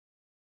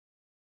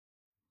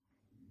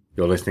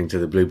You're listening to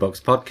the Blue Box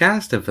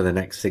Podcast, and for the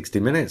next 60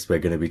 minutes we're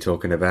going to be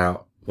talking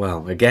about,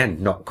 well,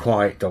 again, not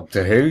quite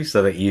Doctor Who,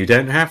 so that you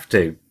don't have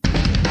to.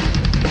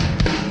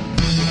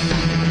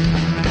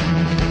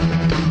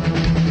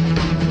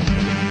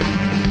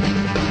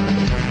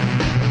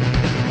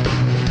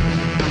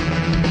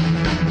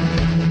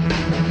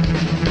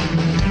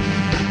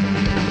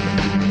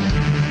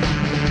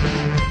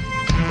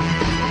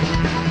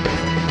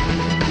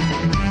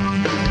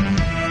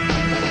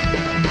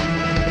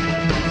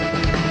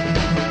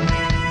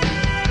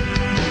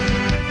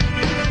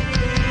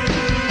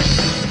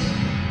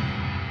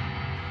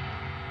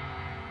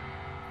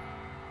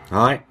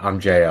 Hi, I'm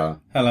JR.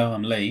 Hello,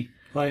 I'm Lee.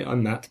 Hi,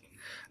 I'm Matt.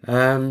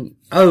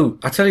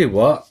 I tell you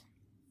what.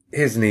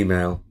 Here's an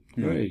email.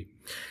 Hey.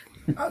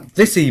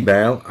 This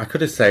email I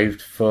could have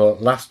saved for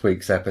last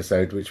week's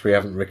episode, which we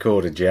haven't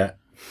recorded yet.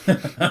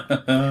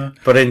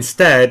 But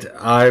instead,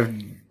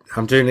 I'm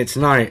doing it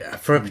tonight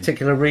for a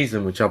particular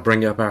reason, which I'll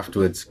bring up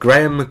afterwards.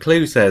 Graham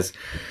McClue says,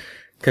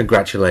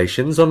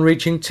 "Congratulations on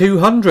reaching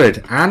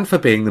 200 and for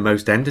being the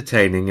most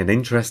entertaining and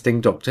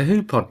interesting Doctor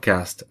Who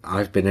podcast.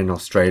 I've been in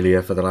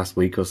Australia for the last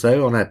week or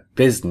so on a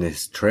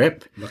business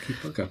trip. Lucky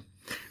bugger.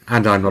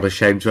 And I'm not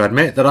ashamed to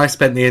admit that I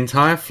spent the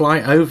entire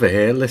flight over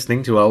here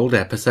listening to old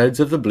episodes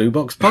of the Blue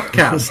Box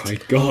podcast.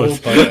 Oh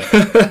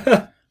my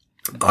God.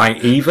 I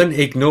even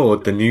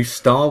ignored the new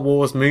Star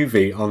Wars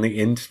movie on the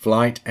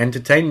in-flight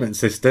entertainment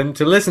system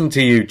to listen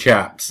to you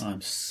chaps.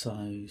 I'm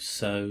so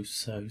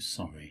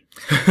sorry.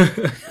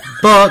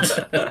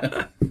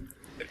 But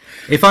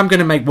if I'm going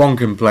to make one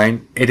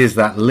complaint, it is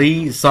that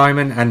Lee,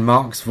 Simon and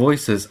Mark's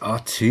voices are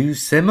too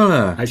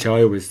similar. Actually,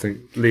 I always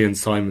think Lee and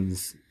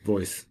Simon's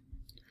voice,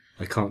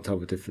 I can't tell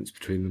the difference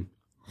between them.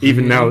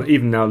 Even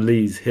now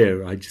Lee's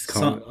here, I just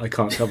can't. I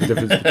can't tell the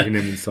difference between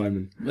him and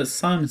Simon. But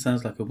Simon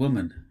sounds like a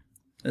woman.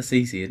 That's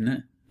easy, isn't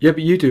it? Yeah,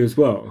 but you do as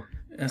well.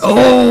 That's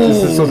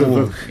Just a sort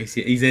of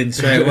he's in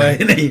straight away,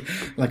 isn't he?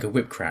 Like a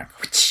whip crack.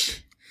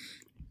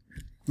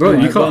 Well,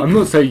 Right, you can't. well, I'm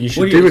not saying you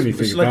should do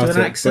anything should I about do an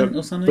it, accent but,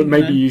 or something, but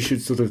maybe you know? you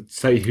should sort of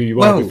say who you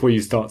are before you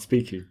start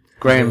speaking.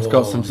 Graham's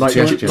got some Like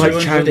suggestions. like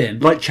 200 in.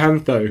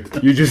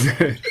 Chantho. You just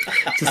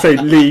just say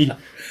Lee,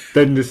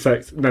 then the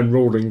sex, and then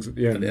Rawlings at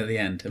the end. At the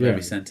end of Yeah.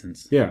 every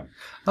sentence. Yeah.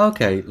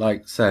 Okay,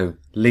 like so.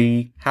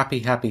 Lee,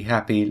 happy,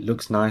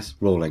 looks nice,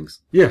 Rawlings.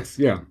 Yes.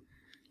 Yeah.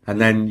 And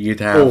then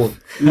you'd have... Or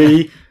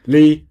Lee,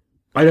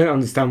 I don't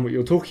understand what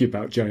you're talking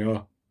about, JR.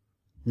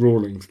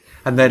 Rawlings.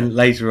 And then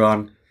later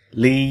on,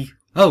 Lee...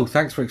 Oh,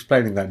 thanks for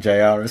explaining that,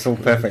 JR. It's all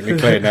perfectly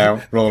clear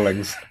now,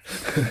 Rawlings.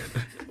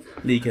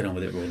 Lee, get on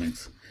with it,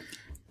 Rawlings.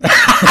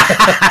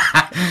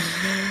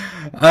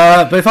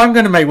 But if I'm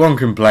going to make one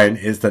complaint,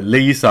 it's that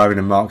Lee, Simon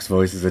and Mark's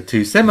voices are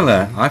too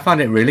similar. I find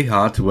it really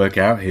hard to work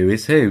out who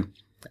is who.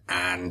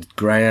 And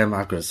Graham,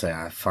 I've got to say,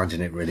 I'm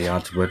finding it really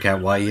hard to work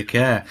out why you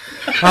care.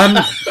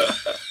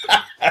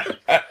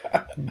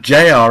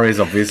 JR is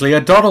obviously a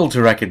doddle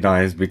to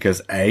recognise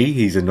because A,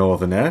 he's a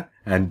northerner,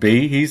 and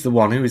B, he's the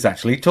one who is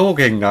actually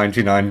talking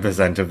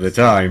 99% of the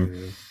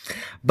time.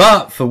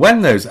 But for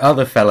when those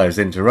other fellows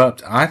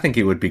interrupt, I think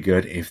it would be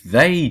good if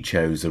they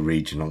chose a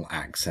regional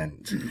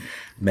accent.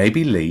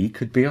 Maybe Lee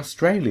could be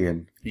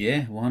Australian.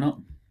 Yeah, why not?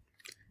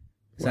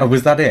 Oh,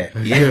 was that it?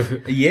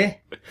 Yeah.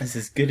 That's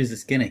as good as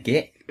it's gonna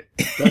get.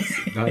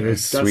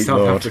 That's Sweet South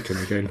Lord. African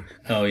again.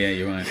 Oh yeah,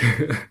 you're right.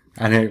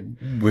 And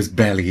it was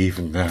barely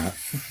even that.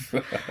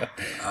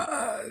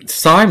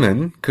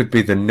 Simon could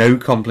be the no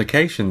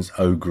complications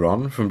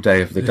Ogron from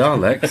Day of the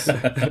Daleks.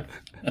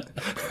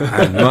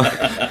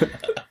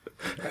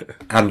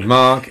 and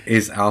Mark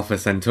is Alpha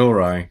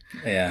Centauri.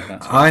 Yeah,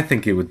 that's right. I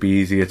think it would be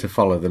easier to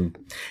follow them.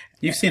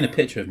 You've seen a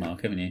picture of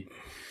Mark, haven't you?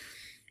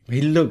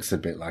 He looks a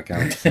bit like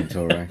Alpha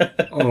Centauri.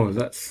 Oh,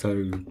 that's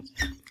so...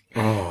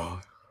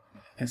 Oh,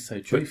 That's so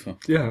truthful.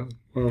 yeah.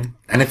 Well,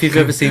 And if you've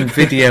ever seen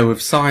video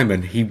of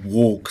Simon, he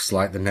walks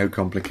like the no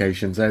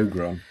complications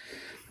Ogron.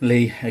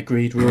 Lee,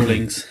 agreed,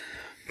 Rawlings.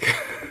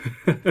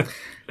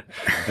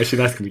 actually,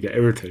 that's going to get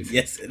irritating.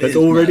 Yes, it That's is,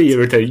 already Matt.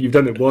 irritating. You've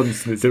done it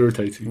once and it's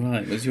irritating.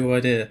 Right, it was your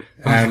idea.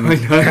 I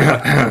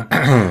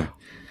know.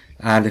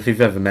 And if you've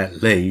ever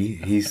met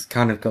Lee, he's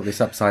kind of got this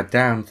upside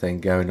down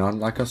thing going on,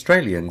 like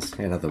Australians.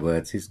 In other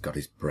words, he's got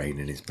his brain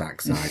in his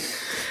backside.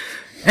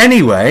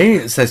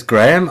 Anyway, says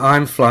Graham,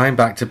 I'm flying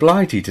back to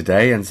Blighty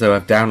today, and so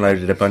I've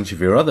downloaded a bunch of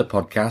your other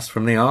podcasts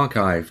from the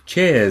archive.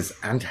 Cheers,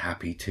 and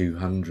happy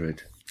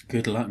 200.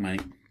 Good luck,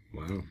 mate.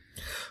 Wow.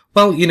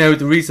 Well, you know,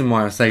 the reason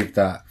why I saved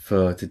that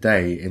for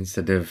today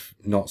instead of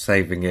not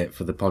saving it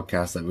for the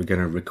podcast that we're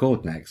going to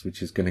record next,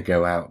 which is going to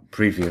go out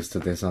previous to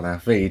this on our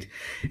feed,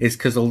 is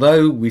because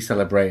although we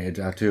celebrated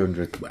our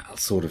 200th, well,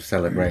 sort of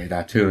celebrated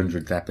our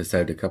 200th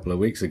episode a couple of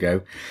weeks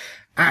ago,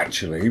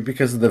 actually,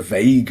 because of the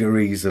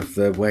vagaries of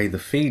the way the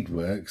feed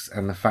works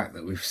and the fact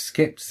that we've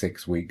skipped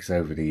 6 weeks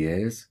over the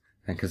years,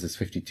 and because there's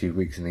 52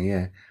 weeks in a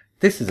year,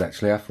 this is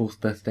actually our 4th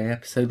birthday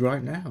episode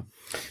right now.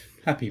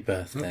 Happy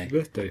birthday. Happy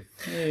birthday.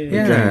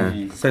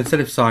 Yeah. So instead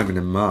of Simon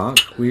and Mark,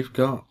 we've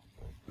got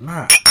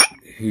Matt,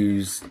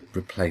 who's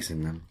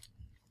replacing them.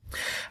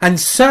 And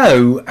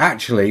so,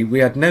 actually, we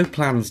had no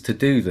plans to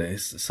do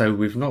this, so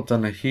we've not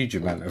done a huge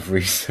amount of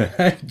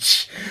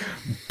research.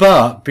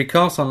 But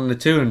because on the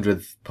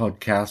 200th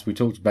podcast we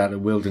talked about the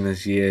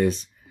Wilderness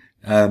Years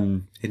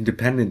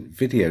independent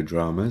video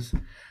dramas,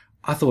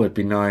 I thought it'd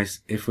be nice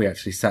if we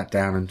actually sat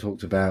down and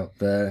talked about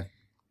the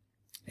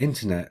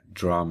internet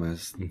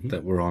dramas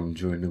that were on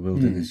during the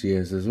Wilderness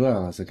Years as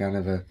well, as a kind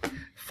of a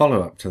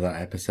follow-up to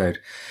that episode.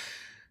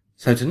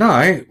 So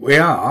tonight we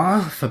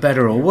are, for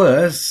better or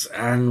worse,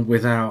 and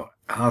without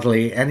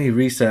hardly any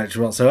research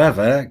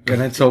whatsoever, going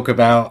to talk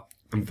about...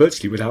 And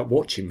virtually without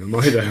watching them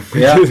either.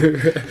 Yeah,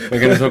 we're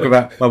going to talk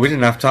about... Well, we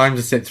didn't have time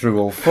to sit through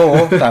all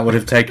 4. That would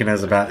have taken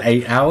us about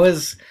 8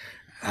 hours.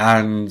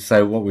 And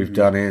so what we've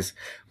done is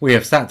we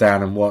have sat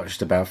down and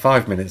watched about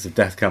 5 minutes of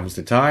Death Comes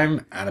to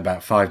Time and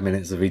about 5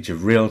 minutes of each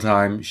of Real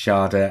Time,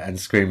 Sharda and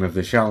Scream of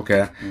the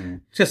Schalke,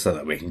 just so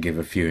that we can give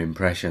a few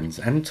impressions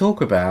and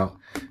talk about...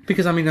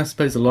 Because, I mean, I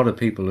suppose a lot of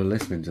people who are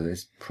listening to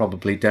this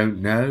probably don't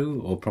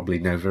know or probably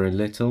know very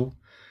little.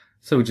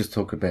 So we'll just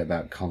talk a bit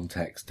about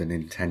context and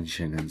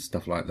intention and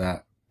stuff like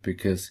that.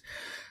 Because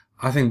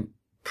I think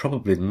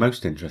probably the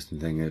most interesting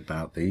thing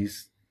about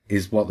these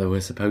is what they were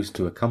supposed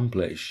to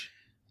accomplish.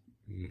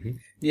 Mm-hmm.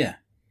 Yeah.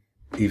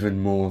 Even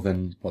more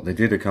than what they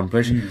did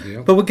accomplish.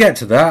 Yeah. But we'll get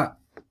to that.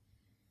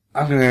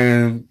 I'm going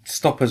to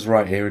stop us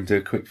right here and do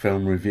a quick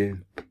film review.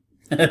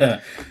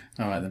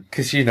 All right then.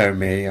 Because you know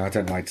me, I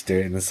don't like to do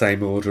it in the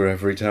same order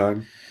every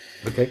time.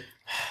 Okay.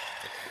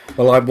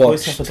 Well, I Call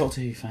watched... yourself a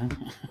Doctor Who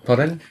fan.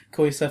 Pardon?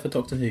 Call yourself a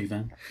Doctor Who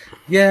fan.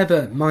 Yeah,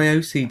 but my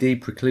OCD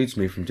precludes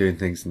me from doing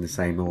things in the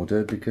same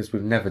order because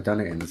we've never done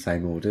it in the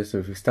same order. So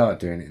if we start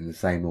doing it in the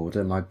same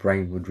order, my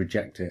brain would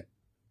reject it.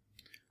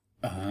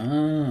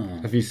 Ah.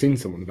 Have you seen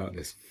someone about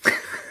this?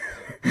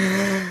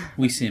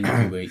 We see him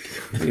every week.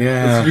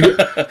 Yeah.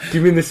 Do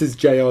you mean this is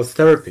JR's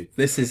therapy?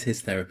 This is his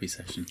therapy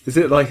session. Is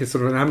it like a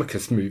sort of an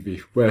Amicus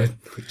movie where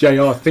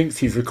JR thinks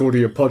he's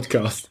recording a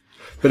podcast,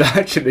 but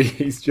actually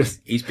he's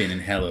been in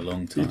hell a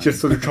long time. he's just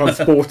sort of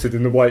transported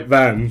in the white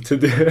van to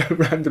the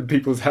random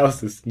people's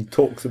houses and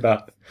talks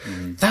about...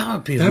 That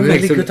would be a That really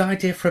makes a- good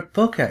idea for a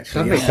book,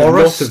 actually. That makes a a horror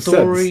lot of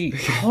story,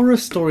 sense. horror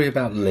story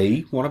about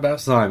Lee, one about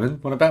Simon,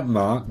 one about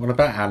Mark, one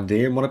about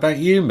Andy, and one about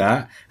you,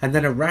 Matt, and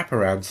then a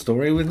wraparound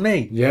story with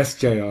me. Yes,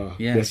 JR.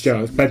 Yes. JR.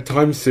 It's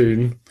bedtime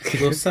soon.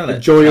 We'll sell it.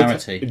 Enjoy your,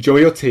 Charity. enjoy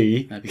your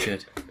tea. That'd be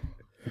good.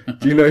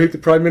 Do you know who the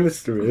Prime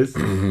Minister is?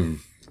 Anyway,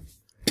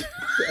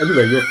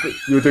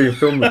 you're doing a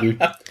film review.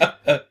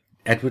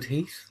 Edward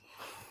Heath?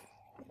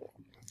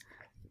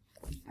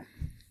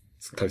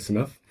 It's close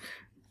enough.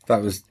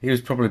 He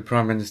was probably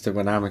Prime Minister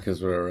when Amicus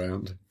were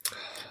around.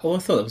 Oh, I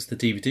thought that was the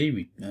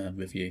DVD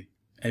review.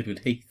 Edward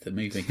Heath, the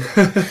movie.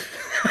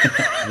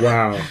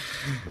 Wow.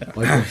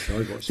 I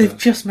watched They've that.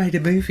 just made a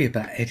movie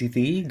about Eddie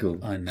the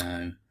Eagle. I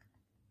know.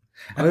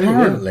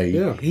 Apparently,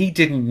 yeah. he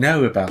didn't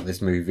know about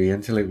this movie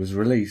until it was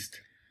released.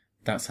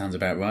 That sounds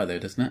about right, though,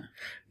 doesn't it?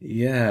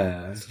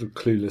 Yeah. Sort of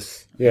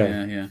clueless.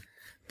 Yeah. Yeah.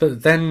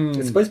 But then...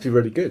 It's supposed to be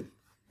really good.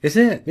 Is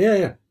it?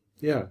 Yeah.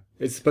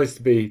 It's supposed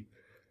to be,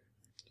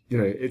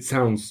 it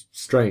sounds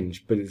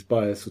strange, but it's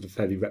by a sort of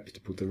fairly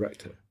reputable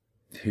director.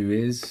 Who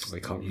is? I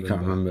can't You remember.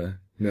 can't remember.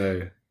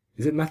 No.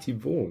 Is it Matthew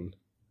Vaughan?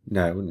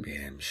 No, it wouldn't be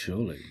him,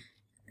 surely.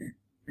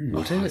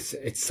 Would Oh, it?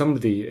 it's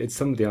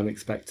somebody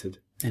unexpected.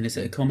 And is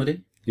it a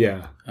comedy?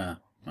 Yeah. Ah,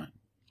 right.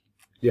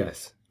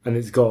 Yes. And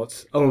it's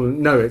got... Oh,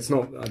 no, it's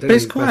not... I don't But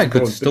it's think quite a Matthew good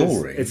Vaughan, but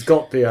story. It's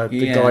got the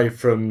Yeah. guy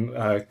from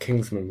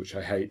Kingsman, which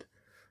I hate,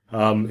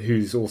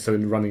 who's also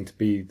in the running to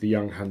be the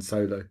young Han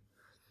Solo.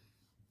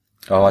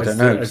 Oh, I As don't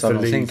the- know, as because the I've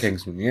not seen lead.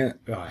 Kingsman yet.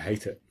 Oh, I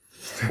hate it.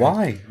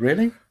 Why?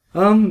 Really?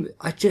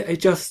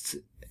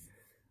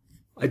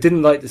 I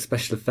didn't like the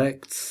special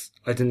effects.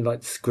 I didn't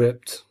like the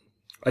script.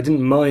 I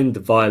didn't mind the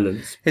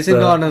violence. Is it but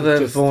not another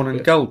just- Vaughan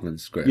and Goldman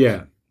script?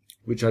 Yeah,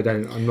 which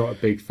I'm not a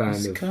big fan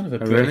It's of. kind of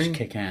a Oh, British really?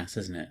 kick-ass,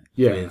 isn't it?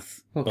 Yeah.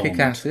 With Well, Bond.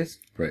 Kick-Ass is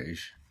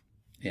British.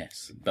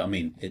 Yes, but I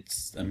mean,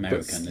 it's But, American,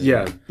 isn't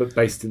yeah, it? but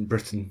based in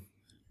Britain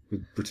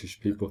with British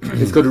people.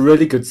 It's got a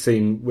really good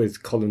scene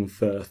with Colin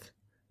Firth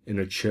in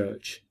a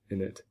church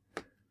in it.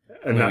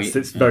 And Well,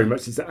 it's very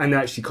much... And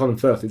actually, Colin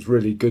Firth is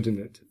really good in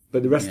it.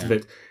 But the rest of Yeah.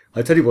 it,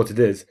 I tell you what it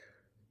is.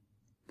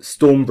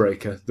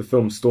 Stormbreaker, the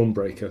film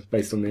Stormbreaker,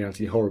 based on the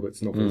Anthony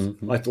Horowitz novels,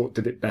 I thought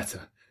did it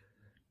better.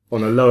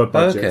 On a lower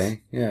budget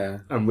Okay, yeah.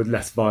 and with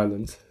less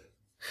violence.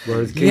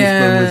 Whereas Kingsman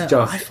Yeah, was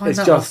I find it's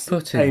that just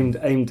off-putting.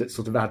 aimed at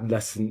sort of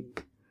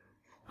adolescent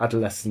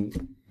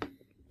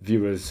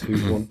viewers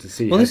who want to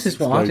see. Well, this heads is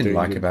what I didn't exploding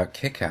like and- about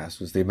Kick-Ass,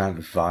 was the amount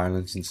of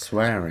violence and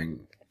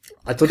swearing.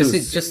 I thought it Because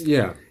was it just...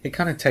 yeah. It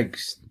kind of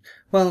takes...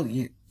 Well, I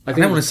think-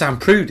 don't want to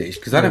sound prudish,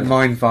 because I don't Yeah.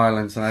 mind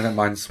violence and I don't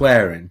mind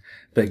swearing,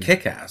 but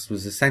Kick-Ass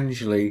was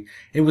essentially...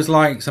 It was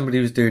like somebody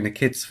was doing a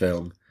kids'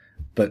 film,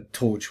 but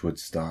Torchwood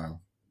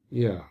style.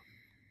 Yeah.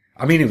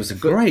 I mean, it was a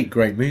great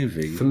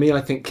movie. For me,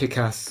 I think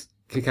Kick-Ass,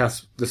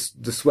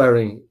 the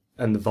swearing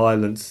and the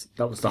violence,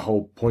 that was the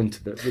whole point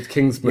of it. With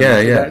Kingsman,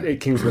 Yeah.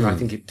 Kingsman, I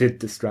think it did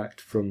distract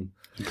from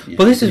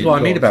But this is what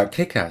I mean about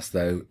Kick-Ass,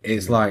 though.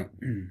 It's like,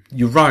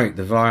 you're right,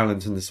 the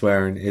violence and the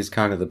swearing is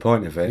kind of the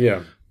point of it.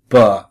 Yeah.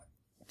 But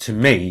to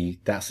me,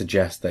 that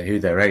suggests that who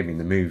they're aiming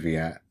the movie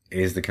at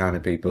is the kind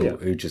of people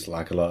who just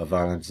like a lot of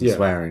violence and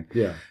swearing.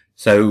 Yeah.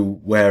 So,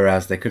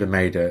 whereas they could have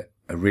made a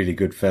really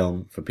good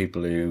film for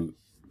people who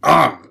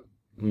aren't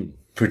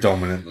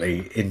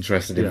predominantly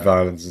interested in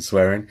violence and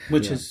swearing.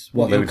 Which is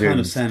what you're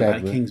kind of saying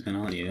about Kingsman,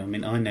 aren't you? I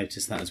mean, I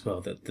noticed that as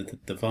well, that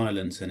the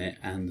violence in it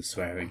and the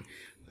swearing,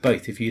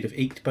 both, if you'd have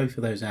eked both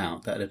of those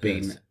out, that would have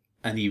been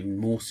an even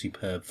more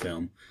superb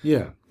film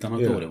than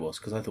I thought it was,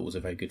 because I thought it was a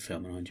very good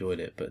film and I enjoyed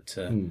it. But,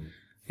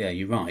 yeah,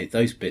 you're right.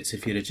 Those bits,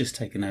 if you'd have just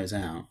taken those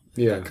out,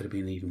 that could have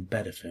been an even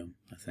better film,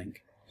 I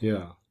think.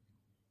 Yeah.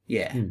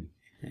 Yeah.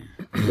 Yeah.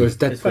 Whereas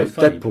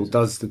Deadpool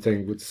does the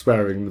thing with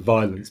swearing and the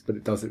violence, but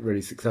it does it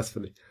really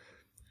successfully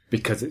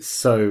because it's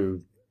so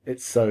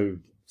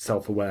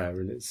self-aware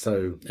and it's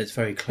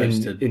very close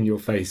to in your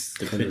face.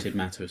 The printed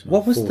matter as well.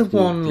 What was the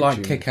one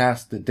like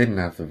Kick-Ass that didn't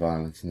have the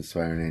violence and the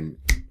swearing in?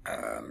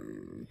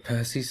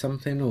 Percy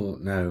something or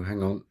no?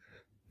 Hang on,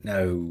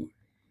 no.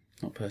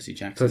 Not Percy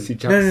Jackson. Percy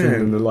Jackson No.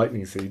 and the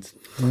Lightning Seeds.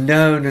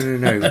 No.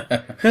 No,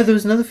 there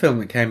was another film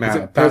that came out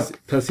about...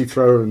 Percy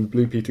Thrower and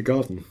Blue Peter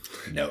Garden?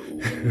 No.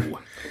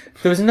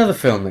 There was another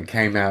film that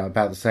came out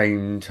about the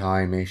same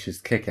time-ish as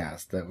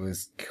Kick-Ass that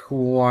was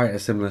quite a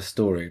similar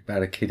story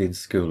about a kid in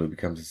school who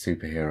becomes a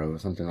superhero or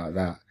something like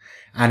that.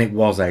 And it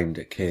was aimed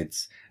at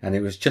kids. And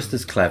it was just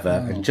as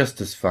clever and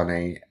just as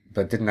funny,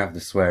 but didn't have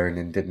the swearing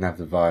and didn't have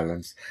the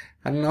violence.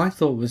 And I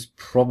thought it was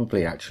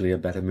probably actually a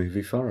better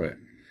movie for it.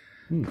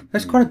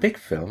 It's quite a big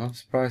film. I'm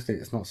surprised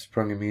it's not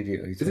sprung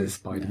immediately. Is it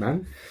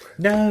Spider-Man?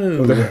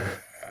 No.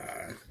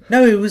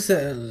 No, it was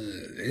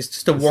it's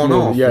just a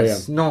one-off.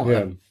 It's not...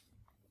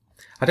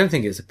 I don't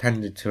think it's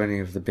appended to any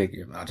of the big...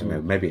 I don't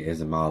know, maybe it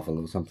is a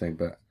Marvel or something,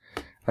 but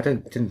I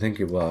didn't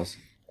think it was.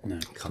 No,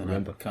 can't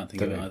remember. Can't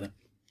think of it either.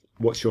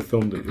 What's your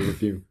film that you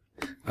review?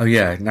 Oh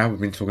yeah, now we've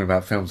been talking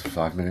about films for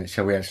 5 minutes.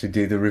 Shall we actually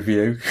do the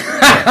review?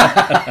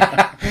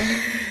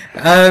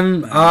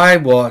 I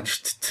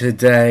watched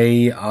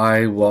The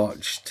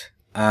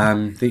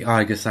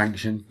Eiger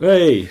Sanction.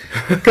 Hey!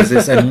 Because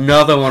it's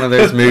another one of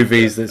those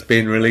movies that's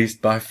been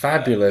released by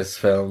Fabulous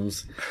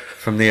Films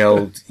from the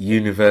old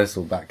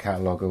Universal back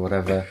catalogue or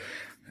whatever.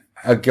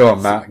 Go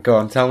on, Matt. Go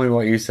on. Tell me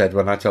what you said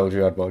when I told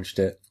you I'd watched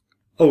it.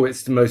 Oh, it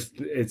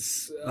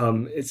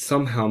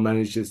somehow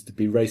manages to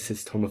be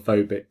racist,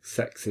 homophobic,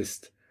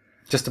 sexist.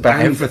 Just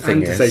about everything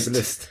and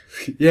disablist.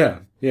 Yeah.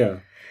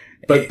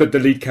 But the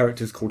lead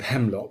character is called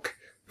Hemlock,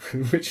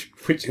 which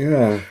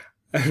and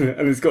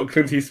it's got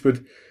Clint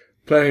Eastwood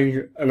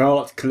playing an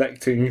art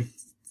collecting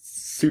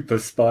super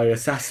spy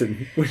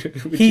assassin, which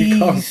you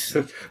can't.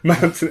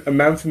 A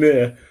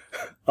mountaineer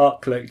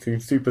art collecting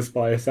super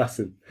spy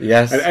assassin.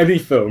 Yes. And any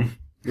film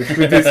with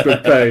Clint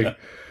Eastwood playing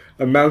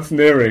a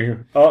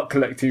mountaineering art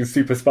collecting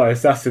super spy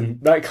assassin,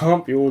 that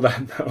can't be all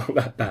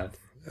that bad.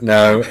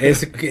 No,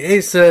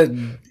 it's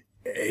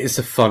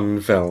a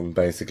fun film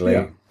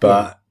basically,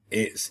 but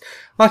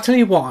I'll tell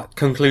you what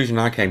conclusion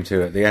I came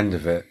to at the end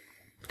of it,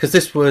 because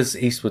this was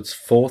Eastwood's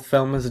fourth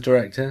film as a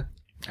director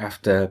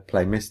after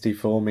Play Misty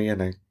for Me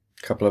and a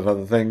couple of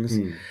other things,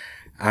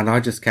 and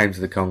I just came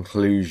to the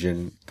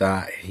conclusion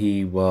that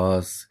he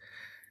was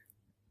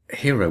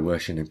hero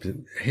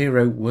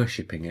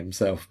worshipping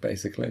himself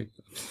basically.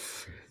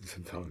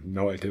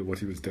 No idea what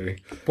he was doing.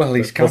 Well,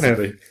 he's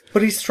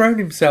but he's thrown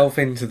himself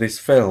into this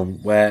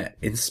film where,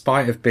 in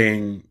spite of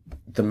being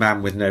the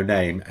man with no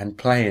name and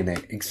playing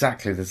it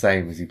exactly the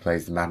same as he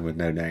plays the man with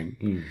no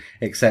name,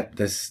 except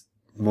there's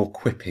more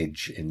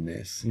quippage in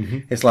this.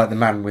 It's like the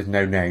man with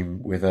no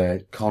name with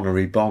a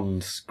Connery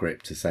Bond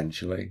script,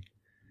 essentially.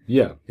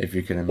 Yeah. If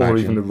you can imagine. Or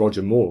even the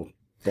Roger Moore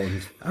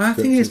Bond. I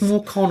think it's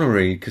more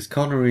Connery, because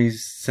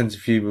Connery's sense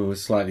of humour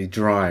was slightly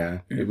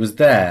drier. It was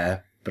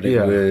there, but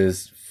it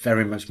was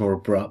very much more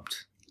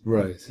abrupt.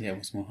 Right. Yeah, it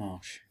was more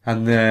harsh.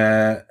 And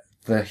the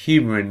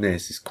humour in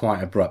this is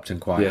quite abrupt and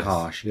quite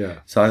harsh. Yeah.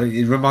 So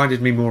it reminded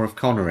me more of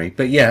Connery.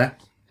 But yeah.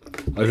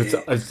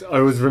 I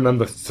always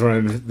remember,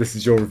 sorry, this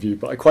is your review,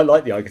 but I quite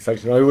like the Eiger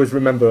Sanction. I always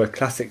remember a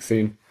classic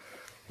scene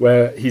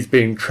where he's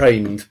being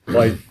trained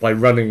by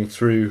running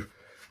through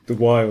the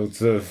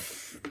wilds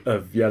of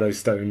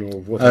Yellowstone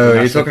or whatever. Oh,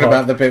 you're talking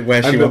about the bit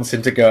where she wants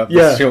him to go up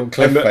the short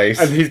cliff face.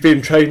 And he's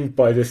being trained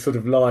by this sort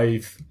of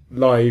live,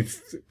 I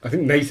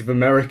think Native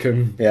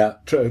American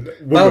woman.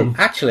 Well,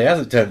 actually, as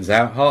it turns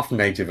out, half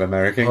Native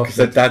American, because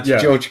her dad's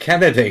George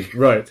Kennedy.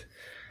 Right.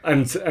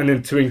 And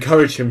then to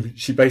encourage him,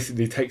 she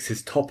basically takes her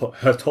top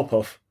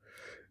off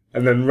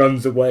and then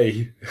runs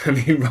away, and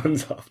he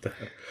runs after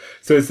her.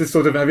 So it's this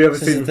sort of, have you ever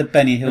seen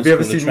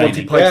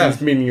Monty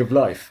Python's Meaning of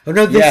Life? Oh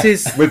no, this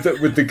is with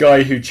the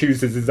guy who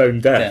chooses his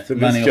own death,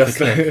 and running it's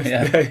just off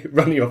the cliff,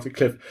 running off the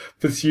cliff,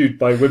 pursued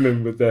by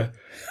women with their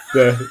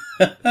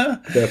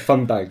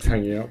fun bags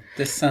hanging out.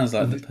 This sounds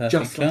like the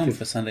perfect film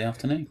for Sunday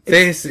afternoon.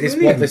 This is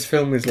what this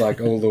film is like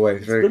all the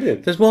way through.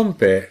 Brilliant. There's one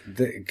bit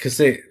because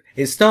it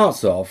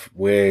starts off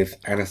with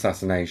an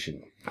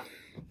assassination,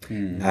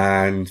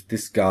 And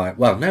this guy,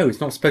 well, no, it's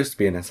not supposed to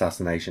be an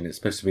assassination. It's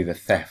supposed to be the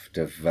theft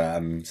of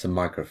some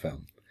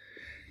microfilm.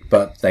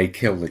 But they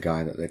kill the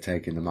guy that they're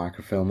taking the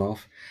microfilm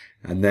off.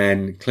 And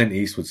then Clint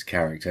Eastwood's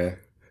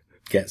character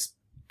gets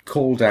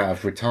called out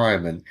of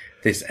retirement.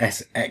 This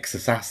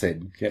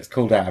ex-assassin gets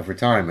called out of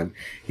retirement.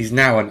 He's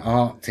now an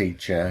art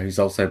teacher who's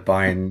also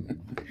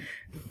buying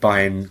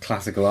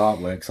classical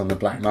artworks on the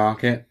black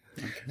market.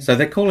 Okay. So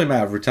they call him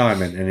out of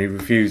retirement and he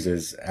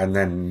refuses, and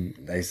then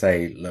they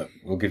say, look,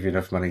 we'll give you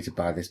enough money to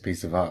buy this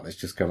piece of art that's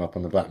just come up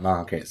on the black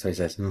market. So he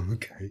says,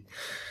 okay.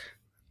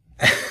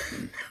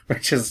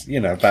 Which is,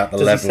 about the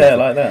level. Does he say it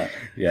like that?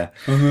 Yeah.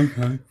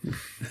 Okay.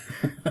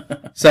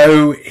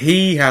 So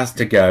he has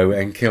to go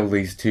and kill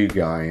these two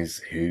guys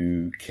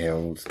who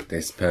killed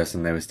this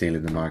person they were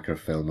stealing the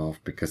microfilm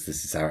of, because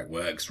this is how it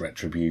works,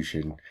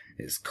 retribution.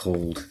 It's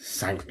called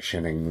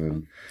sanctioning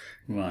them.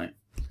 Right.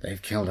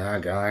 They've killed our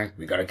guy,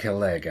 we got to kill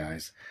their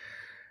guys.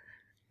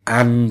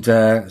 And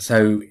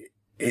so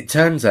it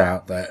turns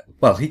out that,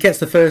 well, he gets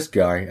the first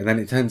guy, and then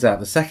it turns out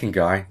the second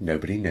guy,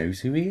 nobody knows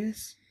who he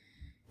is.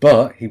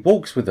 But he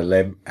walks with a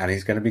limp, and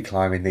he's going to be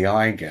climbing the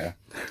Eiger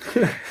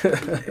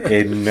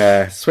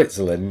in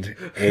Switzerland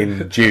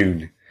in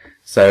June.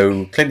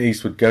 So Clint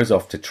Eastwood goes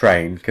off to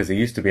train, because he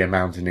used to be a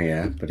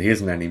mountaineer, but he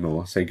isn't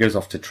anymore. So he goes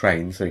off to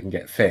train so he can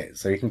get fit,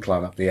 so he can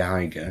climb up the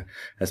Eiger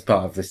as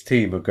part of this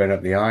team of going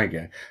up the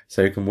Eiger.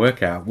 So he can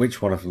work out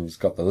which one of them's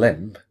got the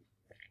limp,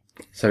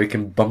 so he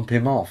can bump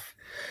him off.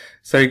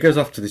 So he goes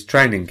off to this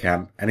training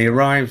camp, and he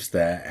arrives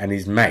there, and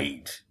his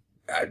mate,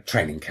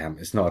 training camp,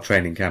 it's not a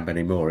training camp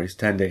anymore, he's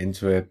turned it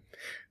into a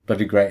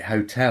bloody great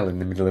hotel in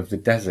the middle of the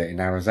desert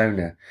in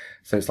Arizona.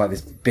 So it's like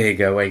this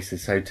big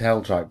oasis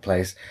hotel type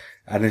place,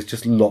 and there's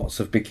just lots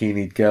of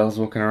bikinied girls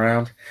walking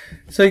around.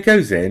 So he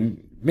goes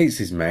in, meets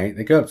his mate,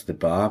 they go up to the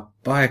bar,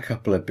 buy a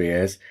couple of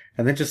beers,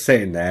 and they're just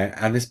sitting there,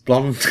 and this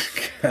blonde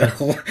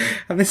girl,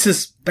 and this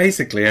is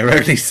basically her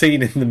only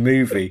scene in the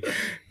movie,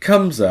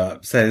 comes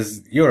up,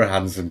 says, you're a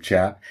handsome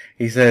chap.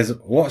 He says,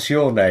 what's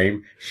your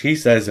name? She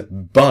says,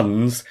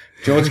 Buns.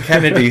 George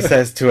Kennedy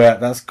says to her,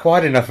 that's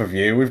quite enough of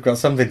you, we've got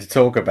something to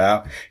talk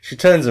about. She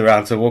turns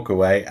around to walk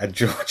away, and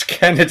George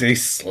Kennedy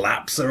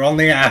slaps her on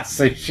the ass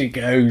as she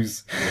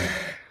goes.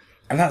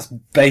 And that's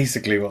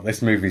basically what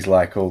this movie's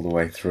like all the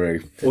way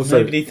through. Also,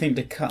 nobody think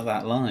to cut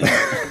that line.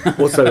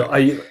 Also,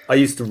 I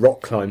used to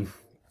rock climb,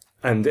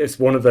 and it's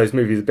one of those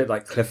movies a bit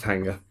like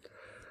Cliffhanger,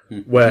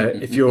 where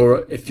if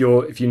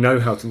you know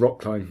how to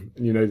rock climb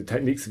and you know the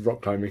techniques of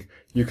rock climbing,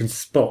 you can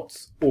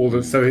spot all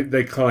the. So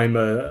they climb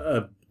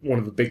one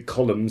of the big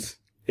columns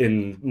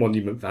in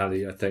Monument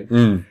Valley, I think,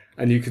 and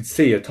you could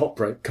see a top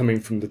rope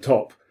coming from the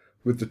top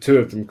with the two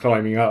of them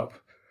climbing up.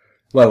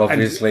 Well,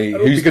 obviously,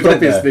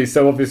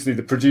 obviously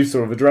the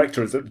producer or the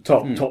director is at the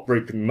top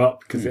roping them up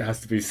because it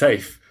has to be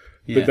safe.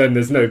 Yeah. But then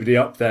there's nobody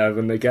up there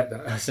when they get there.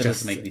 That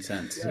doesn't make any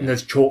sense. And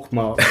there's chalk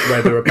marks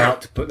where they're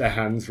about to put their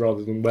hands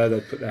rather than where they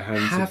put their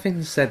hands.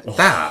 Having said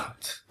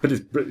that, but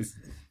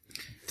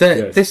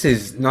this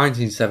is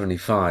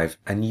 1975,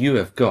 and you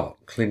have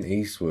got Clint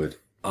Eastwood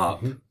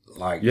up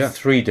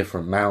three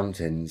different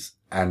mountains,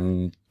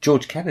 and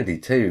George Kennedy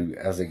too,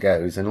 as it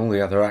goes, and all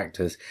the other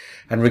actors.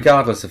 And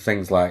regardless of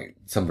things like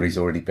somebody's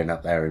already been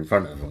up there in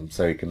front of them,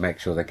 so he can make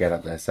sure they get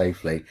up there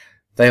safely,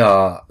 they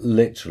are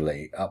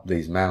literally up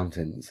these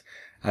mountains.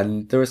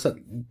 And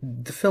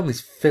the film is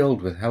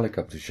filled with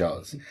helicopter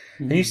shots.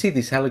 And you see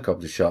these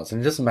helicopter shots,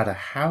 and it doesn't matter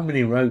how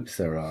many ropes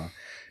there are,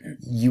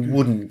 you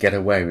wouldn't get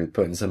away with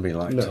putting somebody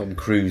like Tom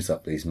Cruise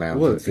up these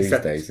mountains these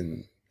days.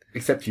 And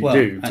except you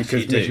do,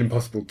 because Mission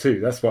Impossible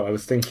 2, that's what I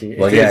was thinking.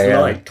 It is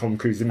like Tom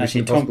Cruise in Mission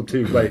Impossible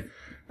 2,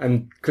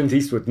 and Clint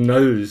Eastwood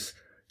knows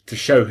to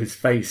show his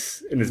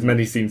face in as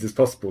many scenes as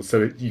possible,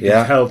 so you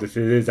can tell that it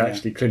is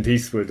actually Clint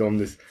Eastwood on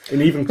this.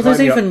 And even there's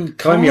even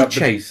car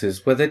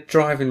chases where they're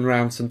driving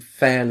around some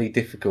fairly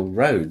difficult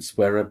roads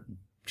where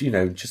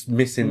just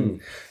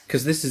missing,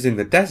 because this is in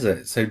the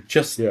desert, so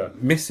just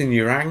missing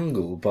your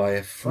angle by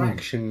a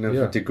fraction of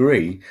a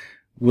degree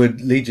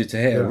would lead you to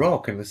hit a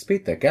rock, and the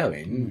speed they're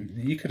going,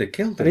 you could have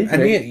killed them.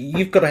 And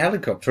you've got a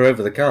helicopter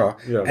over the car,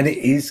 and it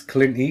is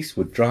Clint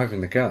Eastwood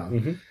driving the car.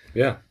 Mm-hmm.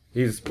 Yeah.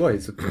 He's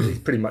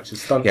pretty much a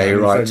stunt. Yeah, you're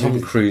right. Tom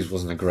Cruise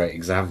wasn't a great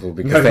example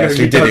because they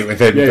actually did it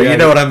with him. But you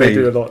know what I mean? They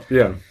do a lot,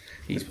 yeah.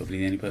 He's probably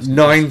the only person.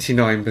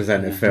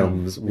 99% of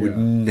films would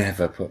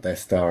never put their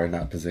star in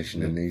that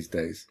position in these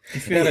days.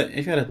 If you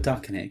had a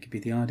duck in it, it could be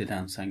the eider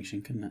down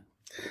sanction, couldn't it?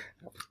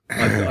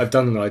 I've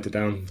done an eider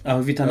down. Oh,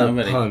 have you done that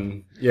already?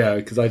 Pun. Yeah,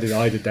 because I did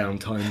eider down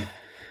time.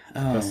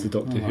 That's the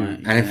Doctor Who.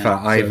 And in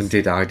fact, I even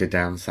did eider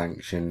down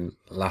sanction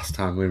last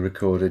time we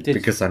recorded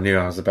because I knew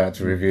I was about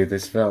to review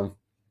this film.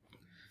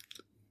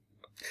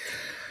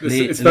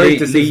 It's very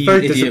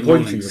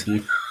disappointing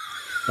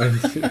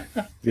of you.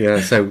 Yeah,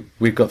 so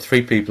we've got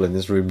 3 people in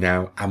this room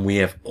now, and we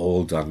have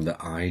all done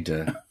the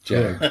eider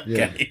joke.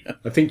 Okay.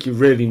 I think you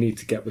really need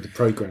to get with the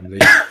programme, Lee.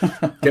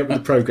 Get with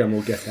the programme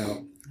or get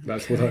out.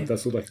 That's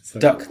all I can say.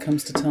 Duck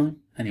comes to time.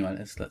 Anyway,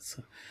 let's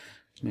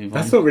move on.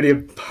 That's not really a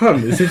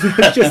pun, is it?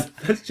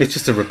 It's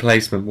just a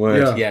replacement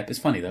word. Yeah, but it's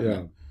funny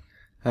though.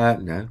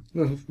 No.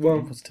 Well,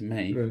 It was to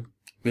me. no.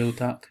 Real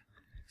duck.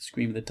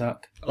 Scream of the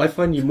duck. I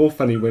find you more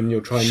funny when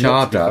you're trying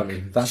not to Sharduck. be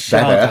funny. That's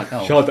Sharduck. better.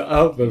 Oh, Sharduck.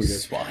 Oh, there we go.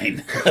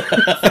 swine.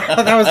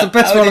 That was the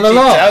best one of the I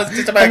lot. was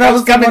just about And that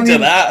was the coming one to you-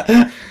 that.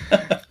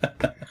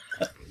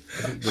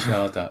 The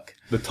Sharduck.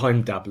 The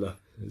Time Dabbler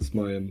is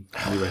my new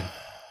one.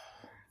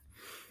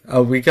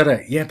 Oh, we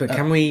gotta... Yeah, but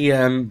can we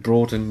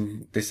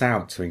broaden this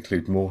out to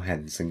include more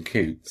hens and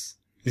coots?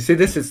 You see,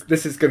 this is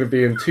going to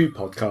be in 2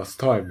 podcasts'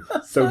 time,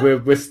 so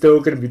we're still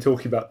going to be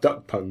talking about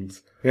duck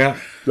puns. Yeah.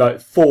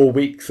 Like 4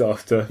 weeks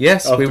after.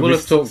 Yes, after we will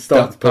have talked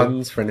start duck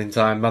puns for an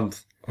entire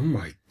month. Oh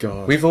my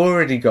god! We've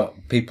already got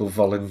people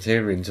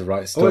volunteering to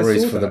write I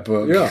stories saw for the that.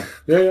 book.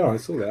 Yeah, I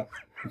saw that.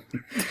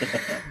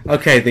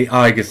 Okay, the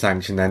Eiger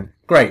sanction then.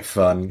 Great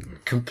fun.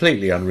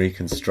 Completely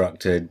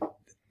unreconstructed.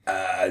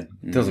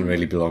 Doesn't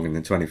really belong in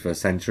the 21st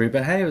century,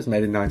 but hey, it was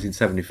made in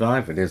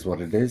 1975. It is what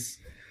it is.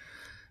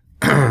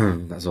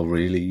 That's all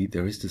really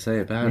there is to say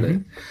about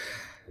it.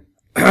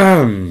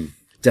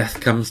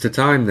 Death comes to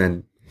time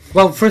then.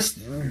 Well, first,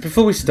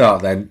 before we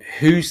start then,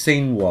 who's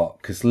seen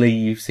what? Because Lee,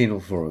 you've seen all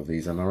 4 of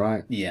these, am I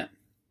right? Yeah.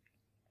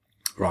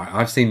 Right,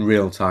 I've seen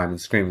Real Time and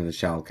Scream of the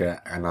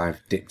Schalke, and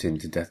I've dipped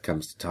into Death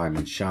Comes to Time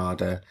and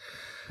Sharda.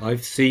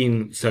 I've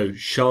seen,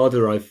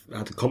 Sharda I've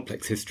had a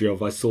complex history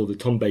of. I saw the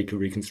Tom Baker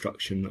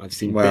reconstruction. I've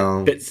seen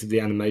bits of the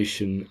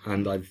animation,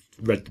 and I've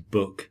read the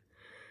book.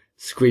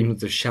 Scream of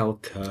the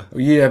Schalke.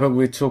 Yeah, but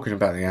we're talking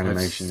about the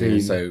animation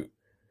here, so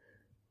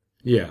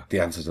yeah,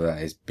 the answer to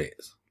that is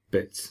bits.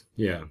 Bits,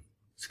 yeah.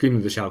 Scream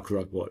of the Schalke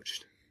I've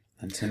watched.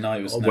 And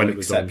tonight was no When it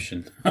was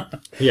exception.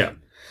 Yeah.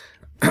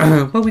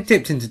 Well, we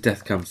dipped into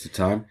Death Comes to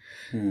Time.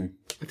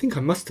 I think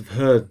I must have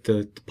heard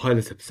the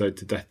pilot episode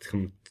to Death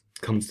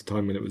Comes to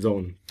Time when it was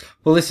on.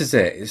 Well, this is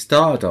it. It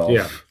started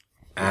off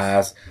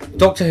as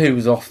Doctor Who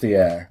was off the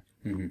air.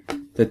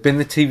 There'd been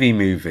the TV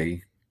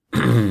movie.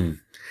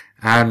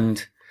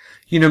 And,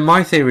 you know,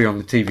 my theory on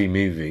the TV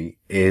movie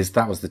is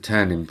that was the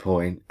turning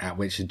point at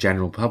which the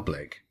general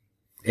public,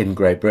 in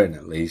Great Britain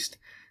at least,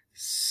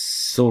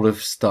 sort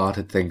of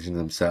started thinking to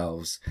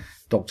themselves,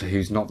 Doctor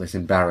Who's not this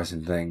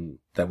embarrassing thing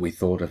that we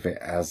thought of it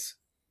as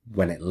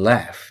when it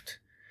left.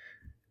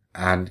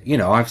 And, you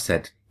know, I've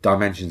said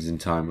Dimensions in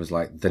Time was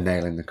like the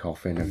nail in the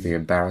coffin of the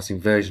embarrassing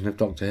version of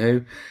Doctor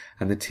Who,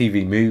 and the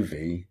TV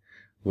movie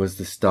was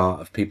the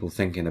start of people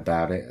thinking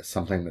about it as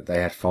something that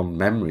they had fond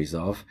memories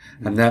of,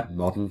 and that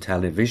modern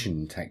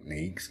television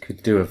techniques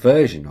could do a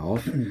version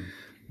of,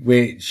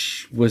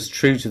 which was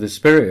true to the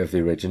spirit of the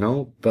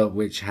original, but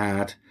which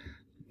had,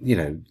 you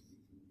know,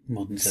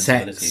 Modern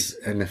sets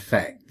and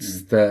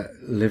effects that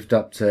lived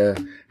up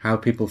to how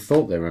people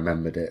thought they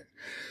remembered it.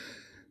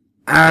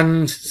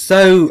 And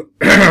so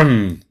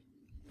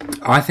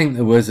I think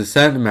there was a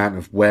certain amount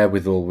of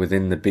wherewithal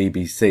within the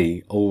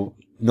BBC, or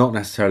not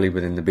necessarily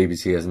within the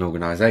BBC as an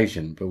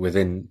organisation, but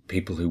within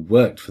people who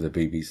worked for the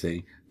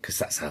BBC, because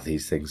that's how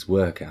these things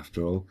work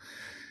after all,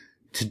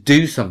 to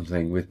do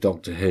something with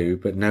Doctor Who,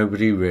 but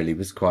nobody really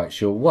was quite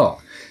sure what.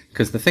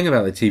 Because the thing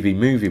about the TV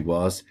movie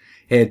was,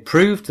 it had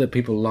proved that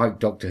people liked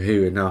Doctor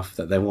Who enough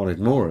that they wanted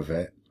more of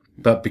it,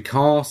 but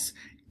because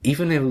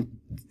even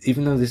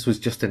though this was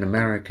just in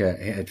America,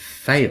 it had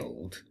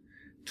failed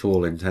to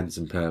all intents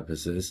and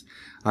purposes,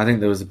 I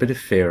think there was a bit of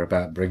fear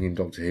about bringing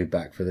Doctor Who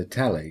back for the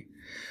telly.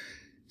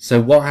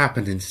 So what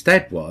happened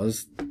instead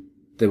was,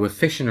 they were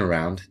fishing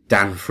around,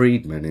 Dan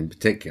Friedman in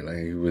particular,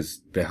 who was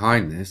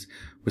behind this,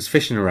 was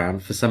fishing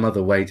around for some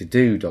other way to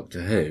do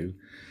Doctor Who,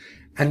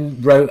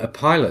 and wrote a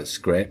pilot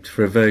script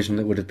for a version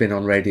that would have been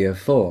on Radio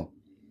 4.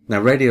 Now,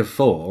 Radio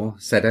 4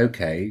 said,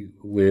 OK,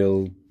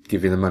 we'll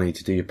give you the money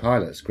to do your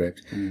pilot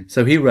script.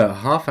 So he wrote a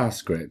half-hour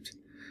script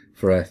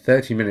for a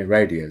 30-minute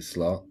radio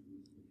slot,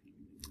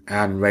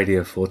 and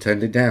Radio 4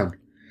 turned it down.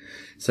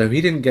 So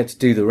he didn't get to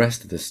do the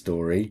rest of the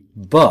story,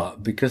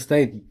 but because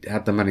they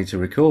had the money to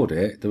record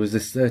it, there was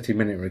this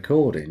 30-minute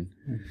recording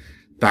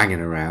banging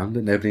around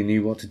that nobody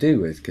knew what to do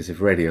with, because if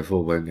Radio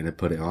 4 weren't going to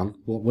put it on,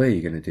 what were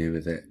you going to do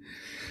with it?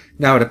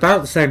 Now, at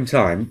about the same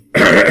time,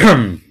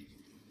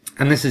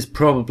 and this is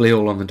probably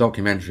all on the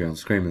documentary on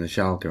Scream of the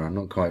Schalke, I'm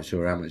not quite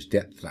sure how much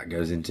depth that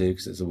goes into,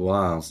 because it's a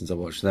while since I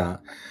watched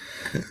that.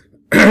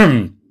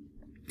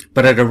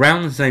 But at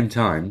around the same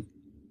time,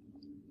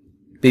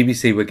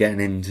 BBC were getting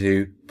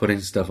into putting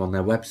stuff on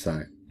their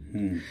website.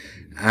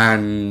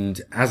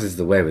 And as is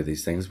the way with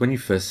these things, when you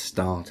first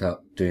start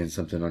up doing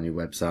something on your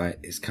website,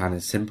 it's kind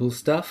of simple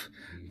stuff.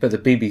 But the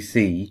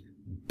BBC,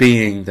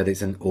 being that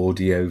it's an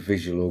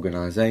audio-visual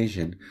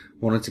organisation,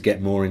 wanted to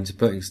get more into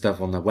putting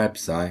stuff on their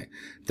website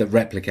that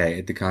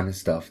replicated the kind of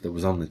stuff that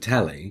was on the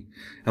telly,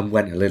 and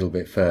went a little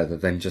bit further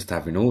than just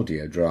having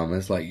audio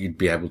dramas like you'd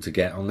be able to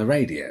get on the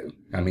radio.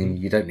 I mean,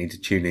 you don't need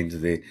to tune into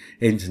the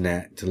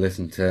internet to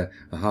listen to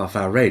a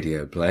half-hour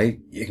radio play.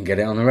 You can get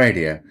it on the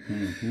radio.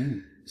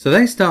 So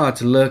they started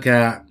to look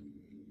at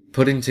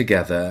putting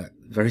together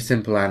very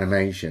simple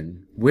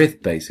animation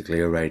with basically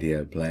a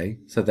radio play,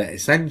 so that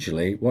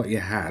essentially what you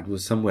had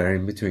was somewhere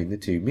in between the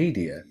two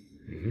media.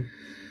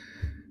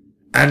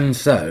 And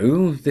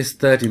so, this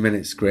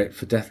 30-minute script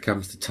for Death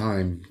Comes to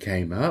Time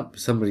came up.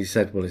 Somebody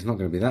said, well, it's not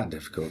going to be that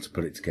difficult to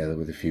put it together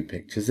with a few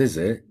pictures, is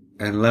it?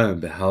 And lo and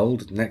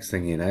behold, next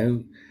thing you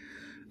know,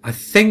 I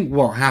think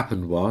what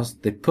happened was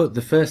they put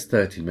the first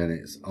 30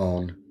 minutes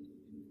on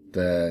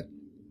the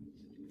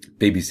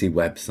BBC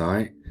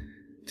website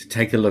to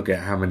take a look at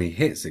how many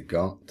hits it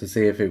got to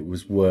see if it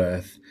was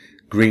worth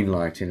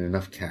greenlighting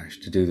enough cash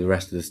to do the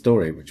rest of the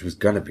story, which was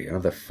going to be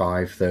another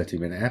 5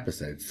 30-minute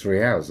episodes,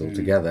 3 hours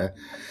altogether.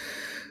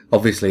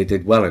 Obviously, it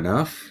did well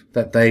enough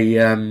that they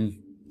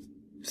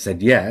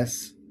said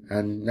yes,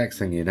 and next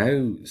thing you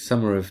know,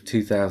 summer of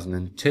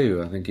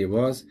 2002, I think it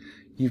was,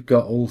 you've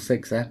got all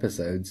 6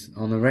 episodes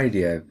on the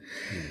radio.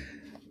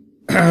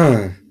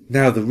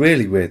 Now, the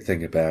really weird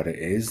thing about it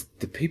is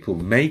the people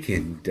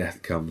making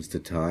Death Comes to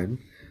Time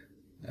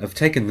have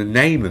taken the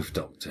name of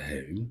Doctor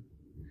Who,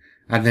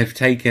 and they've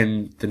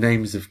taken the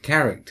names of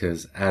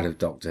characters out of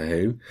Doctor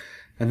Who,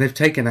 and they've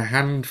taken a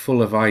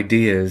handful of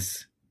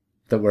ideas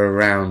that were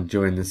around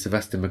during the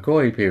Sylvester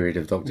McCoy period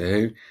of Doctor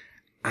Who,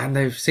 and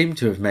they've seemed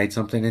to have made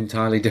something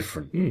entirely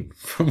different,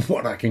 from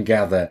what I can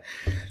gather.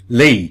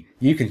 Lee,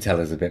 you can tell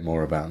us a bit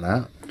more about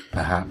that,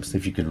 perhaps,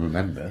 if you can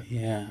remember.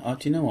 Yeah,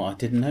 do you know what? I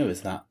didn't know it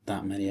was that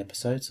many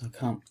episodes. I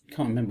can't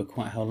remember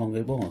quite how long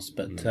it was,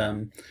 but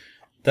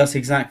that's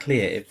exactly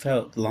it. It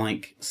felt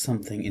like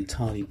something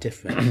entirely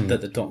different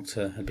that the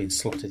Doctor had been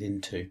slotted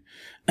into.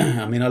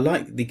 I mean, I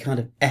like the kind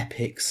of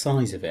epic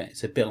size of it.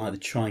 It's a bit like the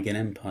Trigon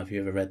Empire, if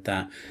you ever read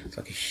that. It's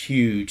like a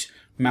huge,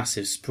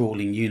 massive,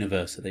 sprawling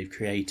universe that they've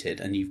created,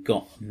 and you've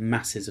got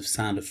masses of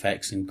sound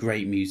effects and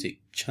great music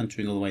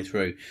chuntering all the way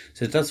through.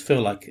 So it does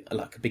feel like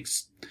a big,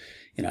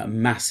 a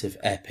massive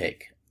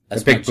epic. A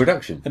big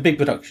production. A big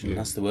production,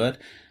 that's the word.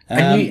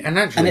 And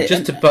actually,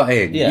 just to butt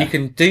in, you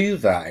can do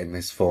that in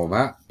this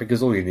format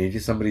because all you need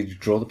is somebody to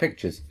draw the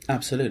pictures.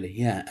 Absolutely,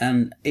 yeah.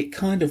 And it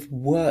kind of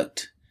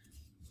worked.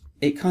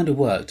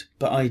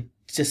 But I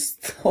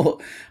just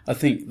thought, I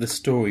think the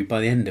story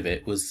by the end of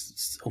it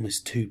was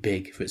almost too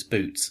big for its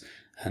boots,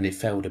 and it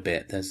failed a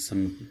bit. There's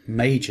some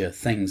major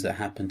things that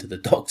happen to the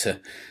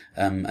Doctor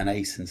and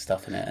Ace and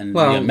stuff in it. And,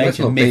 well, let's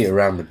not beat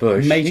around the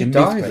bush. He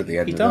dies at the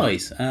end of it. He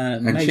dies.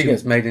 And she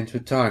gets made into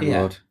a Time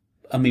Lord.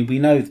 I mean, we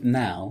know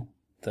now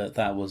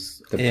that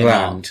was the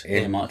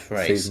earmarked for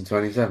Ace. Season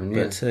 27,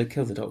 yeah. But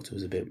Kill the Doctor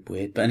was a bit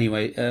weird. But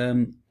anyway,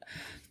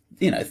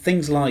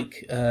 things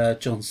like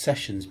John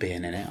Sessions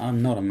being in it.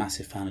 I'm not a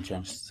massive fan of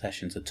John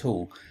Sessions at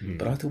all,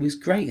 but I thought he was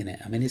great in it.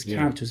 I mean, his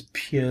character was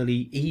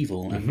purely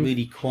evil and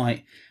really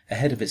quite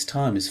ahead of its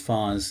time as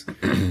far as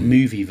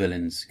movie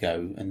villains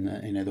go, and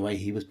the way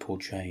he was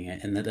portraying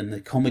it, and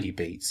the comedy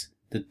beats,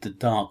 the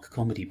dark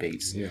comedy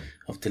beats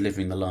of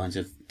delivering the lines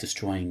of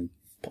destroying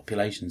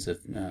populations of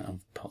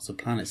parts of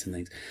planets and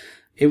things.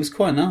 It was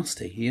quite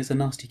nasty. He is a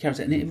nasty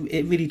character, and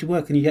it really did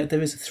work. And yet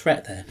there is a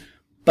threat there,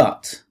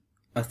 but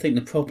I think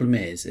the problem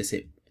is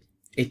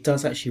it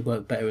does actually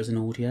work better as an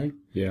audio,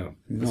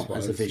 not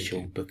as a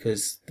visual,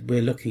 because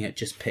we're looking at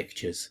just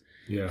pictures,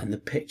 and the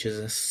pictures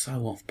are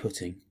so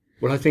off-putting.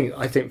 Well, I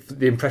think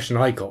the impression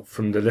I got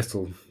from the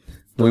little...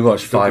 We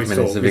watched 5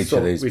 minutes of each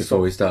of these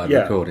before we started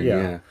recording,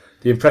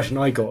 The impression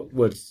I got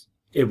was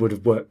it would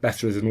have worked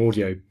better as an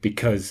audio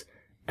because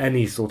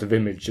any sort of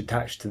image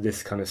attached to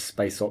this kind of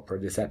space opera,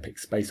 this epic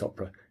space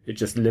opera, it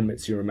just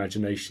limits your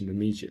imagination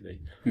immediately.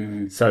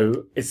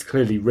 So it's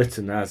clearly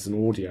written as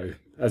an audio,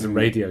 as a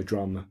radio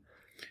drama.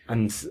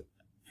 And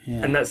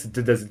there's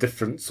a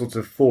different sort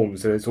of form,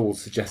 so it's all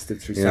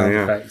suggested through sound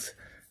effects.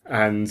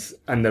 And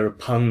there are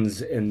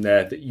puns in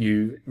there that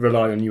you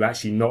rely on you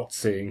actually not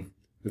seeing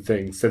the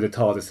thing. So the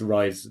TARDIS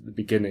arrives at the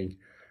beginning,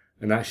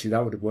 and actually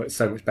that would have worked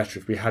so much better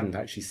if we hadn't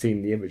actually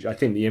seen the image. I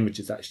think the image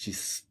is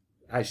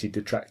actually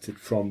detracted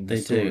from the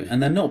story. They do,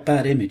 and they're not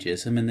bad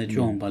images. I mean, they're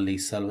drawn by Lee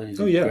Sullivan. He's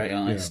a great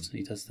artist.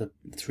 He does the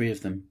 3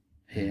 of them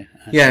here.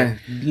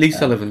 Lee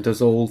Sullivan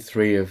does all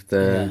 3 of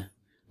the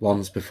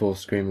ones before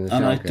Scream of the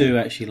Shark. And I do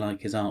actually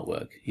like his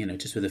artwork.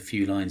 Just with a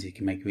few lines, he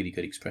can make a really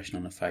good expression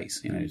on a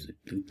face. He's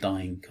a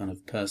dying kind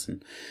of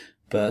person.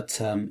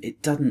 But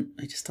it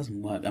just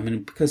doesn't work. I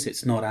mean, because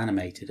it's not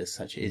animated as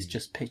such, it is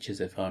just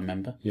pictures, if I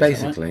remember.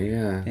 Basically,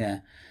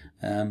 right?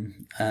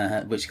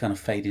 Which kind of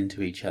fade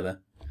into each other.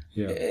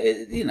 Yeah.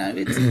 It's...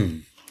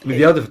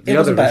 the other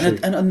issue...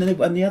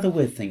 and the other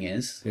weird thing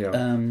is...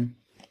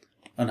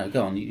 Oh no,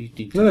 go on. You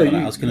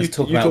I was going to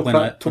talk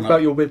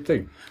about your weird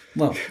thing.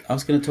 Well, I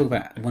was going to talk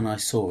about when I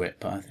saw it,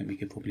 but I think we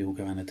could probably all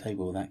go around the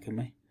table with that, couldn't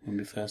we? When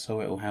we first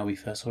saw it, or how we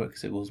first saw it,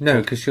 because it was...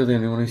 No, because you're the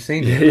only one who's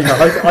seen it.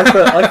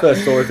 I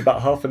first saw it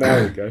about half an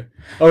hour ago.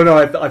 Oh no,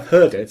 I've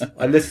heard it.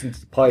 I listened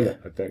to the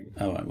pilot, I think.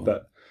 Oh, right, well.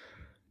 But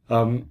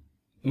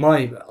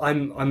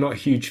I'm not a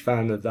huge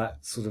fan of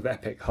that sort of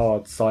epic,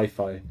 hard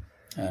sci-fi.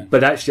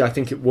 But actually, I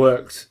think it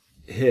worked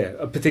here,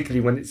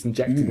 particularly when it's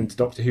injected into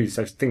Doctor Who.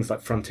 So things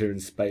like Frontier in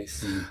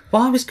Space.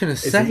 Well, I was going to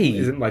say...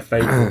 Isn't my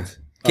favourite.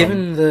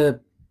 Given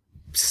the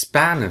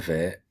span of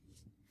it,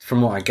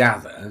 from what I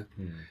gather...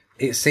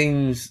 It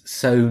seems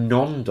so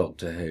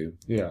non-Doctor Who.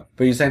 Yeah.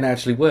 But you're saying it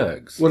actually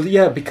works? Well,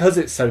 yeah, because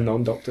it's so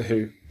non-Doctor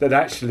Who, that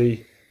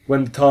actually,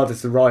 when the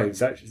TARDIS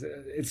arrives, actually,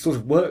 it sort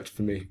of worked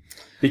for me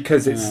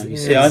because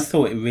I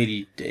thought it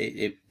really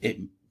it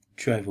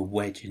drove a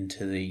wedge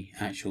into the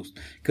actual.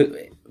 Cause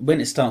when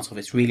it starts off,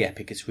 it's really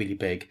epic. It's really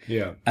big.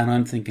 Yeah. And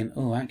I'm thinking,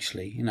 oh,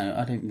 actually,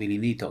 I don't really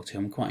need Doctor Who.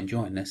 I'm quite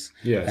enjoying this.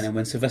 Yes. And then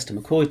when Sylvester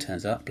McCoy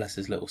turns up, bless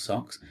his little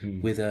socks,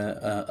 with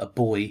a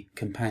boy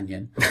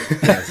companion,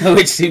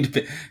 which seemed a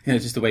bit,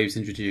 just the way he was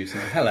introduced.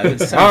 Like, hello,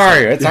 it's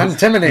it's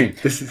Antimony.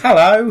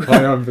 Hello.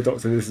 Hi, I'm the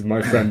Doctor. This is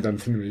my friend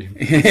Antimony.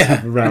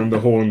 Around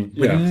the horn.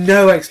 With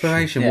no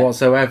explanation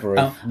whatsoever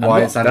of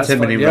why it's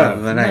Antimony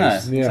rather than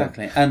Ace. No,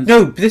 exactly. And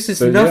this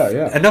is enough.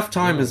 Enough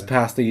time has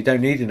passed that you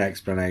don't need an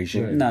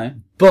explanation. No.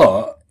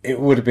 But it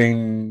would have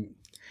been...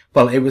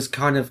 Well, it was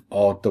kind of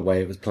odd the way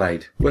it was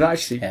played. Well,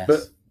 actually,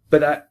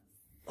 but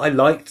I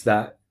liked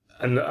that,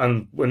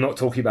 and we're not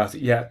talking about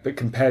it yet, but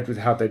compared with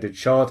how they did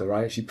Shada,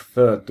 I actually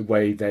preferred the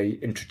way they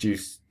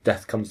introduced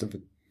Death Comes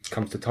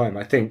to Time.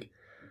 I think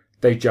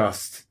they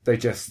just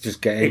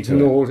get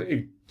ignored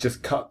it.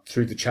 Just cut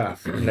through the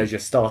chaff and they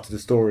just started a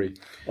story.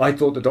 I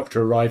thought the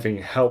Doctor arriving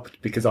helped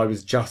because I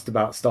was just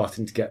about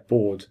starting to get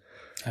bored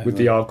with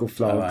the Argyle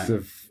flags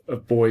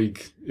of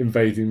Boyd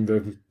invading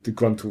the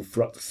Gruntle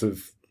Fruts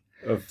of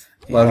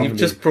well, you've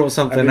just brought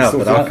something up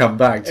that I'll come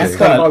back to.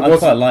 I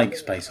quite like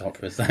space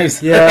operas.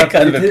 Those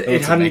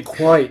it hadn't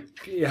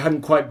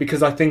quite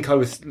because I think I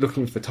was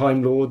looking for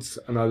Time Lords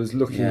and I was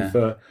looking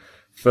for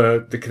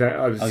the connect.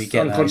 I was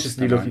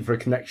unconsciously looking for a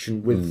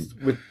connection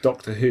with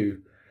Doctor Who.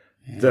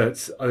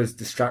 That I was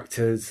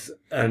distracted,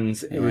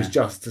 and it was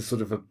just a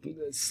sort of a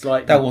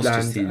slightly that was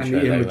bland, just the intro, and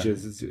the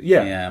images. I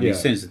mean,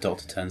 as soon as the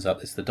Doctor turns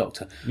up, it's the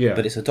Doctor. Yeah.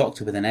 But it's a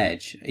Doctor with an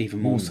edge,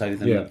 even more so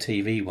than the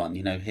TV one.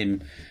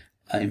 Him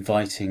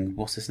inviting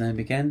what's his name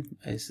again?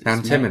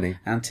 Antimony.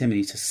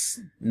 Antimony to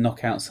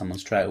knock out someone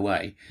straight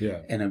away.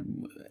 Yeah. And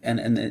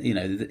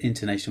the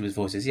intonation of his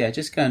voice is,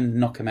 just go and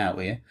knock him out,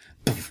 will you?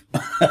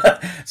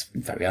 It's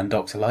very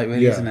undoctor-like,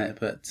 really, isn't it?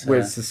 But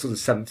where's the sort of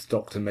 7th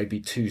Doctor, maybe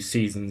 2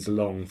 seasons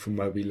along from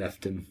where we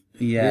left him?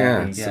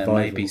 Yeah,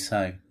 maybe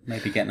so.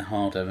 Maybe getting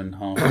harder and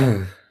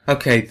harder.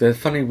 Okay, the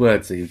funny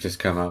words that you've just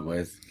come up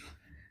with.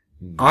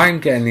 I'm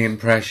getting the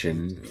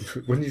impression...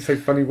 When you say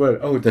funny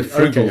word? Oh, the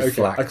frugal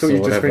flax I thought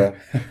you just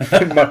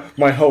meant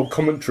my whole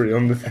commentary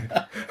on the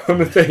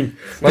thing.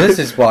 Well, this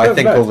is what I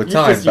think all the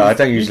time, but I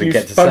don't usually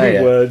get to say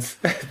it. Words.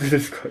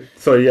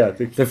 Sorry,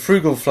 the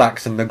frugal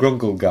flax and the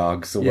grungle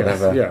gargs, or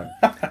whatever. Yeah.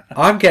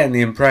 I'm getting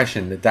the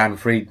impression that Dan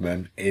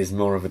Friedman is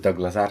more of a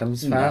Douglas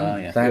Adams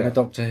fan than a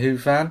Doctor Who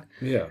fan.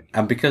 Yeah.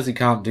 And because he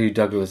can't do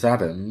Douglas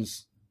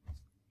Adams...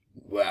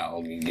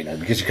 Well,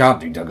 because you can't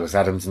do Douglas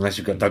Adams unless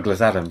you've got Douglas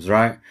Adams,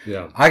 right?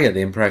 Yeah. I get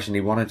the impression he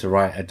wanted to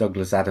write a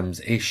Douglas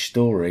Adams-ish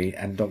story,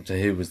 and Doctor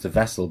Who was the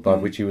vessel by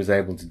which he was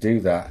able to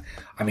do that.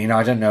 I mean,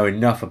 I don't know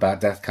enough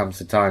about Death Comes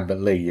to Time, but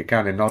Lee, you're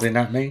kind of nodding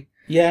at me?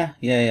 Yeah.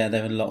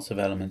 There are lots of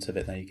elements of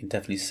it there. You can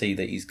definitely see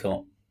that he's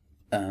got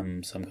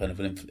some kind of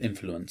an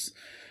influence.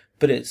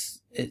 But it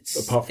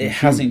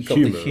hasn't got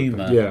the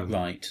humour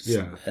right.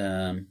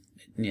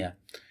 Yeah.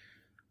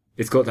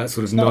 It's got that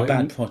sort of... not a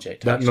bad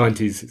project. That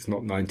 90s, it's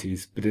not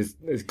 90s, but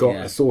it's got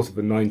a sort of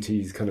a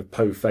 90s kind of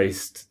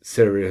po-faced,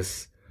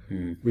 serious...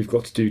 We've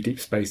got to do Deep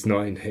Space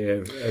Nine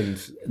here,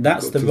 and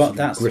that's why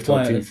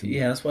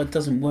it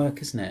doesn't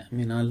work, isn't it? I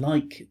mean, I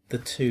like the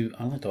two.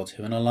 I like Doctor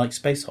Who, and I like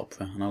space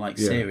opera, and I like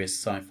serious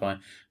sci-fi,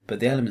 but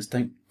the elements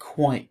don't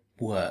quite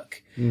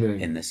work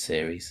in this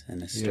series, in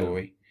this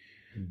story.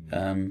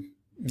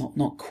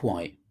 Not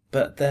quite,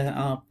 but there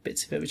are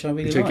bits of it which I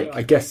really like.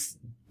 I guess.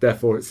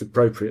 Therefore, it's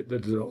appropriate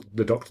that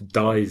the Doctor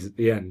dies at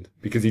the end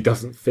because he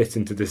doesn't fit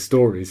into this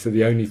story. So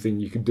the only thing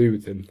you can do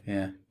with him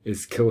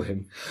is kill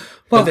him.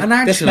 Well, and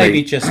actually, this may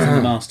be just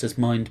the Master's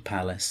mind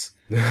palace.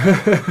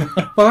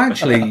 Well,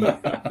 actually,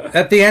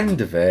 at the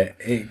end of it,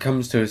 it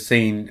comes to a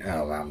scene.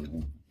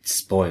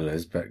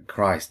 Spoilers, but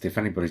Christ, if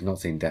anybody's not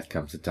seen Death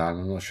Comes to Time,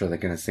 I'm not sure they're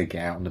going to seek it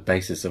out on the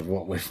basis of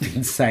what we've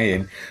been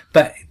saying.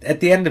 But at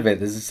the end of it,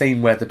 there's a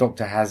scene where the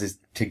Doctor has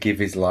to give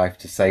his life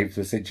to save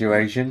the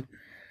situation.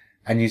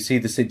 And you see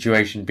the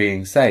situation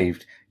being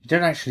saved. You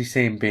don't actually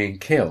see him being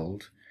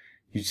killed.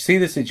 You see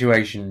the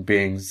situation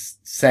being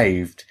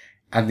saved,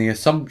 and the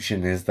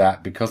assumption is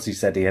that because he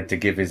said he had to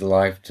give his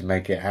life to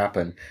make it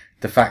happen,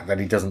 the fact that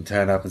he doesn't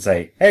turn up and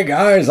say, "Hey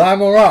guys,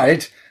 I'm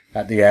alright,"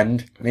 at the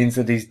end means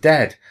that he's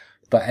dead.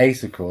 But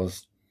Ace, of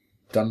course,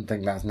 doesn't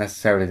think that's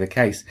necessarily the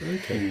case.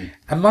 Okay.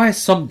 And my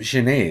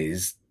assumption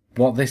is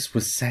what this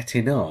was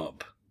setting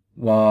up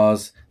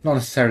was not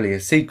necessarily a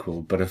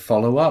sequel, but a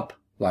follow-up.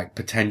 Like,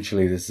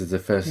 potentially this is the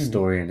first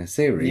story in a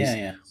series,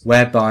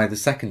 whereby the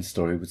second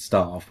story would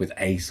start off with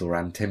Ace or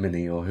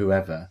Antimony or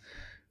whoever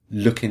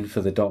looking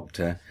for the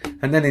Doctor.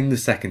 And then in the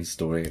second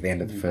story, at the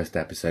end of the first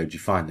episode, you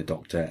find the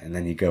Doctor, and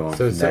then you go on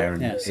from there,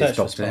 and it's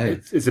Doctor Who.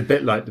 It's a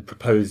bit like the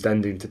proposed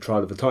ending to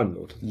Trial of the Time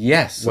Lord.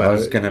 Yes, I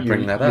was going to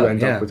bring that up. You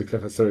end up with a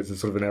cliffhanger, so it's a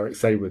sort of an Eric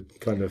Saywood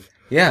kind of...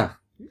 Yeah,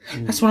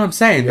 that's what I'm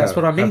saying. That's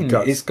what I mean.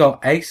 It's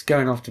got Ace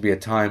going off to be a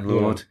Time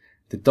Lord. Yeah.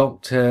 The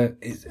Doctor,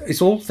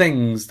 it's all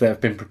things that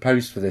have been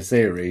proposed for the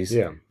series,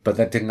 but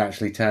that didn't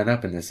actually turn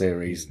up in the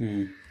series.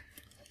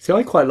 See,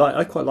 I quite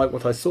like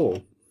what I saw.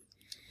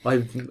 I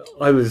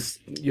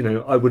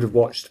would have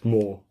watched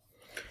more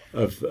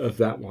of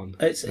that one.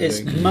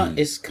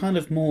 It's kind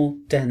of more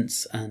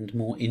dense and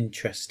more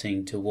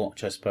interesting to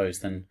watch, I suppose,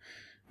 than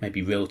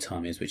maybe Real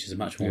Time is, which is a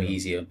much more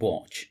easier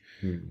watch.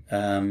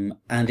 And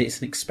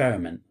it's an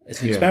experiment.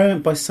 It's an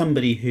experiment by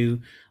somebody who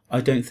I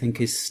don't think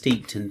is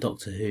steeped in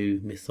Doctor Who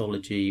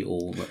mythology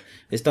or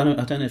it's done.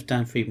 I don't know if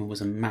Dan Friedman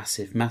was a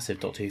massive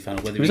Doctor Who fan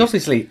or whether he was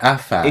obviously a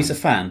fan. He's a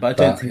fan, but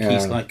I don't think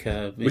he's like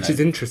which is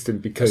interesting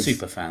because a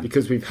super fan,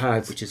 because we've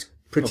had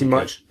pretty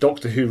much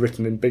Doctor Who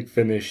written in Big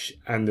Finish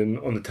and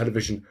on the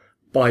television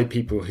by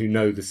people who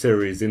know the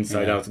series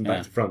inside out and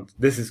back to front.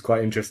 This is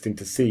quite interesting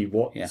to see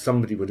what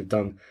somebody would have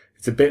done.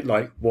 It's a bit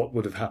like what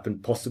would have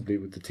happened possibly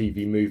with the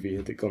TV movie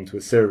had it gone to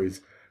a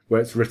series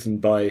where it's written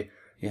by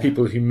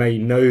people who may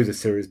know the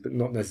series but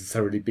not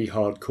necessarily be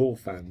hardcore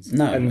fans.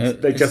 No. And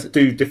they just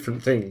do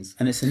different things.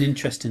 And it's an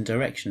interesting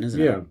direction, isn't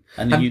it? Yeah.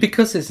 And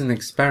because it's an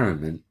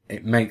experiment,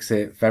 it makes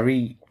it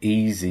very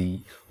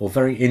easy or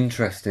very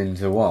interesting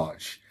to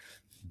watch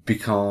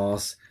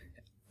because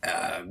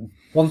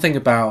one thing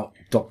about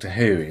Doctor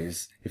Who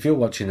is if you're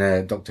watching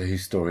a Doctor Who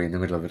story in the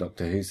middle of a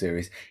Doctor Who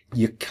series,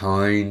 you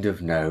kind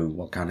of know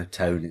what kind of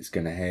tone it's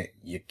going to hit.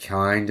 You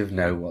kind of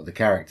know what the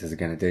characters are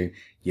going to do.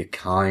 You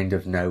kind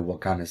of know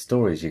what kind of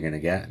stories you're going to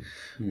get.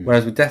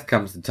 Whereas with Death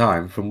Comes to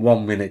Time, from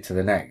 1 minute to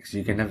the next,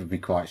 you can never be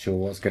quite sure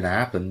what's going to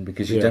happen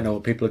because you don't know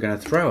what people are going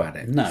to throw at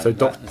it. No, so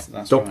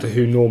Doctor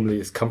Who normally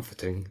is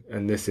comforting,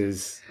 and this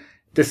is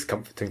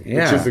discomforting,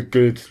 which is a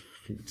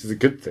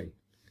good thing.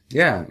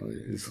 Yeah,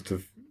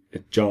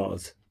 it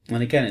jars.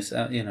 And again, it's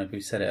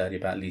we said it earlier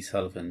about Lee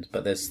Sullivan,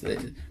 but there's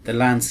the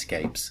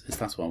landscapes.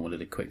 That's what I wanted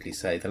to quickly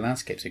say. The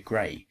landscapes are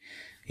great.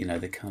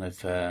 The kind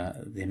of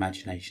the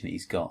imagination that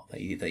he's got that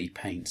he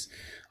paints.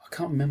 I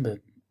can't remember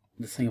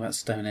the thing about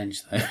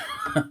Stonehenge though.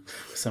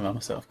 Somehow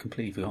I've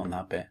completely forgotten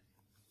that bit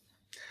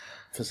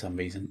for some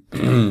reason.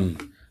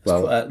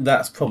 Well,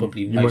 that's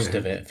probably most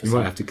of it. You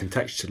might have to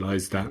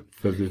contextualise that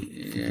for the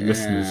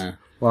listeners.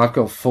 Well, I've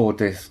got 4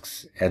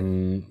 discs,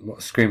 and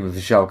Scream of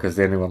the Shark is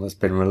the only one that's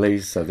been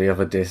released, so the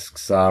other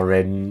discs are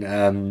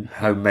in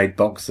homemade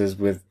boxes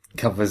with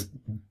covers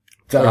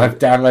that I've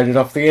downloaded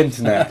off the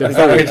internet. Is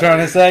that what you're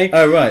trying to say?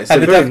 Oh, right. So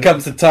and the Death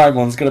Comes to Time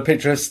one's got a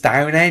picture of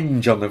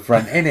Stonehenge on the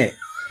front, innit?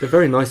 They're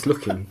very nice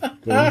looking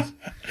ones.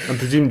 And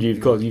presumably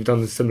you've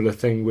done a similar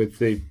thing with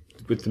the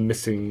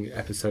missing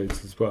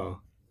episodes as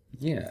well.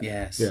 Yeah.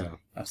 Yes. Yeah.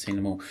 I've seen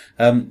them all.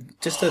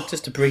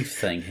 Just a brief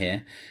thing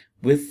here.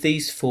 With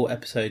these 4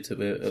 episodes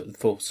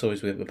 4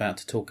 stories we're about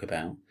to talk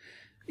about,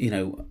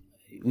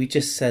 we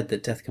just said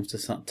that Death Comes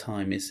to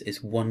Time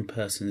is one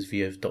person's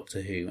view of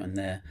Doctor Who,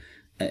 and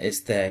it's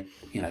their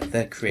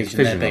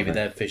creation, their baby,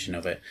 their vision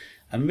of it.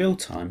 And Real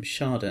Time,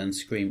 Sharda and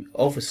Scream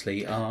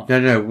obviously are...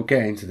 No, we'll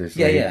get into this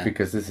later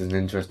because this is an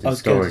interesting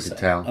story to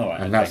tell. All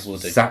right, and that's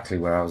exactly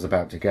where I was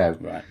about to go.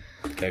 Right,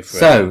 go for it.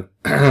 So,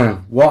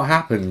 what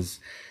happens?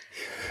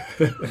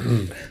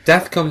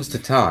 Death Comes to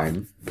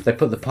Time, they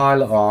put the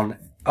pilot on...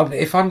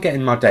 If I'm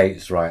getting my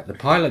dates right, the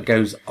pilot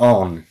goes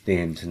on the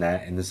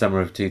internet in the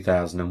summer of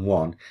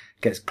 2001,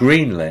 gets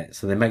greenlit,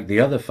 so they make the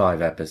other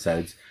 5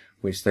 episodes,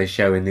 which they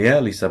show in the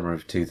early summer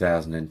of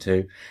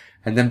 2002,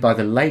 and then by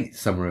the late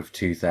summer of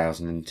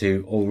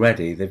 2002,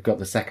 already they've got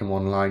the second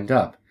one lined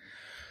up.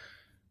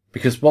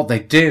 Because what they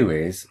do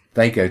is,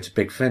 they go to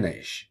Big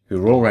Finish,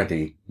 who are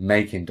already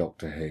making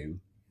Doctor Who,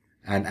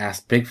 and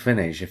ask Big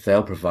Finish if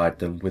they'll provide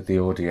them with the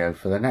audio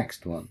for the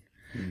next one.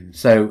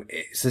 So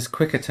it's as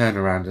quick a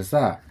turnaround as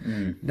that.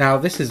 Now,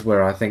 this is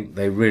where I think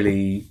they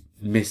really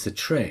miss a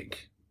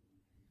trick,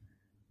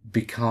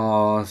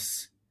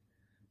 because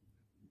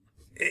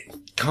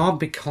it can't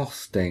be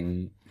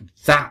costing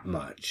that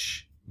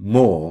much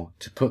more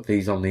to put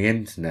these on the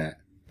internet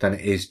than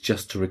it is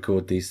just to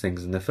record these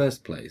things in the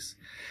first place.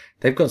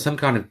 They've got some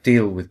kind of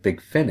deal with Big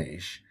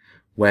Finish,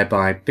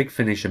 whereby Big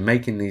Finish are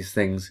making these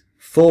things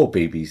for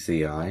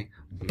BBCi,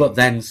 but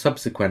then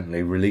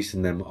subsequently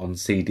releasing them on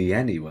CD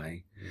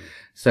anyway.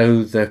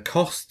 So the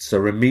costs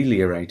are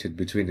ameliorated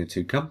between the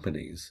 2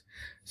 companies.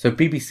 So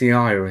BBCi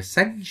are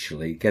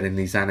essentially getting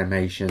these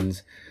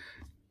animations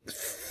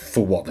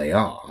for what they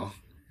are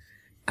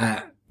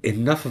at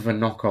enough of a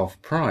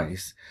knockoff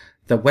price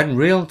that when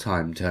Real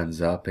Time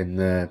turns up in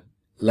the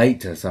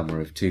later summer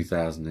of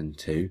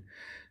 2002,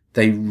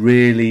 they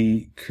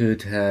really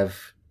could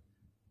have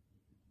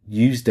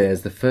used it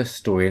as the first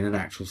story in an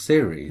actual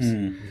series.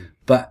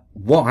 But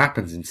what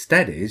happens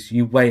instead is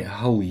you wait a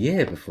whole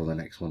year before the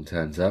next one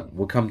turns up.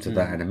 We'll come to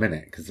that in a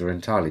minute because there are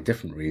entirely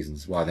different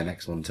reasons why the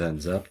next one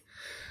turns up.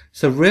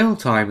 So Real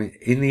Time,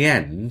 in the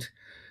end,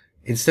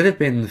 instead of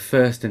being the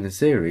first in the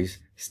series,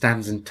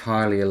 stands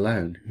entirely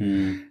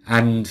alone.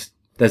 And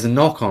there's a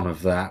knock-on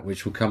of that,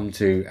 which we'll come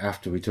to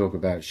after we talk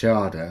about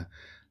Sharda.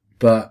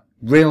 But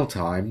Real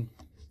Time,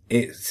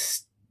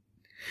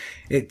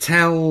 it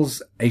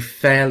tells a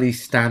fairly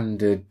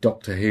standard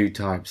Doctor Who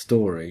type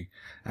story.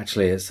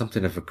 Actually, it's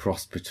something of a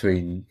cross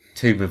between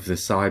Tomb of the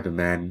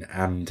Cybermen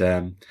and,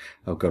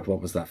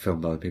 what was that film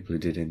by the people who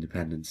did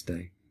Independence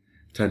Day?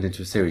 turned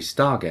into a series,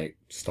 Stargate.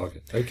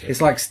 Okay.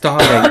 It's like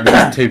Stargate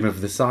meets Tomb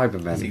of the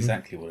Cybermen. That's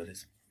exactly what it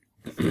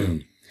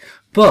is.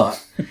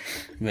 But,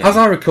 Really? as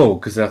I recall,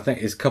 because I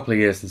think it's a couple of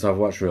years since I've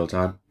watched Real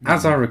Time,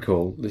 as I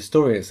recall, the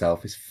story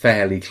itself is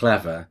fairly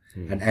clever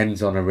and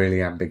ends on a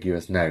really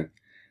ambiguous note,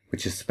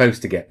 which is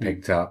supposed to get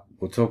picked up.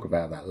 We'll talk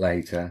about that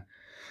later.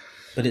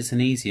 But it's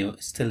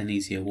still an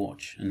easier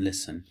watch and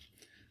listen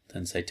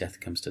than, say, Death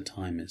Comes to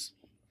Time is.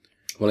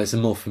 Well, it's a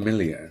more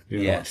familiar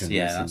Yes, watch and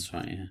yeah, listen. that's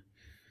right, yeah.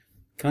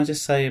 Can I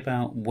just say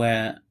about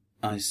where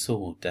I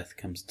saw Death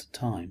Comes to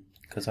Time?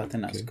 Because I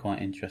think that's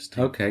quite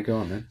interesting. Okay, go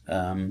on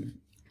then.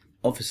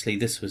 Obviously,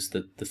 this was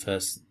the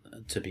first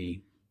to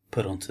be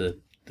put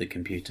onto the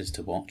computers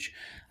to watch,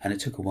 and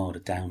it took a while to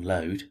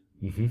download,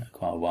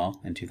 quite a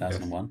while, in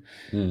 2001.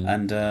 Yes.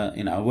 And,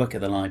 I work at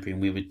the library,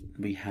 and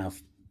we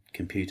have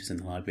computers in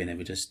the library, and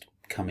they were just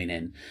coming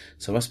in.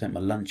 So I spent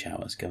my lunch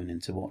hours going in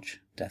to watch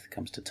Death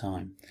Comes to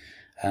Time.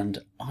 And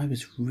I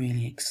was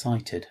really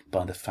excited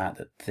by the fact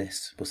that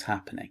this was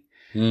happening,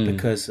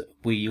 because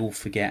we all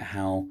forget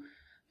how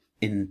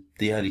in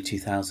the early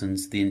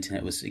 2000s, the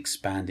internet was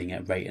expanding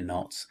at rate of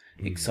knots.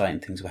 Exciting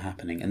things were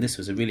happening. And this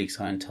was a really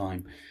exciting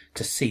time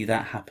to see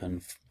that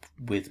happen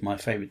with my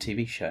favourite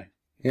TV show.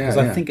 Because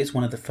I think it's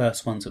one of the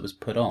first ones that was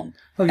put on.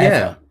 Oh,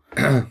 ever.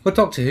 yeah. Well,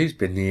 Doctor Who's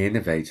been the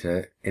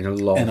innovator in a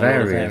lot of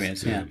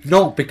areas. Yeah.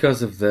 Not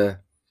because of the...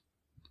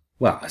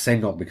 Well, I say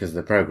not because of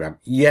the programme.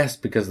 Yes,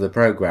 because of the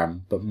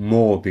programme, but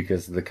more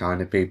because of the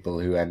kind of people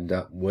who end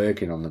up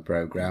working on the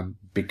programme,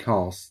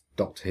 because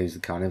Doctor Who's the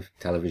kind of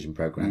television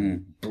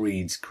programme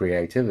breeds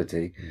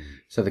creativity.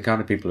 So the kind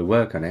of people who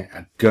work on it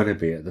are going to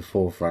be at the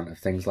forefront of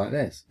things like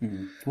this.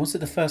 Was it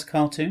the first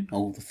cartoon,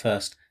 or the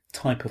first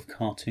type of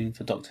cartoon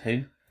for Doctor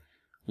Who?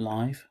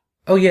 Live?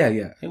 Oh, yeah,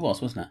 yeah. It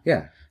was, wasn't it?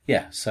 Yeah.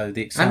 Yeah, so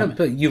the excitement...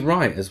 But you're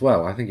right as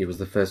well. I think it was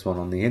the first one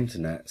on the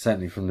internet,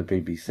 certainly from the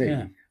BBC.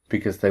 Yeah.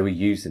 Because they were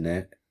using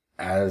it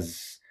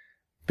as...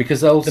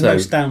 Because also... The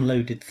most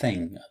downloaded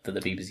thing that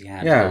the BBC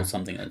had or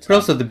something at the time. But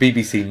also the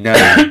BBC know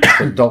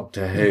that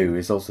Doctor Who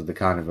is also the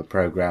kind of a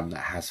programme that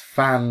has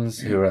fans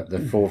who are at the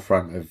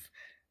forefront of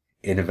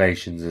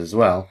innovations as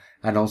well,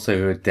 and also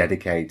who are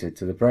dedicated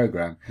to the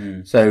programme.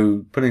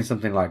 So putting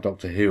something like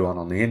Doctor Who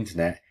on the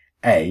internet,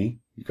 A,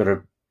 you've got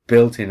a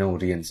built-in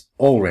audience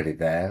already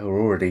there, who are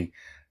already,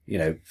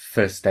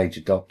 first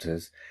stage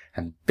adopters,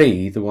 and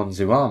B, the ones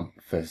who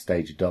aren't first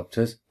stage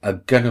adopters are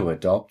going to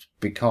adopt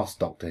because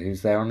Doctor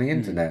Who's there on the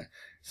internet.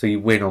 So you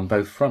win on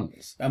both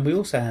fronts. And we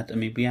also had,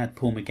 we had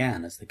Paul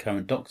McGann as the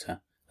current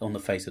Doctor on the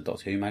face of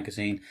Doctor Who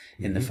magazine,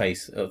 in the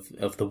face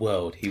of the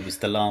world. He was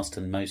the last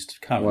and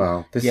most current.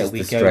 Well, this is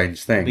the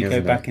strange thing, We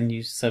isn't go back it? and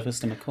use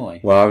Sylvester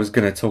McCoy. Well, I was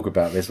going to talk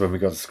about this when we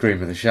got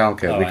Scream of the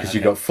Shalka, because okay.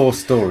 you've got 4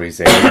 stories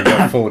here, and you've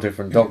got 4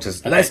 different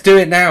Doctors. Let's do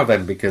it now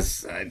then,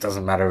 because it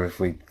doesn't matter if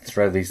we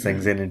throw these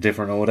things in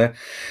different order.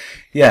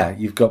 Yeah,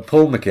 you've got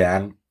Paul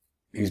McGann,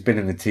 who's been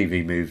in the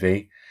TV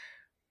movie,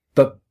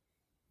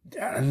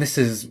 and this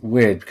is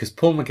weird, because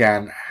Paul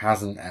McGann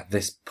hasn't at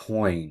this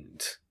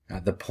point,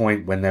 at the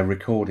point when they're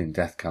recording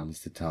Death Comes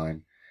to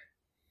Time,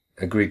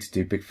 agreed to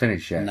do Big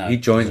Finish yet. No, he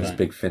joins right.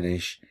 Big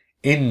Finish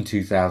in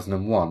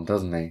 2001,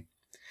 doesn't he?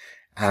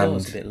 And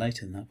it's a bit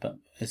later than that, but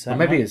is that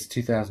maybe right? it's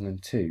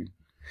 2002.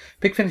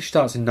 Big Finish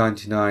starts in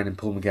 99 and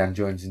Paul McGann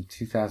joins in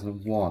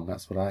 2001.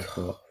 That's what I thought.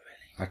 Really?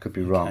 I could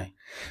be wrong.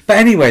 But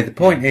anyway, the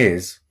point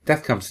is,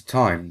 Death Comes to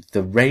Time,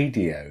 the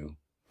radio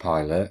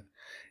pilot,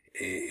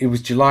 it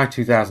was July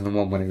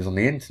 2001 when it was on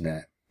the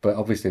internet, but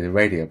obviously the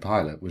radio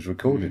pilot was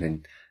recorded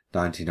in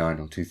 99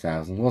 or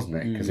 2000, wasn't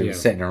it? Because it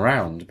was sitting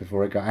around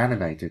before it got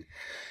animated.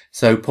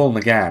 So Paul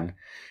McGann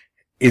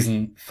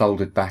isn't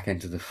folded back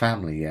into the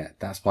family yet.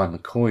 That's why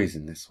McCoy's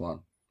in this one.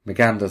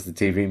 McGann does the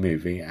TV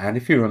movie, and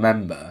if you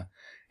remember,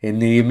 in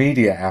the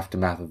immediate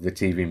aftermath of the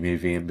TV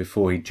movie and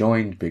before he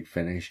joined Big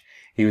Finish,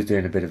 he was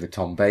doing a bit of a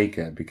Tom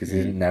Baker because he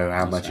didn't know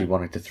how much he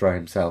wanted to throw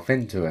himself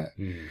into it.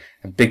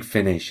 And Big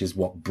Finish is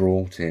what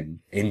brought him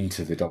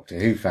into the Doctor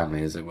Who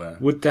family, as it were.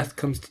 Would Death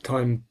Comes to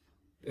Time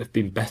have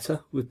been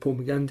better with Paul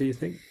McGann, do you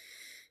think?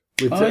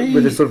 With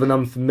a sort of an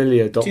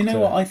unfamiliar Doctor. Do you know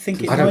what I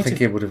think? I don't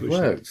think it would have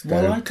worked,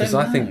 though, because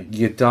I think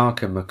your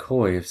darker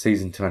McCoy of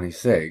season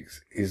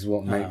 26 is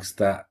what makes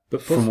that,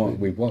 but from what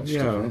we watched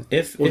of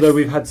it. Although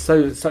we've had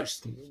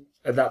such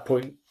at that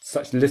point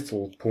such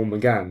little Paul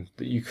McGann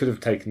that you could have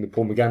taken the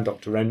Paul McGann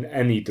Doctor in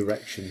any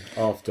direction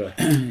after.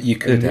 You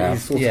could have,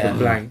 sort of a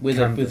blank with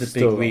a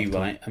big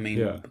rewrite. After. I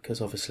mean,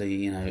 because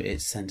obviously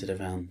it's centred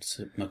around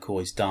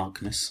McCoy's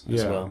darkness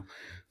as well.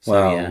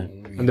 So,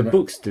 and the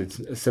books did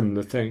a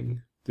similar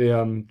thing.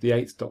 The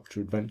Eighth Doctor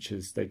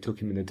Adventures, they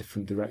took him in a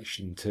different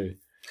direction too.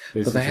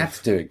 But they had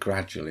to do it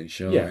gradually,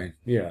 surely.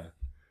 Yeah.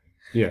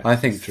 I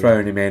think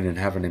throwing him in and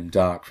having him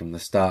dark from the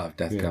start of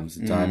Death Comes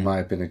to Time might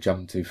have been a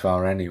jump too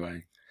far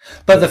anyway.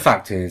 But the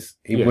fact is,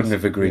 he wouldn't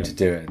have agreed to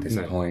do it at this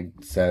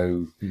point,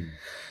 so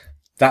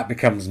that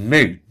becomes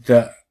moot.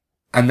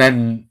 And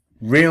then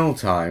Real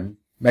Time,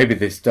 maybe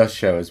this does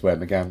show us where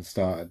McGann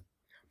started,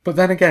 But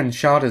then again,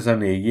 Sharda's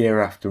only a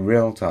year after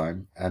Real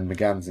Time, and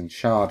McGann's in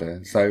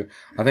Sharda, so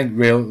I think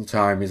Real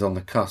Time is on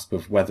the cusp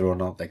of whether or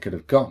not they could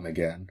have got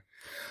McGann.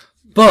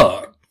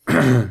 But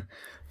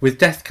with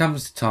Death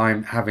Comes to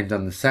Time having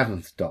done the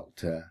Seventh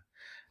Doctor,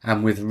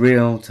 and with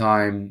Real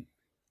Time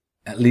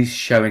at least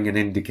showing an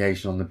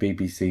indication on the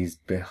BBC's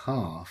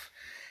behalf,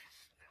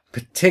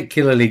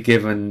 particularly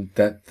given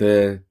that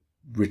the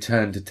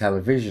return to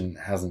television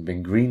hasn't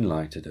been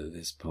green-lighted at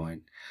this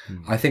point,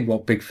 I think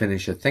what Big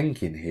Finish are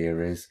thinking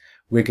here is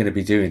we're going to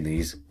be doing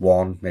these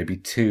 1, maybe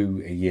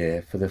 2 a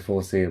year for the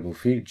foreseeable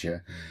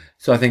future.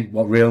 So I think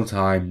what Real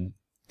Time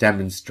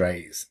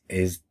demonstrates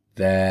is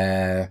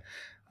their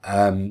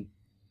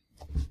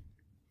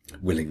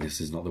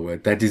willingness is not the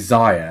word, their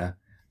desire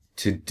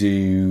to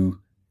do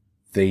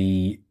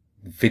the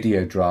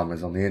video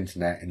dramas on the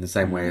internet in the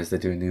same way as they're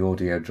doing the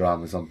audio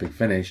dramas on Big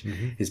Finish,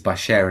 is by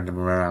sharing them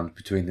around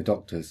between the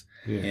Doctors.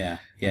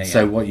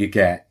 So what you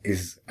get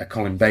is a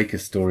Colin Baker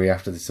story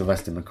after the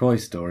Sylvester McCoy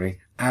story,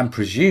 and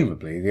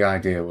presumably the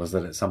idea was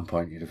that at some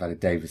point you'd have had a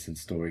Davison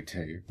story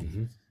too.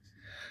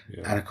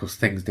 And of course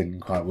things didn't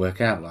quite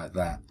work out like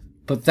that.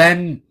 But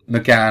then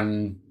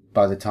McGann,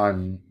 by the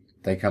time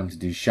they come to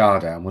do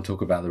Sharda, and we'll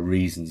talk about the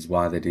reasons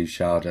why they do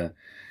Sharda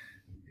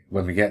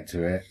when we get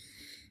to it,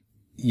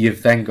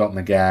 you've then got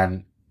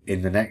McGann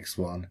in the next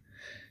one.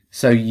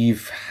 So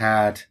you've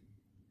had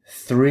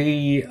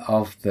 3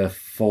 of the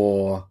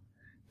 4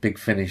 Big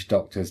Finish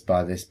Doctors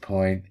by this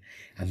point,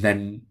 and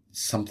then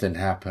something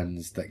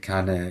happens that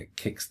kind of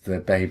kicks the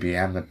baby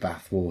and the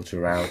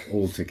bathwater out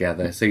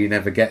altogether, so you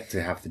never get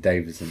to have the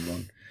Davison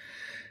one.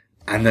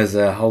 And there's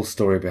a whole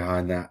story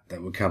behind that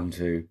we'll come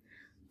to.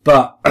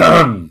 But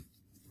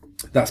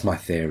that's my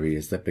theory,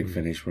 is that Big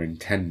Finish were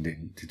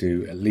intending to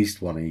do at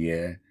least 1 a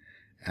year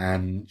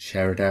and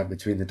share it out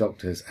between the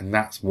Doctors, and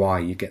that's why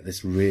you get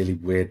this really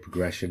weird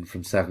progression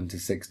from 7 to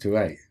 6 to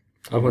 8.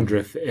 I wonder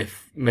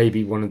if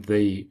maybe one of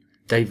the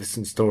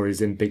Davison stories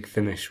in Big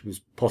Finish was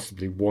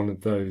possibly one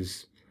of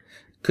those.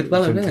 Could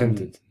well have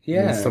intended. been.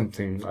 Yeah.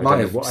 Something, I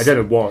don't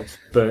know what,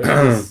 but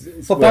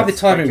it's well, by the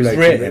time it was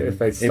written,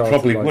 it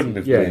probably like, wouldn't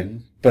have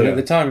been. But at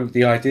the time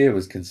the idea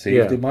was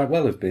conceived, it might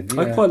well have been.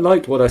 Yeah. I quite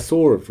liked what I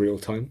saw of Real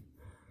Time.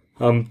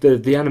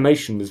 The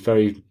animation was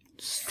very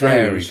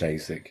strange. Very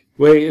basic.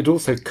 Where it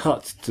also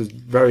cut to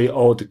very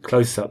odd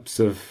close-ups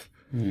of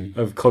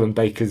Colin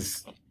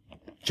Baker's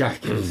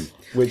jacket.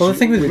 Well, the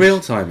thing with Real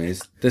Time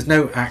is there's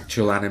no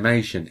actual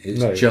animation.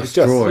 It's just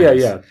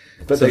drawings.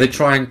 But so they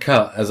try and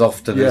cut as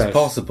often as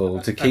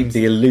possible to keep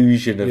the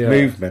illusion of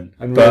movement.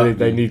 And really,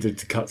 they needed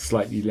to cut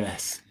slightly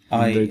less.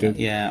 I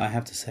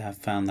have to say I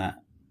found that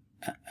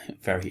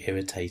very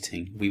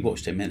irritating. We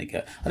watched it a minute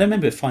ago. I don't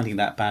remember finding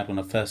that bad when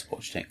I first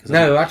watched it.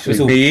 No,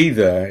 actually, me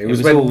either. It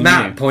was when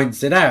Matt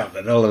points it out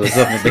that all of a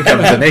sudden it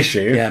becomes an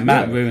issue. Yeah,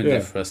 Matt ruined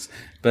it for us.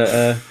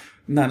 But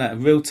no,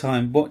 Real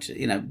Time.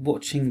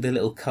 Watching the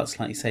little cuts,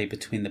 like you say,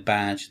 between the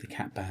badge, the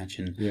cat badge,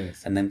 and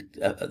then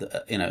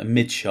a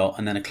mid shot,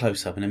 and then a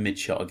close up, and a mid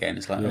shot again.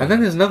 It's like, and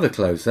then there's another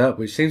close up,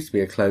 which seems to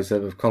be a close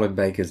up of Colin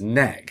Baker's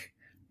neck,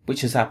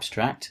 which is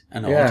abstract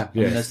and odd. I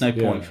mean, there's no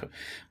point for.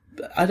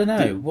 I don't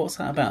know. What's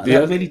that about?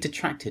 That really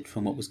detracted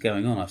from what was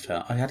going on, I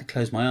felt. I had to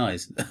close my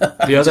eyes.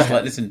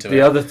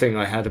 The other thing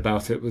I had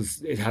about it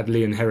was it had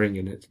Ian Herring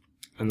in it.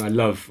 And I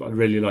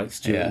really like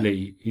Stuart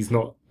Lee. He's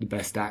not the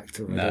best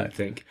actor, I don't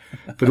think.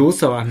 But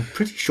also, I'm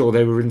pretty sure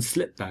they were in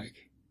Slipback.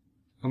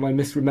 Am I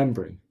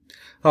misremembering?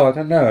 Oh, I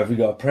don't know. Have we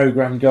got a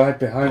programme guide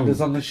behind us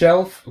on the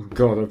shelf? Oh,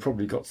 God, I've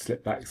probably got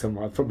Slipback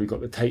somewhere. I've probably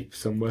got the tape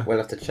somewhere. We'll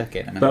have to check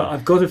it. But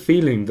I've got a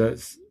feeling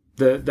that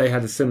they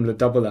had a similar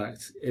double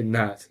act in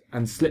that,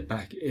 and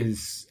Slipback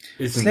isn't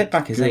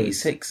Slipback is good.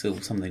 86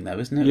 or something, though,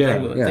 isn't it? Yeah,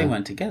 they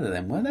weren't together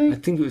then, were they? I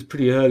think it was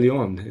pretty early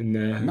on in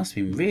there. It must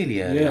have been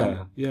really early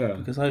on. Yeah.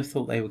 Because I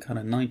thought they were kind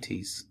of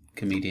 90s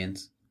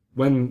comedians.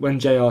 When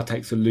JR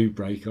takes a loo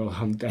break, I'll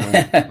hunt down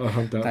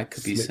that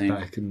could be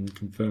Slipback and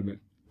confirm it.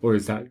 Or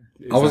is that...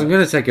 I wasn't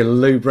going to take a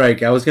loo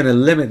break. I was going to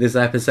limit this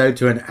episode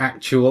to an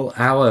actual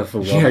hour for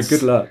once. Yeah,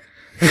 good luck.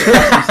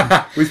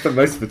 We spent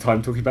most of the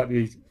time talking about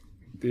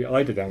the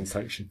Eider Down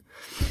section.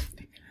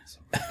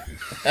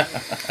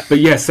 But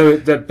yeah,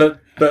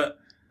 but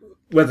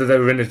whether they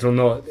were in it or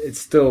not, it's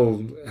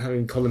still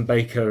having Colin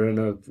Baker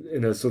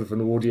in a sort of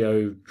an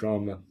audio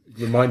drama. It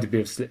reminded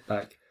me of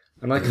Slipback,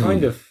 and I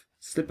kind of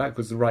Slipback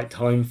was the right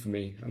time for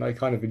me, and I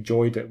kind of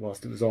enjoyed it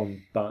whilst it was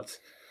on. But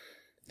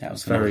that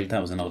was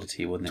an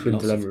oddity, wasn't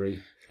it?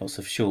 Lots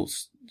of short,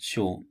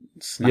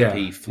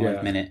 snappy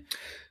 5-minute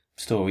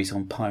stories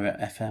on Pirate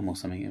FM or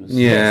something. It was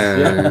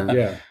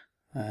yeah.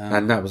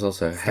 And that was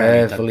also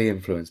heavily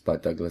influenced by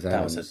Douglas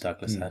Adams. That was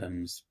Douglas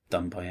Adams,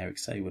 done by Eric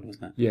Saywood,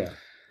 wasn't it? Yeah.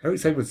 Eric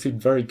Saywood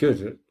seemed very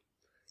good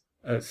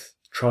at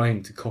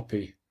trying to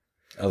copy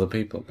other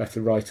people, better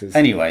writers.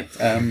 Anyway,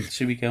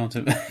 should we go on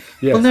to...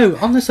 Yes. Well, no,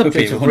 on the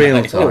subject of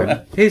Real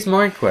Time, here's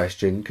my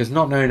question, because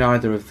not knowing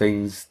either of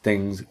these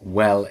things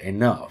well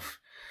enough,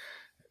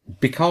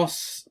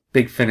 because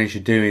Big Finish are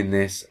doing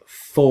this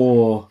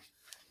for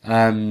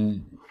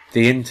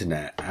the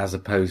internet as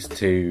opposed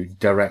to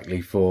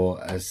directly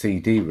for a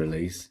CD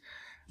release,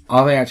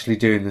 are they actually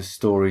doing the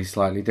story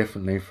slightly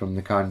differently from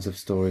the kinds of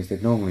stories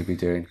they'd normally be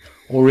doing?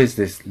 Or is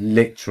this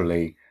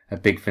literally a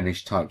Big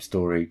Finish type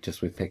story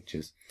just with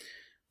pictures?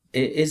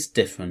 It is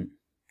different.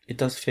 It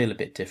does feel a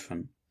bit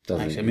different.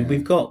 Doesn't it? I mean,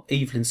 we've got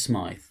Evelyn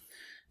Smythe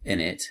in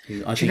it,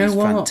 who I think know is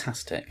what?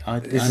 fantastic.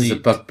 This is a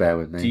bugbear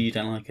with me. You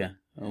don't like her?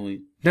 No.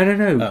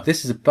 Oh.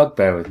 This is a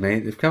bugbear with me.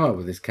 They've come up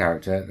with this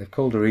character. They've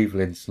called her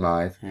Evelyn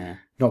Smythe. Yeah.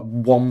 Not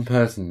one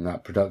person in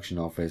that production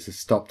office has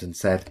stopped and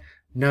said,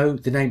 no,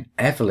 the name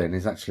Evelyn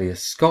is actually a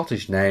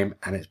Scottish name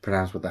and it's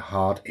pronounced with a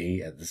hard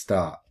E at the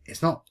start.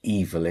 It's not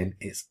Evelyn,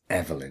 it's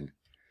Evelyn.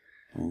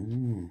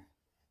 Ooh.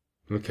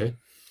 Okay.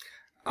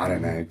 I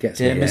don't know. Gets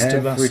Dear me Mr.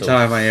 every Russell.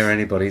 time I hear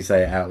anybody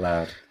say it out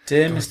loud.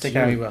 Dear Mr.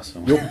 Gary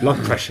Russell. Your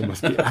blood pressure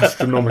must be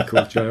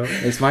astronomical, Joe.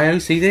 It's my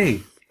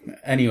OCD.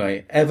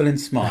 Anyway, Evelyn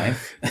Smythe.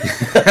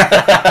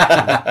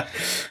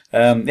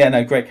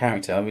 Great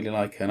character. I really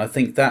like her, and I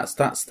think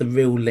that's the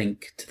real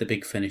link to the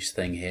Big Finish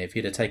thing here. If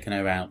you'd have taken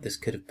her out,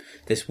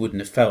 this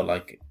wouldn't have felt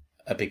like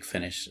a Big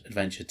Finish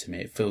adventure to me.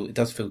 It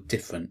does feel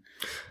different.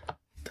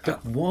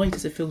 Why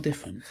does it feel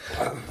different?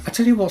 I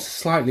tell you what's a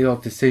slightly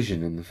odd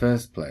decision in the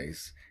first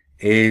place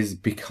is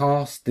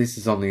because this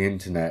is on the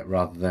internet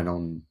rather than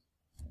on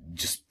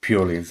just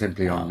purely and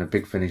simply on the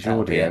Big Finish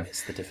audio.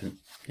 It's the different.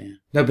 Yeah.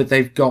 No, but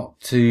they've got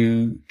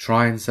to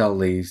try and sell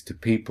these to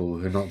people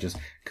who are not just...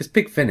 Because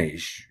Big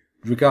Finish,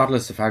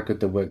 regardless of how good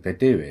the work they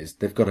do is,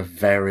 they've got a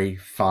very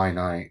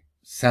finite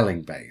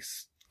selling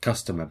base,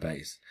 customer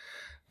base.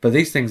 But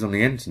these things on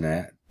the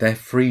internet, they're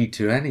free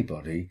to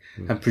anybody.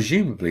 And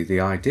presumably the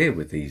idea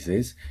with these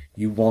is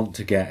you want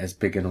to get as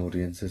big an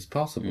audience as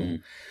possible.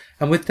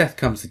 And with Death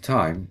Comes to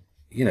Time,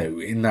 you know,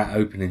 in that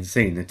opening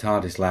scene, the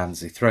TARDIS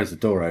lands, he throws the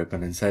door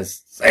open and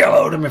says, say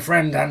hello to my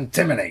friend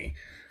Antimony.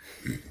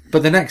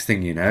 But the next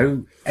thing you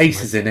know,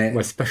 Ace is in it.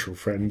 My special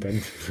friend,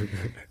 then.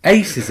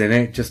 Ace is in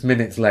it just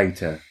minutes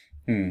later.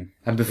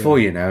 And before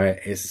you know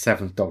it, it's a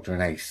Seventh Doctor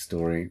and Ace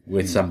story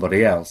with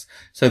somebody else.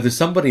 So the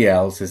somebody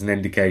else is an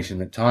indication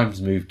that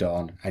time's moved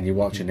on and you're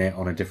watching it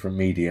on a different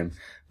medium.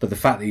 But the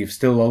fact that you've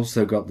still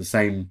also got the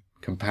same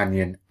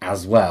companion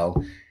as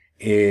well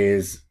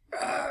is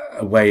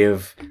a way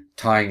of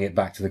tying it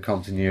back to the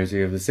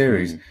continuity of the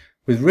series.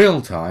 With Real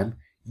Time,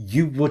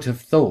 you would have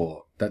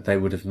thought that they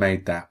would have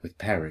made that with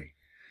Perry.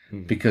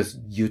 Because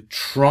you're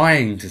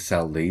trying to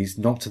sell these,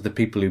 not to the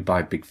people who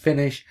buy Big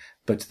Finish,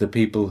 but to the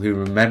people who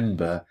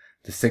remember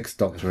the Sixth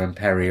Doctor and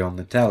Perry on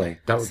the telly.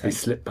 That would be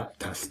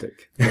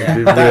slipback-tastic.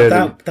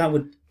 Yeah,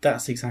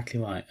 that's exactly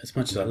right. As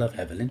much as I love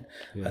Evelyn,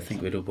 I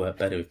think it would work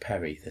better with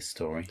Perry, this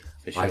story,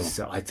 for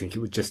sure. I think it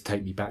would just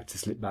take me back to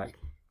Slipback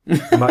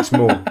much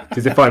more.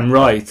 Because if I'm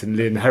right and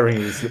Lynn Herring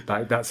is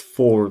Slipback, that's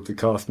 4 of the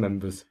cast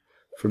members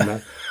from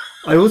that.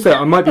 I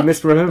might be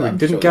misremembering.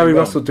 Didn't Gary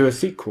Russell do a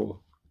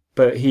sequel?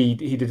 But he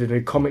did it in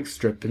a comic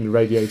strip in the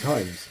Radio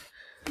Times.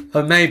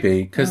 Oh,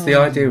 maybe, because the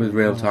idea with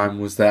Real Time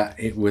was that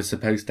it was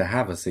supposed to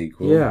have a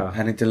sequel,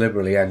 and it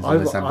deliberately ends on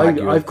this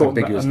ambiguous I've got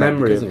a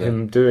memory of it.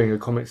 him doing a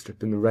comic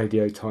strip in the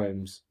Radio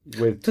Times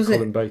with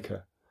Colin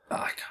Baker.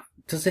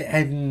 Does it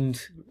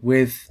end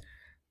with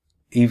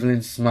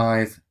Evelyn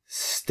Smythe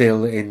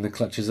still in the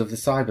clutches of the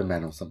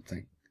Cybermen or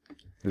something?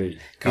 Lee.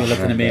 You're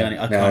looking at me,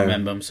 I can't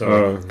remember, I'm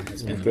sorry.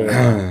 It's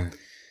been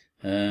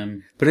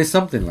but it's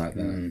something like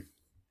that.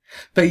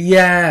 But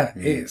yeah,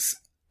 it's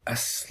a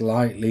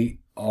slightly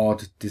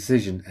odd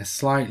decision. A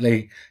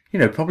slightly,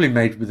 probably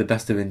made with the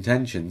best of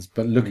intentions,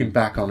 but looking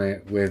back on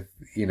it with,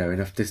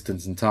 enough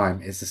distance and time,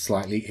 it's a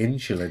slightly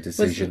insular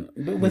decision.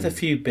 With a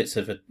few bits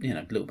of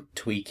little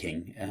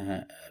tweaking,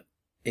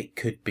 it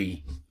could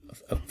be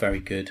a very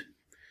good,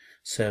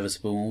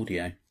 serviceable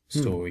audio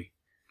story.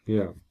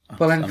 Yeah.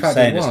 Well, in fact,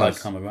 saying it was.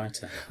 It's like I'm a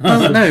writer.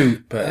 No,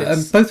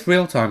 but both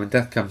Real Time and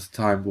Death Comes to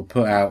Time were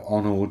put out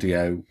on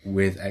audio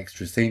with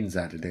extra scenes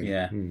added in.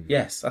 Yeah.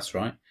 Yes, that's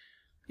right.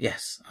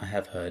 Yes, I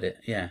have heard it.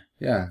 Yeah.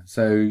 Yeah.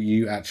 So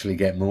you actually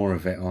get more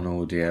of it on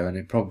audio, and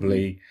it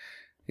probably,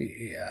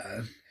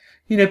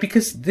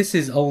 because this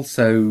is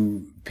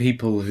also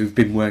people who've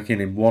been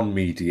working in one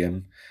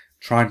medium,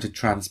 trying to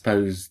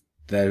transpose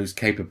those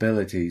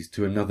capabilities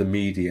to another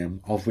medium,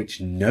 of which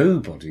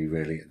nobody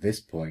really at this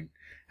point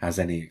has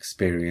any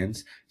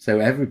experience, so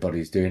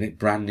everybody's doing it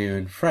brand new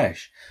and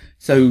fresh.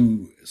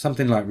 So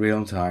something like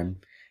Real Time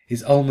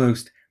is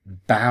almost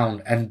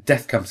bound, and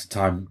Death Comes to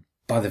Time,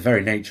 by the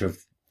very nature of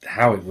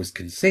how it was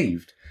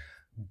conceived,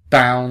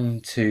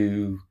 bound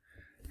to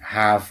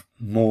have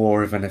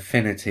more of an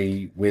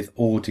affinity with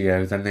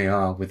audio than they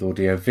are with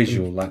audio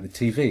visual, like the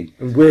TV.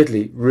 And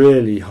weirdly,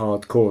 really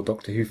hardcore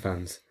Doctor Who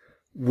fans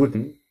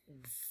wouldn't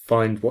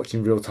find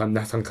watching Real Time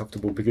that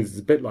uncomfortable, because it's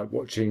a bit like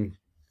watching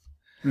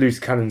Loose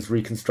Cannon's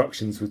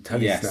reconstructions with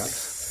telesnaps.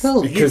 Yes.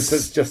 Well, because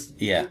that's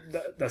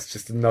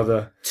just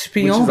another, to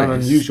be which honest, is an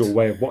unusual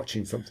way of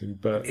watching something,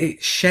 but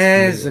it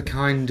shares a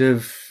kind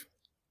of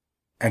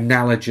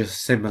analogous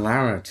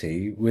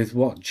similarity with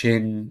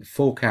watching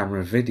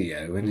 4-camera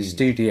video in a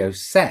studio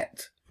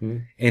set,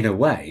 in a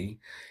way.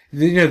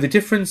 The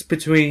difference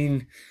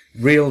between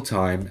real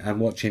time and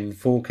watching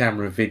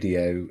 4-camera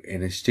video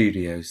in a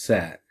studio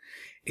set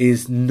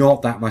is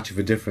not that much of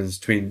a difference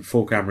between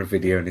 4-camera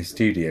video in a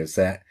studio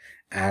set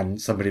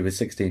and somebody with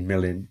 16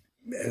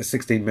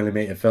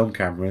 millimeter film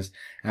cameras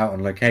out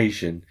on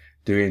location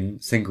doing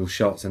single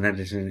shots and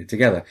editing it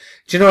together.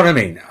 Do you know what I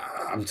mean?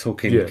 I'm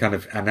talking kind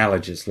of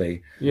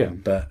analogously. Yeah.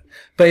 But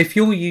if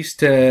you're used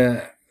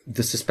to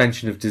the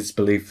suspension of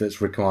disbelief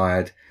that's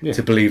required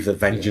to believe that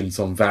vengeance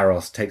on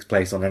Varos takes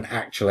place on an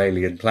actual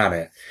alien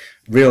planet,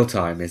 real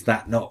time is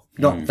that not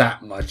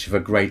that much of a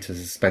greater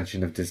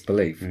suspension of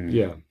disbelief.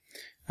 Yeah.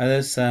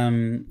 There's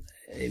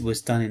it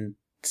was done in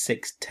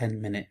 6-10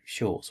 minute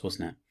shorts,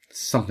 wasn't it?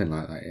 Something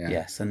like that, yeah.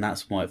 Yes, and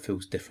that's why it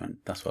feels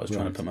different. That's what I was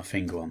trying to put my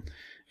finger on.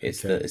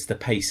 It's the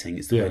pacing,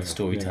 it's the way the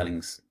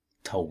storytelling's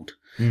told.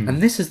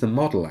 And this is the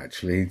model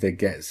actually that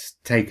gets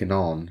taken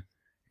on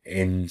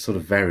in sort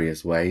of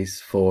various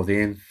ways for the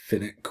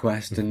Infinite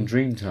Quest and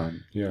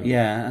Dreamtime.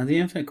 Yeah, and the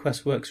Infinite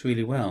Quest works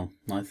really well,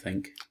 I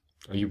think.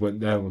 Oh, you weren't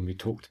there when we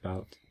talked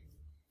about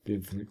the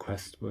Infinite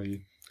Quest, were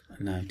you?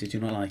 No, did you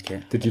not like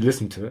it? Did you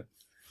listen to it?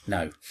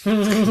 No.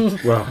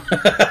 Well,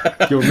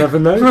 you'll never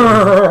know.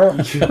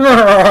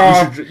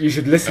 You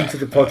should listen to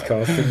the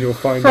podcast and you'll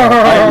find out.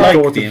 I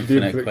liked the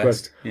Infinite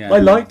Quest. Yeah. I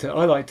liked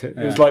it.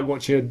 It was like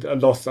watching a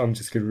lost, I'm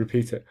just going to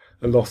repeat it,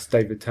 a lost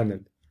David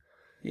Tennant.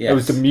 Yes. It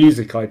was the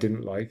music I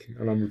didn't like,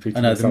 and I'm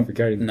repeating myself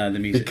again. No, the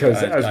music,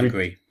 because I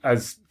agree.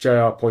 As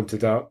JR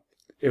pointed out,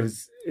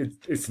 it's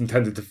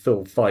intended to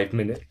fill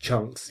 5-minute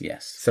chunks.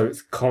 Yes. So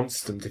it's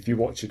constant if you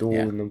watch it all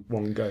in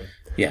one go.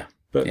 Yeah.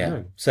 But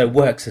no. So it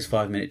works as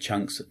 5-minute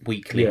chunks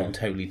weekly on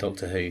Totally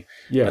Doctor Who,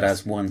 but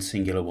as one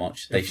singular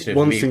watch. They should have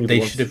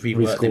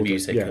reworked the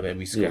music a bit,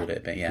 rescored it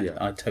a bit. Yeah,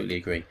 I totally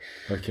agree.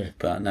 Okay.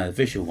 But no,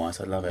 visual-wise,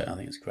 I love it. I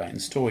think it's great.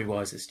 And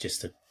story-wise, it's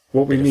just a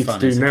What we need to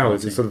do now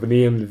is a sort of an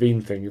Ian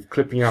Levine thing of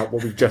clipping out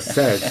what we've just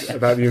said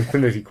about the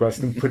Infinity Quest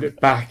and put it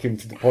back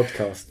into the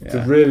podcast to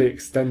really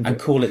extend it. And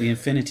call it the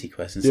Infinity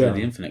Quest instead of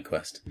the Infinite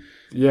Quest.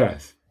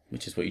 Yes.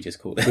 Which is what you just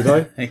called it. Did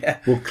I? Yeah.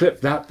 We'll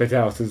clip that bit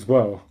out as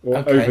well.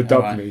 Or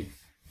overdub me.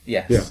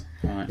 Yes.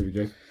 Yeah. All right. Here we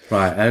go.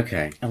 Right,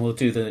 okay. And we'll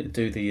do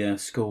the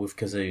score with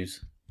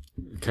kazoos.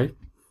 Okay.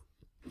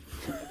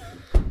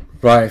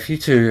 Right, if you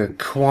two are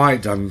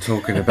quite done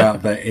talking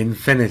about the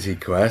Infinity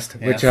Quest,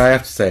 which I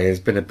have to say has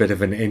been a bit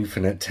of an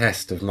infinite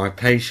test of my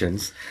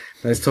patience,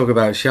 let's talk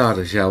about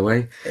Sharda, shall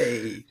we?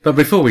 Hey. But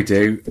before we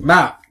do,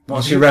 Matt,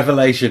 what's your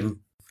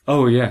revelation?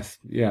 Oh, yes.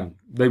 Yeah.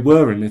 They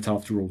were in it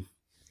after all.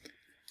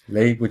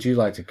 Lee, would you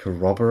like to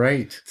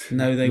corroborate?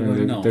 No, they were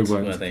not, they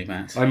weren't. were they,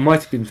 Matt? I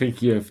might have been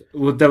thinking of...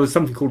 Well, there was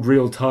something called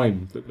Real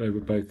Time that they were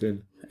both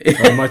in.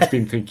 I might have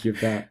been thinking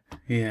of that.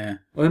 Yeah.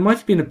 Well, there might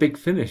have been a Big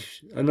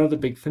Finish. Another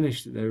Big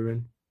Finish that they were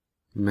in.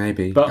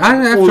 Maybe. But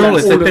after all,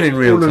 they've been in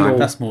Real Time.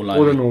 That's more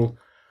likely. All in all,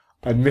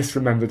 I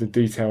misremembered a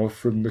detail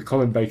from the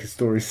Colin Baker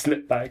story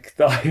Slipback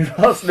that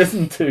I last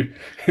listened to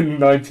in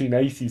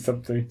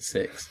 1980-something.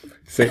 Six.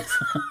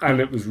 And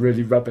it was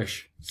really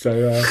rubbish.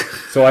 So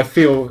I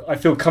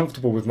feel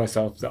comfortable with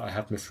myself that I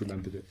have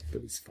misremembered it,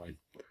 but it's fine.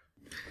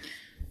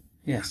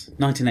 Yes,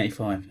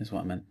 1985 is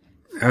what I meant.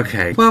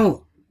 Okay.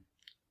 Well,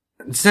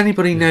 does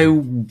anybody know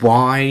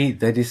why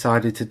they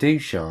decided to do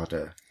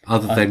Sharda?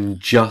 Other than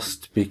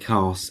just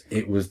because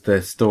it was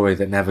the story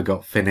that never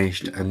got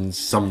finished and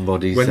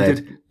somebody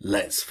said,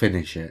 let's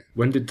finish it.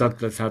 When did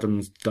Douglas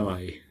Adams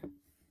die?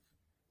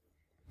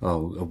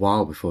 Oh, a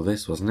while before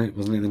this, wasn't it?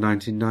 Wasn't it the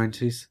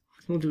 1990s?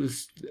 I thought it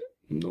was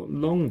not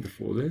long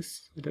before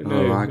this. I don't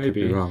know. Oh, I maybe. could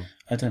be wrong.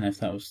 I don't know if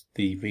that was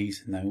the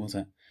reason, though, was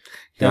it?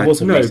 There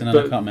was a reason, and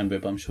I can't remember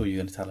it, but I'm sure you're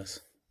going to tell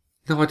us.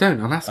 No, I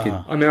don't. I'm asking.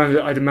 I mean,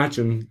 I'd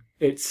imagine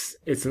it's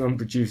an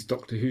unproduced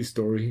Doctor Who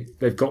story.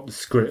 They've got the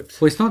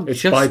script. Well, it's not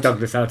just by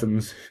Douglas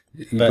Adams.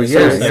 But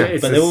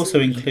they're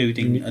also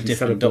including a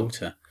different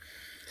Doctor.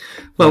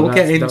 Well, we'll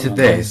get into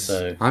this.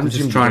 So I'm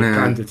just trying to... They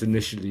planned it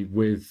initially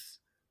with...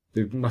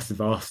 They must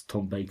have asked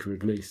Tom Baker,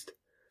 at least,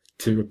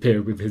 to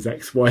appear with his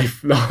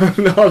ex-wife,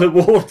 Lana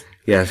Ward,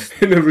 yes,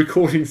 in a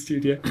recording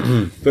studio.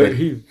 But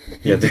they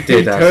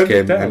did ask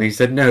him, and he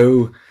said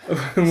no,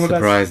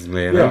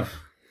 surprisingly enough.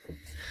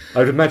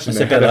 I'd imagine it's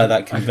a bit like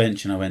that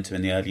convention I went to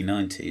in the early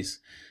 90s,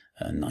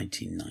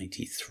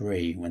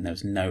 1993, when there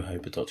was no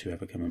hope of Doctor Who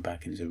ever coming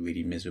back, and it was a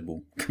really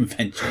miserable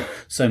convention.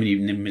 So many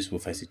miserable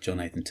faces. John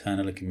Nathan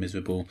Turner looking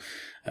miserable,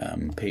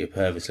 Peter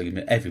Purvis looking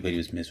miserable. Everybody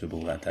was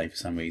miserable that day for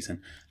some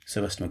reason.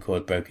 Sylvester McCoy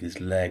had broken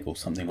his leg or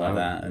something like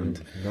that,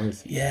 and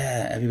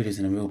everybody was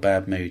in a real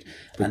bad mood.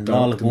 And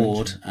Lala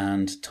Ward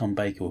and Tom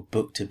Baker were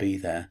booked to be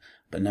there,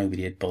 but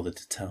nobody had bothered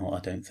to tell, I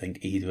don't think,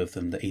 either of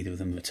them that either of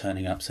them were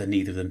turning up, so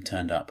neither of them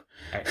turned up.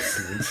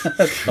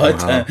 Excellent.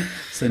 Wow.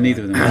 So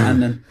neither of them.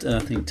 And then I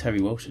think Terry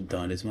Walsh had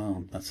died as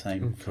well. That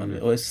same kind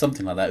of, or it's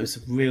something like that. It was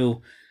a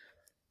real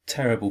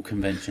terrible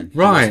convention.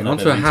 Right,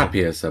 onto a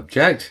happier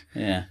subject.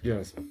 Yeah.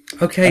 Yes.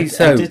 Okay,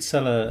 I did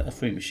sell a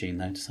fruit machine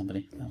though to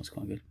somebody. That was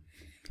quite good.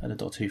 I had a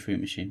Doctor Who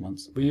fruit machine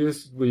once. Were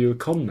you a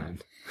con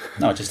man?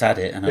 No, I just had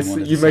it, and I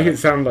wanted you to make sell it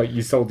sound like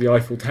you sold the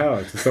Eiffel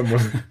Tower to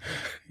someone.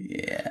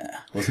 Yeah,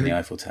 wasn't the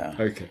Eiffel Tower.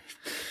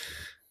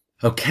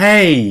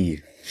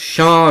 Okay.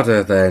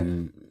 Sharda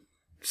then.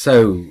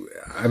 So,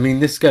 I mean,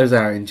 this goes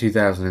out in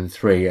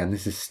 2003, and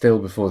this is still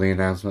before the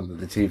announcement that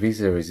the TV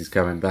series is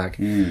coming back.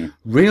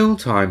 Real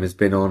Time has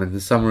been on in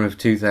the summer of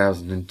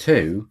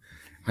 2002,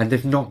 and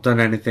they've not done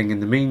anything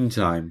in the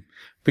meantime.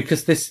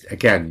 Because this,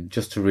 again,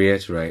 just to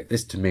reiterate,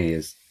 this to me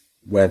is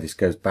where this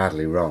goes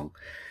badly wrong.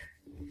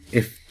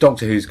 If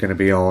Doctor Who's going to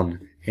be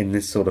on in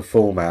this sort of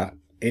format,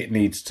 it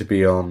needs to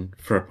be on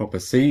for a proper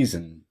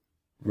season,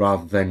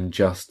 rather than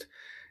just,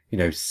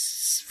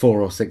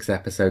 4 or 6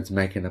 episodes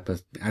making up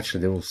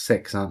actually they're all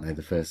 6, aren't they,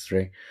 the first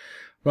 3?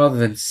 Rather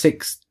than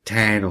 6,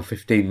 10 or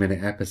 15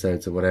 minute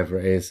episodes or whatever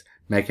it is,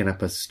 making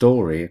up a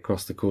story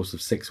across the course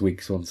of 6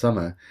 weeks one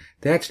summer,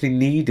 they actually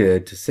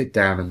needed to sit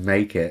down and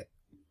make it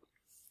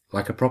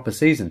like a proper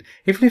season.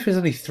 Even if there's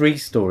only 3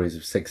 stories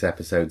of 6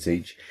 episodes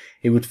each,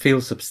 it would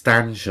feel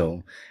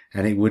substantial,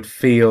 and it would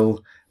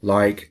feel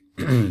like,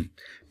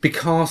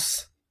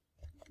 because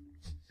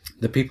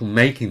the people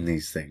making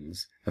these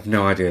things have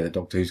no idea that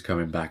Doctor Who's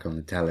coming back on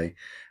the telly,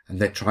 and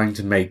they're trying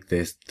to make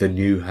this the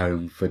new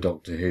home for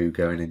Doctor Who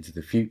going into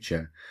the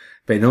future.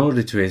 But in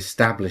order to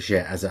establish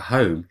it as a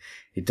home,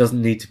 it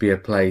doesn't need to be a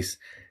place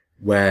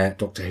where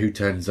Doctor Who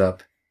turns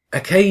up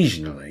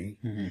occasionally.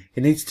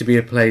 It needs to be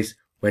a place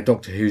where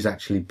Doctor Who's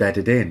actually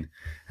bedded in,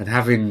 and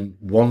having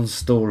one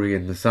story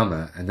in the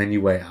summer and then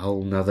you wait a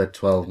whole another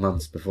 12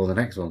 months before the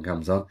next one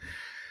comes on,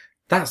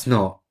 that's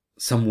not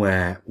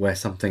somewhere where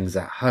something's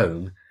at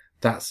home,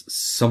 that's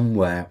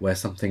somewhere where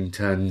something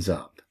turns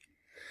up.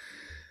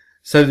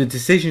 So the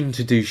decision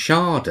to do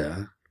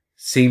Sharda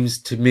seems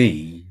to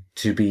me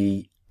to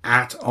be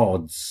at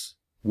odds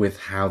with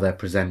how they're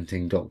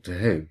presenting Doctor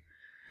Who.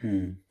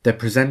 They're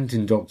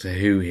presenting Doctor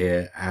Who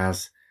here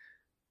as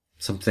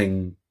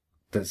something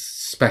that's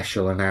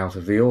special and out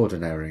of the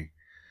ordinary.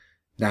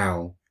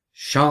 Now,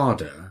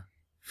 Sharda,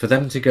 for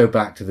them to go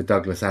back to the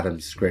Douglas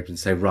Adams script and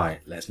say,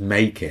 right, let's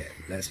make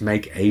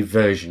a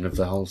version of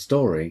the whole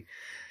story,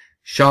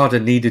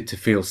 Sharda needed to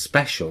feel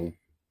special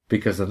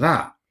because of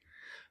that.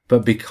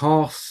 But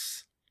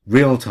because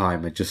Real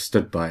Time had just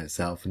stood by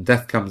itself, and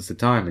Death Comes to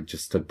Time had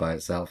just stood by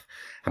itself,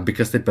 and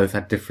because they both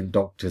had different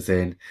doctors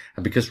in,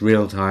 and because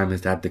Real Time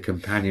had had the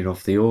companion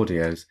off the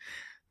audios,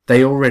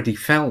 they already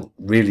felt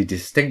really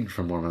distinct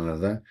from one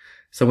another.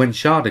 So when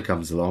Sharda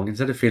comes along,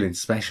 instead of feeling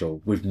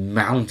special, we've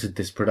mounted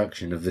this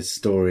production of this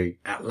story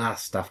at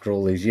last after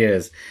all these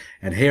years.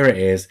 And here it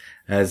is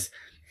as,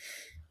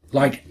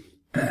 like,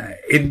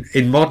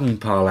 in modern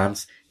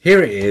parlance,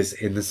 here it is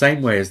in the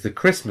same way as the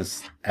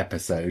Christmas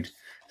episode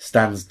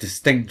stands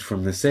distinct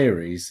from the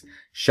series.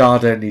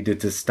 Sharda needed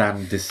to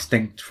stand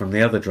distinct from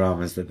the other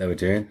dramas that they were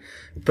doing,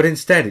 but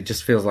instead it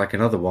just feels like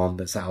another one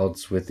that's at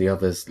odds with the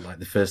others, like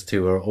the first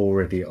 2 are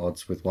already at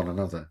odds with one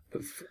another.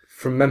 But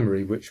from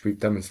memory, which we've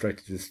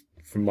demonstrated is,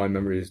 from my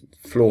memory, is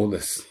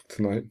flawless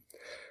tonight,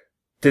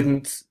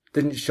 didn't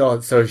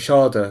Sharda, so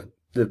Sharda,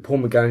 the Paul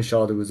McGann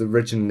Sharda was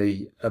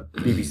originally a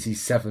BBC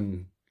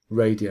 7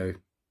 radio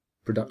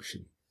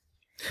production.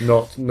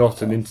 Not an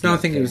internet. No, I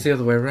think thing. it was the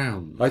other way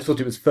around. I thought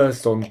it was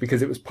first on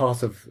because it was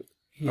part of.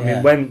 Yeah,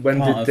 I mean, when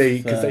did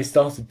they? Because they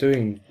started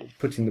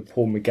putting the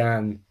Paul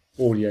McGann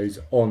audios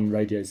on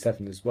Radio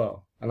 7 as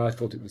well, and I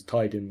thought it was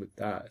tied in with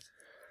that.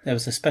 There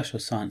was a special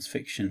science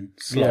fiction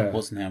slot,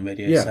 wasn't there, on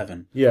Radio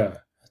 7? Yeah.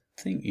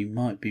 I think you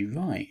might be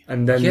right.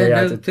 And then they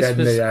added. This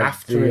was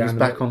after it was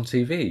back on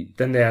TV.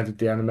 Then they added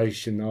the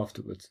animation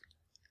afterwards.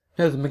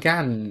 No, the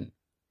McGann.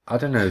 I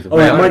don't know. It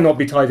might not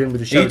be tied in with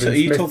the Sheridan Smith. Are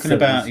you talking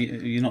about?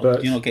 You're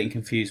not getting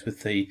confused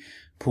with the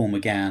Paul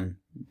McGann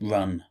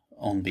run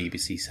on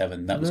BBC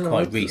 7. That was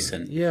quite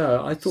recent.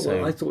 Yeah, I thought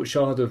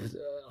Sharda.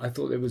 I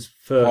thought it was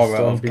first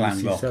Horror on of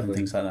BBC Glamrock 7 and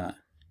things like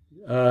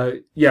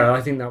that. Yeah,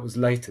 I think that was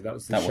later. That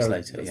was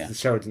later. the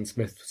Sheridan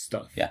Smith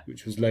stuff. Yeah,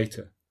 which was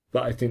later.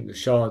 But I think the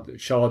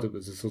Sharda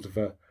was a sort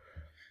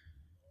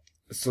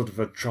of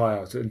a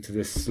tryout into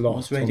this slot.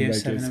 Was Radio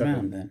 7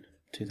 around then?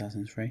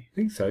 2003. I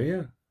think so.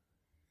 Yeah.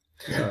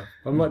 Yeah,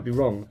 I might be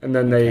wrong. And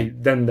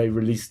then they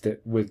released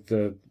it with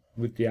the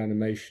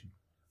animation.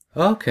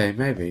 Okay,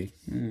 maybe.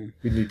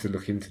 We need to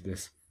look into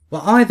this.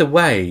 Well, either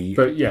way,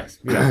 but yes,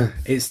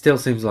 it still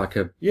seems like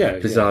a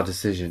bizarre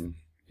decision.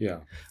 Yeah.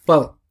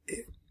 Well,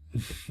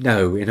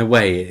 no, in a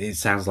way, it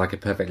sounds like a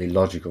perfectly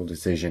logical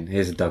decision.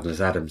 Here's a Douglas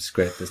Adams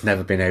script that's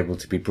never been able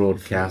to be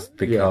broadcast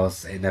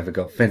because it never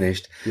got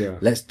finished. Yeah.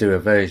 Let's do a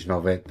version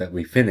of it that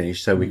we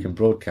finish so we can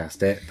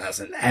broadcast it. That's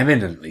an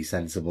eminently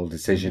sensible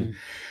decision.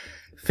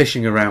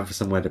 Fishing around for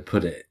somewhere to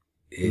put it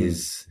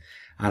is,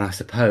 and I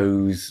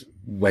suppose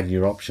when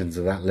your options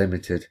are that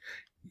limited,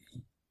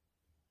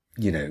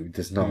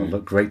 there's not a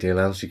great deal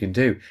else you can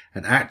do.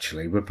 And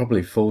actually, we're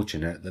probably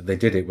fortunate that they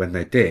did it when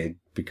they did,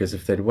 because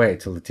if they'd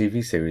waited till the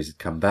TV series had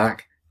come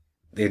back,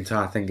 the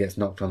entire thing gets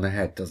knocked on the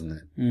head, doesn't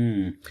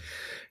it?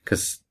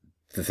 Because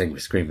the thing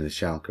with Scream of the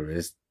Shalka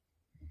is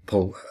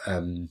Paul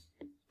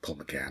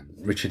McGann,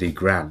 Richard E.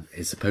 Grant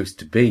is supposed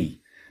to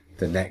be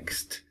the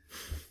next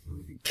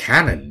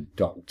canon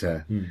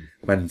Doctor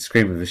when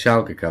Scream of the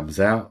Shalka comes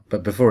out,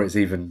 but before it's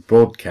even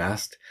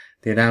broadcast,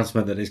 the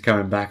announcement that he's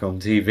coming back on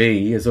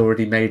TV has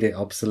already made it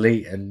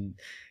obsolete and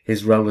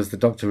his role as the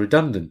Doctor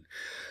redundant.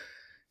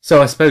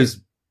 So I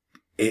suppose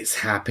it's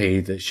happy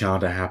that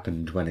Shada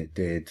happened when it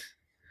did,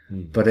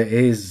 but it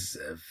is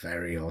a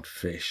very odd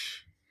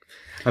fish.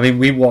 I mean,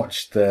 we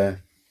watched the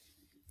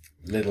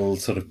little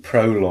sort of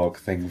prologue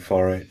thing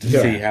for it to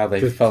see how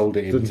they fold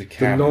it into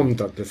canon. The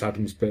non-Douglas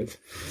Adams bit.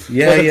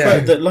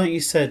 Like you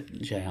said,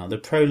 JR, the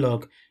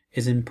prologue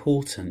is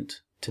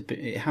important.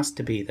 It has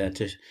to be there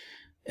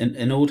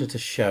in order to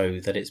show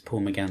that it's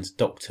Paul McGann's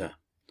Doctor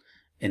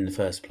in the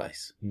first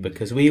place.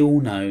 Because we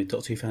all know,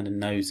 Doctor Who fandom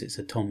knows it's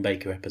a Tom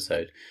Baker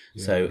episode.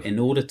 Yeah. So in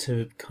order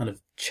to kind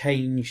of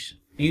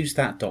use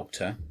that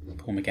Doctor,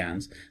 Paul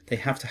McGann's, they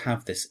have to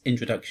have this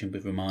introduction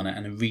with Romana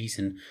and a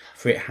reason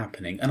for it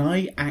happening. And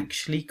I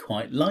actually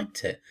quite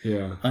liked it.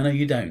 Yeah. I know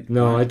you don't.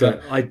 No, I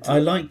don't. I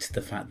liked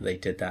the fact that they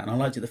did that, and I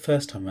liked it the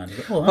first time around.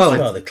 That's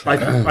rather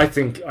clever. I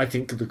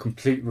think the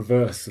complete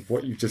reverse of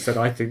what you've just said.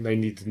 I think they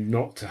needed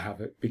not to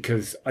have it,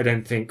 because I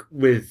don't think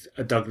with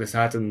a Douglas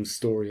Adams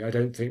story, I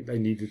don't think they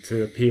needed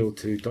to appeal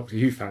to Doctor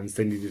Who fans.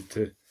 They needed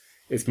to.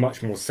 It's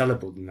much more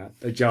sellable than that.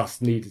 They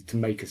just needed to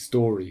make a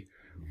story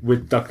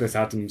with Douglas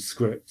Adams'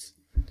 scripts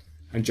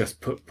and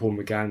just put Paul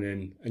McGann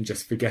in and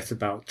just forget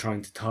about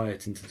trying to tie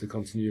it into the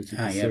continuity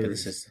of the series. But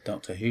this is the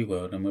Doctor Who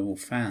world and we're all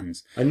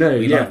fans. I know,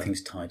 we like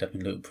things tied up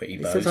in little pretty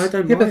bows. I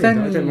don't mind.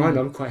 I don't mind.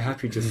 I'm quite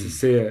happy just to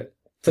see it.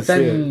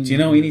 Do you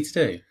know what you need to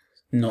do?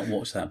 Not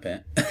watch that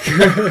bit.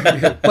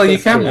 Well, you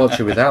can watch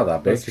it without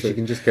that bit, because you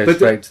can just go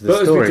straight to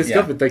the story. But as we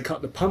discovered, they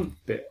cut the punt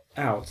bit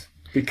out,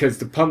 because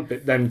the punt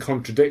bit then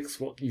contradicts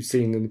what you've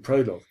seen in the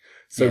prologue.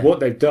 So what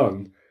they've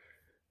done,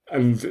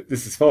 and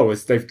this is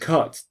follows, they've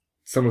cut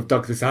some of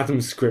Douglas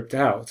Adams' script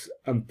out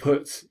and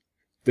put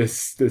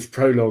this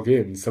prologue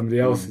in.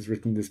 Somebody else has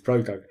written this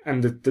prologue,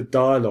 and the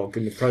dialogue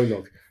in the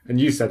prologue. And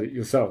you said it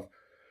yourself.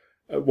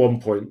 At one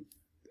point,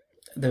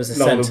 there was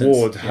a Lana sentence.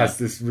 Ward has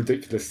this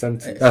ridiculous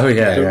sentence. Oh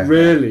yeah, but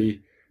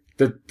really,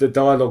 the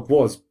dialogue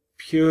was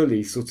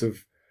purely sort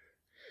of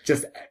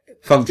just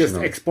functional.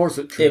 Just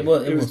expository. It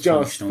was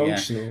just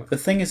functional. Yeah. The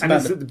thing is, and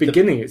it's at the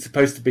beginning. It's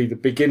supposed to be the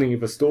beginning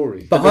of a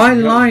story. But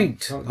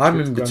I'm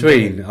in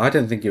between. I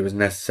don't think it was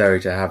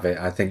necessary to have it.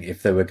 I think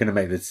if they were going to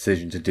make the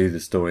decision to do the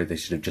story, they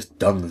should have just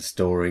done the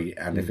story.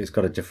 And if it's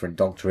got a different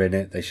Doctor in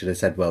it, they should have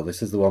said, well,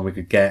 this is the one we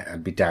could get,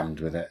 and be damned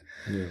with it.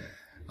 Yeah.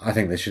 I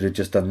think they should have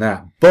just done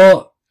that.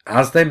 But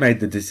as they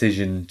made the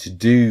decision to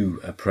do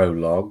a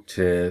prologue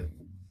to,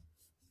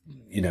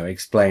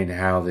 explain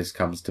how this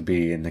comes to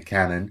be in the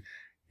canon,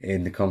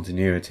 in the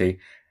continuity,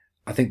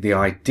 I think the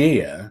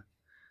idea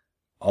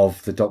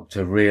of the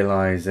Doctor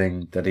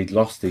realising that he'd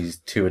lost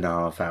these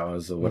 2.5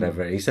 hours or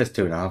whatever, he says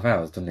 2.5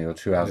 hours, doesn't he, or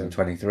 2 hours and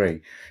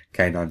 23,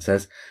 K9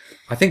 says.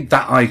 I think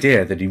that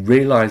idea that he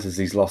realises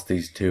he's lost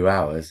these 2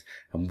 hours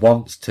and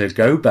wants to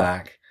go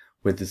back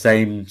with the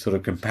same sort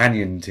of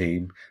companion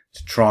team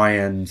to try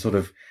and sort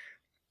of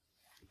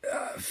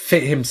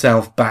fit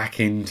himself back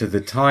into the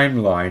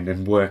timeline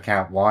and work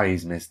out why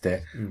he's missed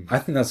it. I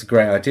think that's a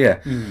great idea.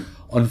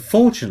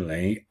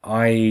 Unfortunately,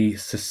 I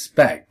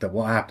suspect that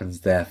what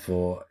happens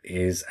therefore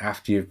is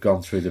after you've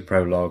gone through the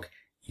prologue,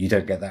 you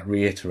don't get that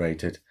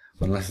reiterated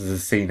unless there's a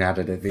scene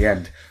added at the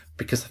end,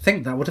 because I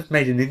think that would have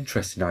made an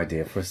interesting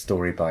idea for a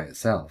story by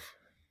itself.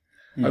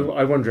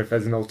 I wonder if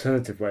there's an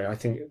alternative way. I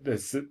think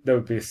there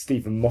would be a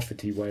Stephen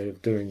Moffat-y way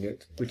of doing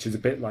it, which is a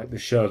bit like the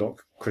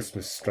Sherlock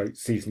Christmas /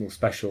 seasonal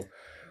special,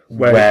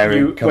 where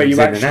you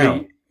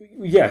actually,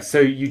 so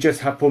you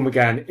just have Paul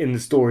McGann in the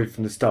story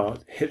from the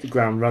start, hit the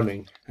ground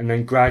running, and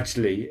then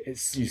gradually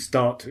you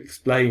start to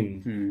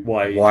explain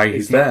why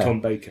he's not there. Tom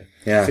Baker.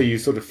 Yeah. So you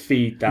sort of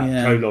feed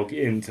that prologue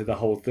into the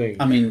whole thing.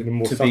 I mean, in a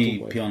more to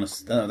subtle way. be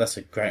honest, that's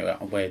a great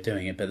way of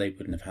doing it, but they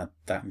wouldn't have had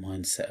that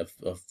mindset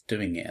of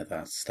doing it at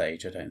that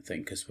stage, I don't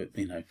think, because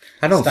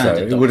and also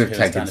it would have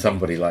taken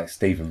somebody like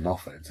Stephen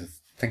Moffat to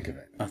think of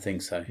it. I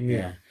think so.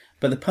 Yeah.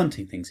 But the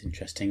punting thing's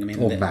interesting. I mean,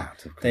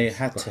 Matt, of course. They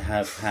had to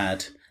have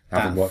had. I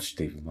haven't watched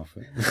Stephen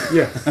Moffat.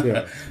 Yes,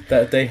 yeah.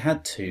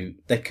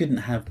 They couldn't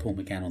have Paul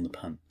McGann on the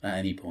punt at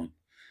any point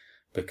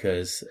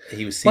because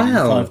he was seen in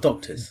 5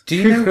 Doctors. Do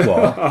you know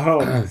what?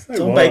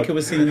 Tom Baker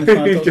was seen in the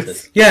 5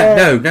 Doctors.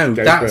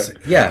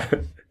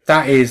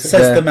 That is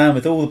says the man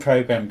with all the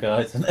programme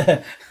guides.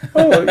 But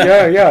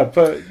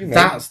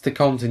that's the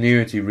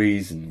continuity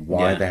reason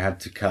why they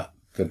had to cut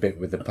the bit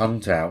with the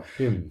punt out.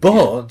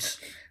 But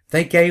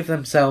they gave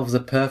themselves a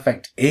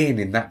perfect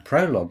in that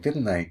prologue,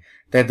 didn't they?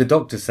 They had the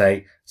Doctor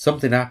say,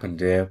 something happened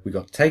here, we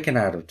got taken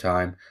out of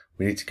time,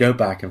 we need to go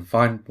back and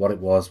find what it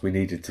was we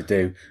needed to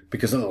do,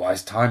 because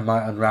otherwise time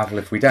might unravel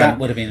if we don't. That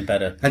would have been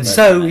better. And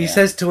so he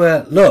says to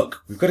her,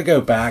 look, we've got to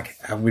go back,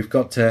 and we've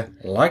got to,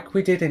 like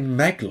we did in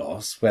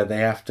Meglos, where they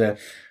have to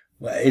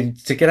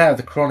get out of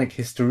the chronic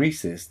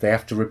hysteresis, they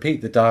have to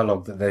repeat the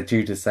dialogue that they're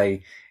due to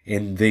say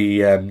in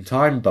the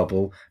time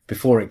bubble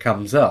before it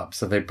comes up,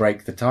 so they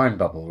break the time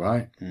bubble,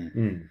 right?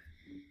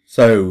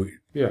 So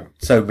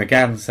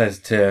McGann says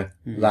to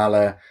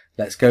Lalla,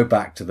 let's go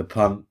back to the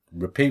punt,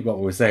 repeat what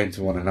we were saying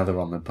to one another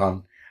on the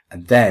punt,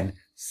 and then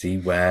see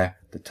where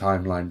the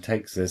timeline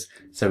takes us,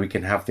 so we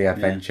can have the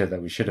adventure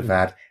that we should have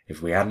had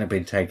if we hadn't have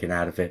been taken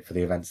out of it for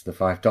the events of the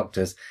Five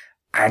Doctors.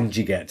 And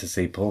you get to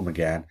see Paul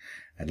McGann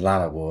and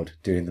Lalla Ward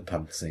doing the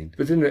punt scene.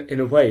 But in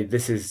a way,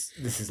 this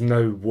is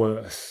no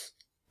worse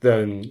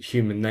than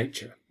Human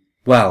Nature.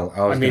 Well,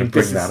 I was going to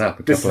bring that up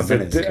a couple of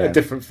minutes ago. This is a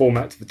different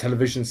format to the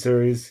television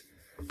series.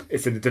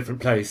 It's in a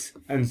different place.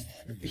 And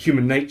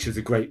Human Nature is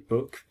a great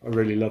book. I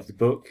really love the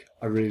book.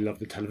 I really love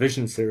the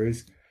television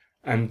series.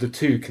 And the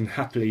two can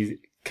happily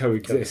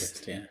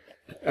coexist.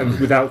 And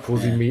without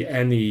causing me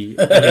any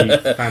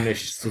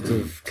fanish sort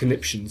of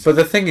conniptions. But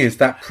the thing is,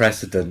 that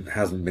precedent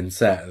hasn't been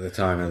set at the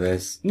time of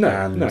this. No.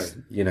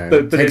 You know,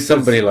 but it takes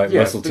somebody like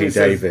Russell T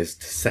Davies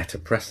to set a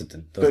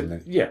precedent, doesn't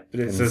it? Yeah, but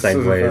it's in the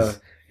same way as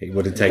it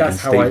would have taken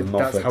Stephen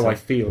Moffat. That's how I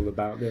feel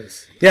about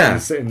this. Yeah.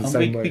 In the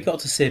same way. We got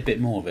to see a bit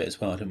more of it as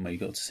well, didn't we? We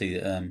got to see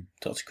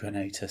Dr.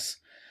 Granatus,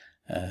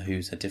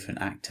 who's a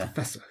different actor.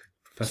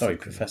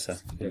 Professor.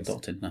 Yes.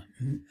 Doctor, no.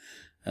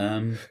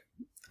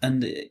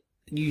 And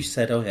you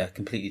said,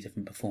 completely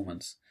different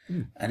performance.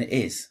 And it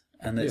is.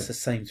 And it's the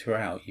same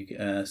throughout.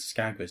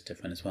 Skagga is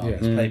different as well. Yeah.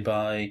 It's played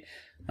by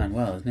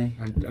Manuel, isn't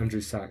he? Andrew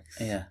Sachs.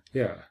 Yeah.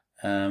 Yeah.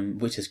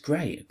 Which is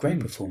great. A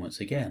great performance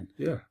again.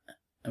 Yeah.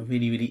 A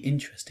really, really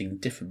interesting,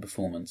 different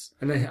performance.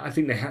 And I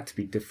think they had to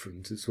be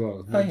different as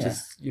well.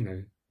 Just,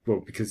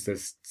 because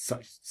there's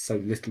so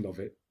little of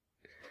it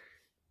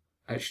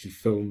actually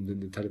filmed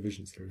in the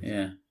television series.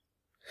 Yeah.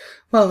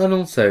 Well, and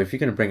also, if you're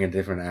going to bring a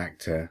different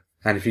actor,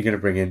 and if you're going to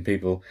bring in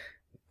people,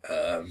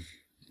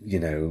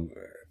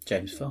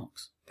 James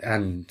Fox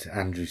and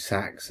Andrew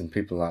Sachs and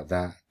people like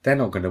that, they're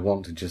not going to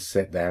want to just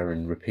sit there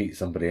and repeat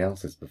somebody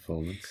else's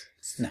performance.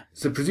 No.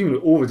 So presumably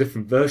all the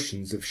different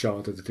versions of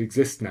Sharda that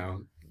exist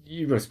now,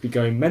 you must be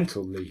going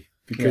mentally,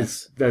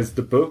 because there's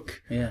the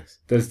book,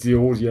 there's the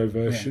audio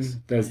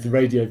version, there's the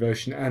radio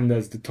version, and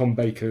there's the Tom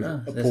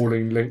Baker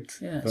appalling linked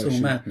version. It's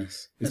all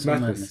madness. It's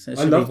madness. It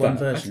I love one that.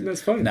 version.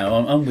 That's fine.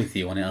 No, I'm with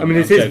you on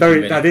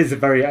it. That is a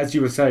very, as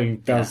you were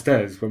saying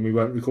downstairs when we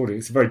weren't recording,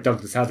 it's a very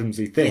Douglas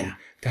Adamsy thing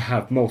to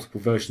have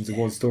multiple versions of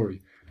one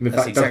story. And in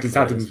fact, Douglas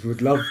Adams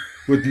would love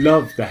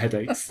the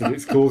headaches that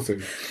it's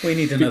causing. We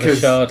need another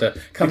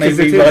Sharda. Can they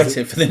rewrite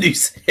it for the new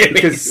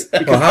series?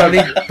 Well, how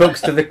many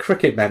books do the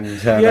Cricket Men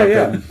turn up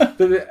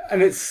in?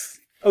 And it's...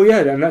 Oh,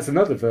 yeah, and that's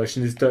another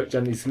version, is Dirk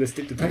Gently's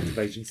Holistic Detective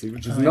Agency,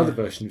 which is another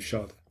version of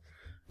Sharda.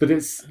 But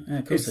it's...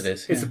 of course it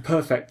is. It's a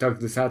perfect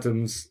Douglas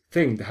Adams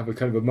thing to have a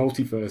kind of a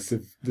multiverse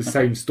of the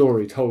same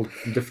story told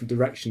from different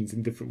directions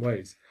in different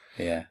ways.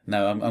 Yeah,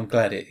 no, I'm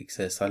glad it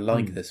exists. I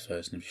like this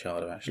version of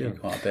Sharda actually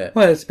quite a bit.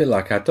 Well, it's a bit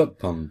like our Duck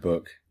Pond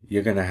book.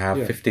 You're going to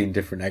have 15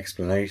 different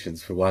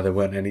explanations for why there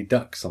weren't any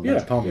ducks on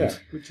that pond. Yeah,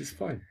 which is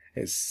fine.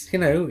 It's,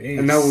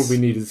 And now all we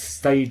need is a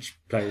stage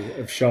play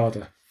of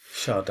Sharda.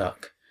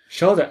 Sharduck.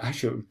 Sharda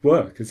actually would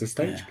work as a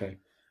stage play.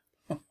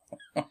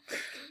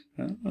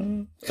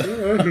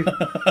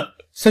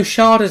 So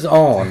Sharda's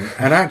on,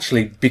 and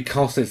actually,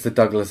 because it's the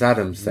Douglas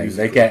Adams thing,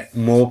 they get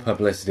more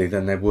publicity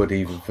than they would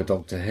even for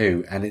Doctor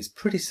Who, and it's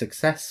pretty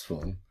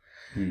successful.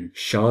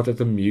 Sharda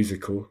the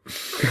musical.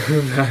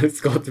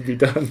 It's got to be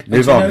done.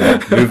 Move on.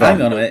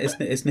 Hang on a minute.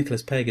 It's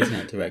Nicholas Pegg, isn't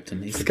it,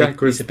 directing? He's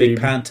a big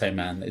panto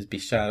man. It'd be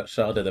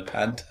Sharda the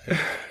panto.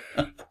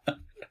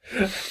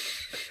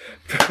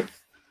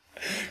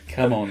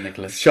 Come on,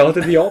 Nicholas.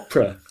 Sharda the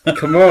opera.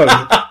 Come on.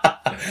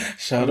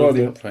 Sharda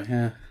the opera,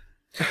 yeah.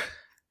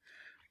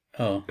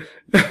 Oh.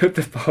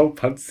 The whole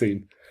punt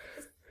scene.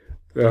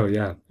 Oh,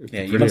 yeah.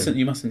 Yeah, you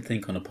mustn't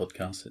think on a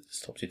podcast. It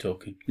stops you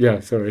talking.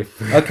 Yeah, sorry.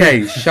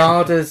 Okay,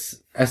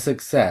 Sharda's a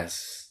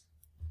success.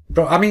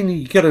 But, I mean,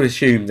 you got to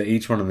assume that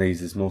each one of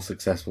these is more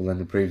successful than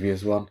the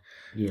previous one.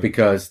 Yeah.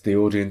 Because the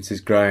audience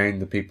is growing,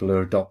 the people who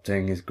are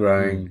adopting is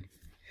growing.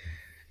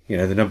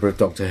 The number of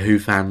Doctor Who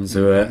fans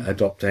who are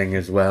adopting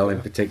as well,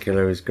 in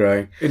particular, is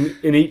growing.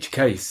 In each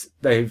case,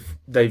 they've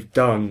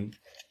done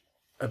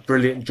a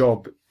brilliant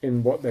job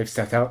in what they've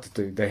set out to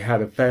do. They had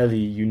a fairly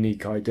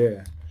unique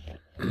idea,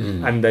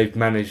 and they've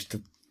managed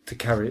to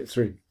carry it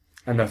through.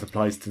 And that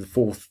applies to the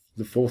fourth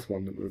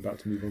one that we're about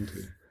to move on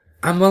to.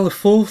 And well, the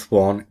fourth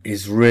one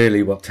is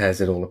really what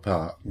tears it all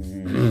apart.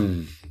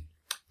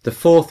 The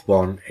fourth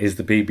one is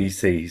the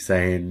BBC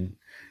saying,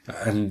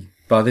 and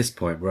by this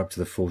point we're up to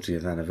the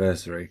 40th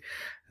anniversary,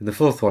 and the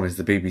fourth one is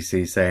the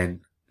BBC saying,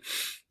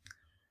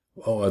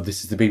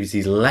 this is the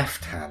BBC's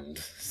left hand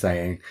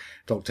saying,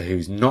 Doctor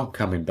Who's not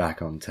coming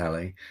back on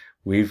telly.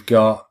 We've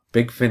got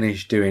Big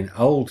Finish doing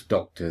old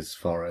Doctors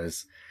for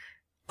us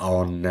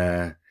on,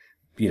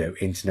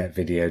 internet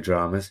video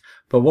dramas.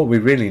 But what we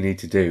really need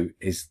to do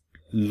is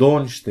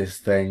launch this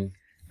thing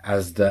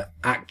as the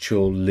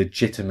actual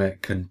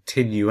legitimate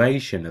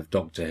continuation of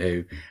Doctor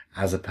Who,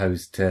 as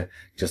opposed to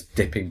just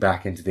dipping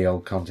back into the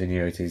old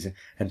continuities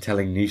and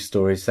telling new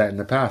stories set in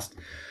the past.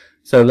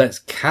 So let's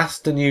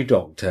cast a new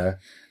Doctor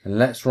and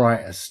let's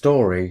write a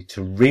story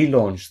to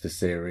relaunch the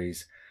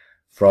series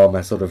from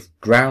a sort of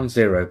ground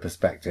zero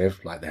perspective,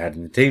 like they had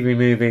in the TV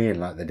movie and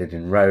like they did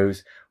in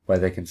Rose, where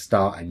they can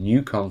start a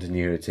new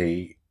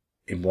continuity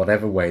in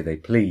whatever way they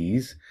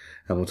please.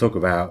 And we'll talk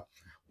about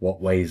what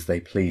ways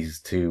they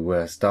please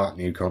to start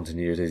new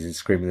continuities in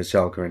Scream of the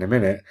Shulker in a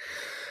minute.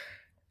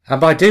 And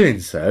by doing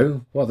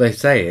so, what they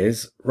say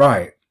is,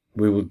 right,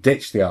 we will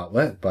ditch the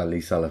artwork by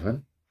Lee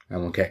Sullivan,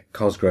 and we'll get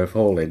Cosgrove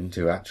Hall in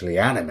to actually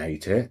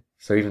animate it.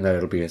 So even though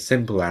it'll be a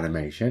simple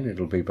animation,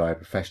 it'll be by a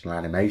professional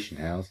animation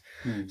house.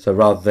 So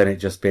rather than it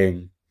just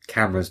being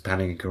cameras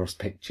panning across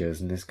pictures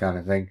and this kind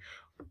of thing,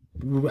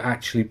 it will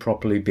actually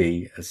properly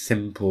be a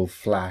simple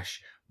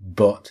flash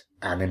but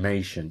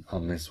animation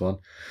on this one.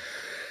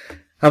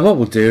 And what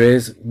we'll do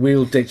is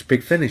we'll ditch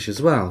Big Finish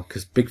as well,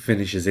 because Big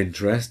Finish's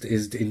interest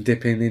is in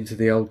dipping into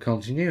the old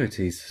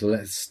continuities. So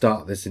let's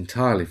start this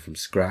entirely from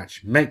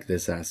scratch, make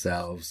this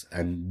ourselves,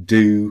 and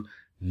do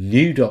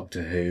new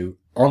Doctor Who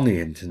on the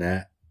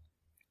internet,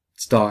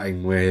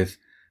 starting with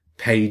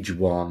page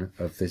 1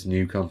 of this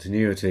new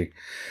continuity.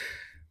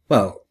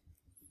 Well,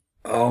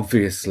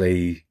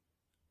 obviously,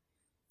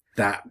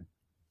 that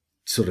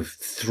sort of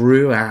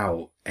threw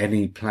out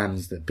any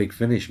plans that Big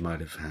Finish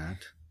might have had.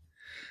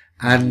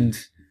 And,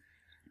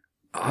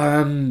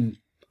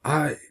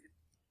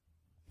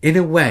 in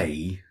a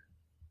way,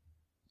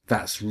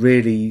 that's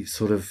really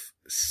sort of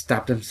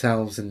stabbed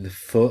themselves in the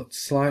foot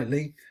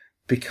slightly,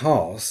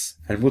 because,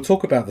 and we'll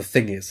talk about the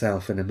thing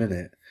itself in a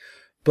minute,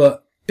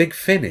 but Big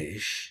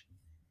Finish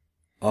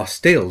are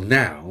still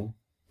now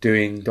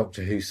doing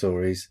Doctor Who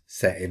stories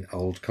set in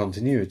old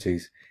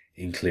continuities,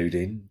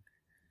 including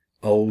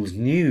old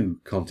new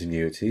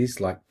continuities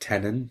like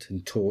Tennant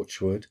and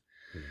Torchwood.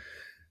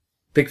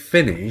 Big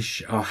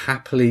Finish are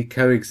happily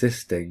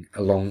coexisting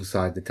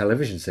alongside the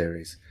television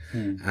series.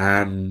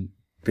 And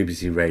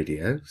BBC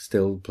Radio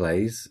still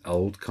plays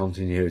old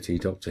continuity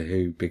Doctor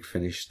Who Big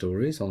Finish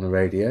stories on the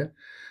radio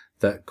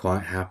that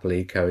quite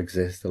happily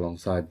coexist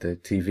alongside the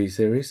TV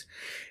series.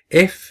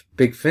 If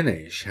Big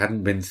Finish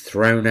hadn't been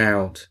thrown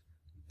out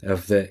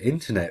of the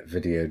internet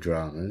video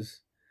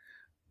dramas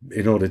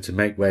in order to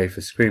make way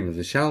for Scream of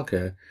the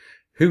Shulker,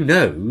 who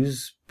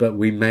knows, but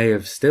we may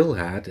have still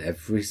had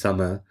every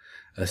summer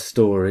a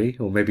story,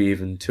 or maybe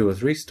even 2 or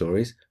 3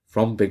 stories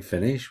from Big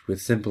Finish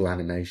with simple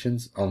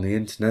animations on the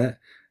internet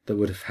that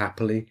would have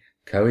happily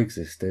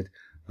coexisted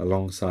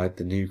alongside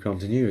the new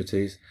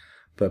continuities.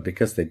 But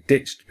because they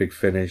ditched Big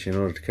Finish in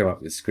order to come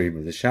up with Scream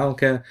of the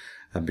Shulker,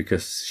 and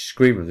because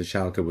Scream of the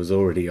Shulker was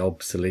already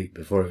obsolete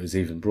before it was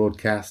even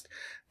broadcast,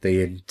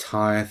 the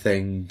entire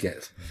thing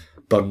gets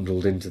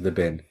bundled into the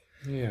bin.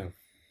 Yeah.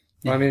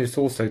 I mean, it's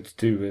also to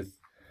do with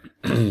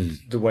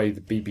the way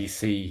the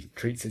BBC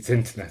treats its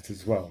internet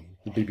as well.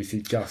 The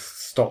BBC just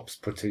stops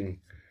putting,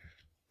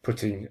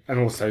 and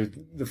also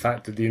the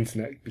fact that the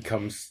internet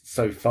becomes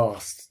so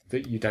fast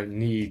that you don't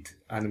need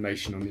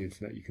animation on the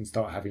internet. You can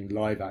start having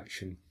live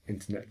action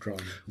internet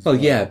drama. Well,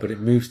 yeah, but it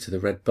moves to the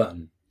red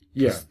button.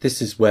 Yeah.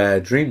 This is where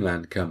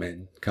Dreamland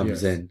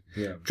comes in.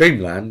 Yeah.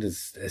 Dreamland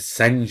is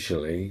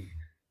essentially,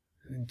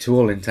 to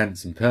all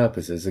intents and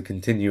purposes, a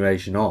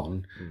continuation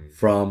on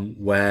from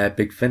where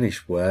Big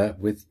Finish were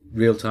with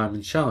Real Time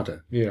and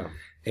Sharda. Yeah.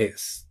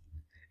 It's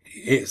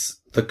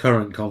the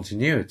current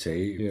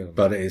continuity,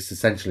 but it's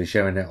essentially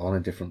showing it on a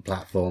different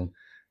platform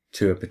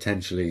to a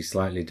potentially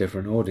slightly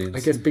different audience. I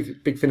guess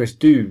Big Finish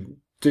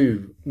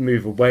do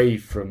move away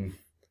from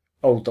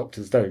old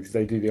Doctors though, because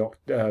they do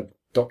the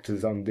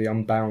Doctors on the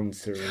Unbound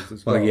series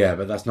as well. Well, yeah,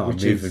 but that's not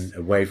moving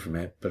away from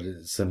it, but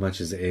it's so much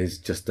as it is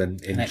just an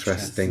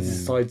interesting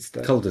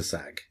sidestep,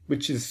 cul-de-sac.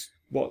 Which is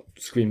what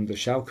Scream of the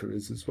Shulker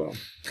is as well.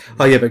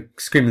 Oh yeah, but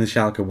Scream of the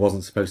Shulker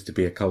wasn't supposed to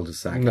be a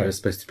cul-de-sac. No. It was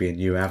supposed to be a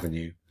new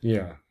avenue.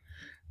 Yeah.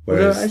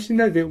 Whereas, well, actually,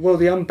 no.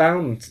 The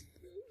Unbound,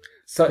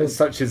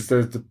 such as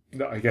the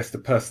I guess the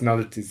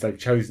personalities they've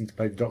chosen to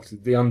play the Doctor,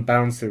 the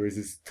Unbound series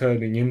is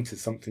turning into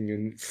something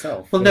in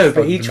itself. Well, no,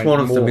 but each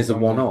one of them is a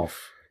one-off.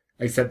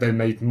 Except they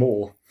made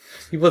more.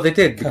 Well, they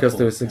did because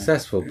they were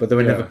successful, but they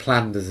were never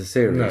planned as a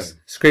series. No.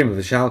 Scream of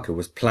the Shulker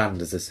was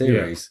planned as a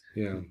series.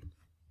 Yeah.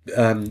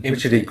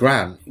 Richard E.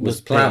 Grant was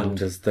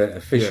planned as the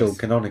official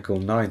canonical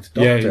 9th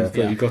Doctor.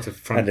 Yeah, you got a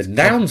front, and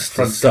announced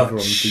front as cover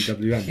such. on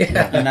DWM.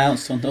 Yeah.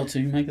 Announced on Doctor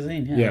Who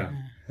magazine. Yeah.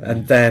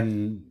 And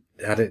then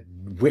had it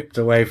whipped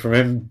away from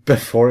him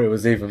before it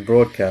was even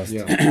broadcast.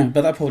 Yeah.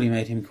 But that probably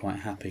made him quite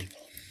happy.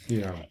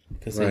 Yeah.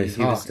 Because his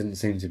heart didn't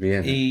seem to be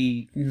in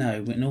it.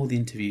 No, in all the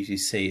interviews you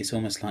see, it's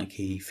almost like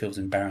he feels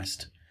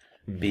embarrassed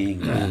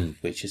being there,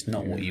 which is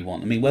not what you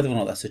want. I mean, whether or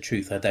not that's the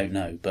truth, I don't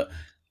know. But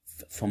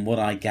from what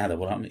I gather,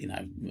 what I'm,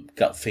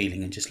 gut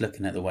feeling and just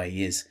looking at the way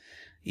he is,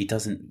 he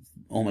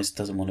almost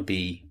doesn't want to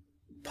be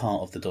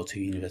part of the Doctor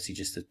Who universe.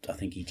 I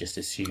think he just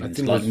assumes,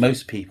 like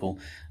most people,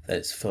 that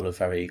it's full of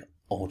very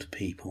odd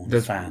people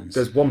and fans.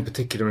 There's one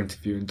particular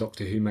interview in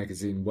Doctor Who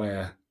magazine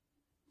where,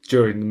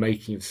 during the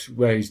making of,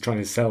 where he's trying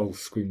to sell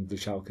Scream of the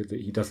Shulker,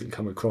 that he doesn't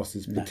come across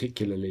as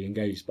particularly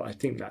engaged. But I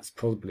think that's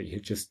probably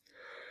just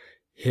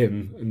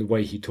him and the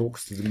way he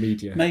talks to the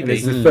media. Maybe. And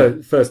it's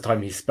the first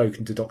time he's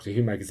spoken to Doctor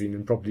Who magazine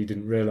and probably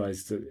didn't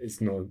realise that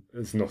it's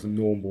not a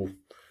normal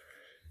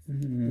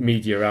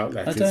media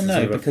outlet. I don't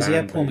know, because he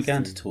had Paul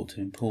McGann to talk to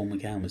him. Paul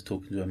McGann was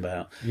talking to him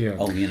about,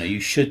 you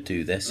should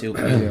do this.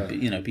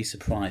 You'll be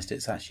surprised.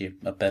 It's actually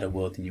a better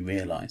world than you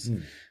realise.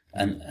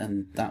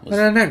 And that was...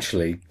 And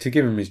actually, to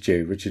give him his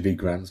due, Richard E.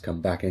 Grant's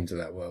come back into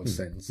that world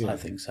since. I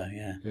think so,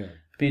 yeah. It'd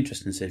be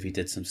interesting to see if he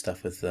did some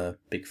stuff with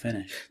Big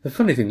Finish. The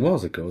funny thing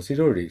was, of course, he'd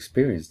already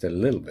experienced it a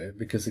little bit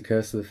because of the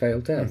Curse of the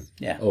Fatal Death.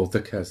 Yeah. Or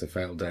The Curse of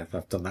Fatal Death.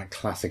 I've done that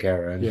classic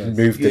error and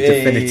moved the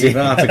definitive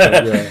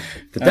article.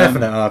 The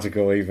definite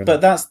article, even.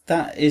 But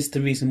that is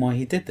the reason why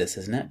he did this,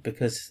 isn't it?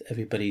 Because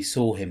everybody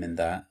saw him in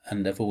that,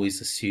 and they've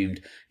always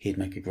assumed he'd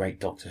make a great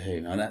Doctor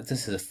Who. Now,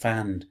 this is a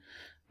fan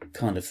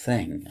kind of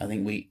thing. I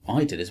think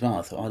I did as well.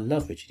 I thought, I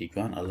love Richard E.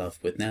 Grant. I love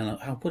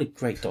Whitnell. What a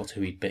great Doctor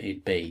Who he'd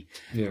be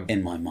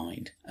in my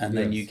mind. And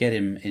then you get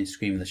him in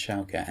Scream of the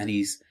Shalka, and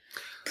he's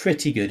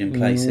pretty good in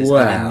places,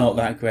 and then not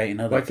that great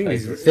in other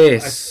places.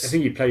 I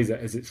think he plays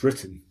it as it's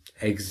written.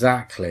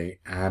 Exactly,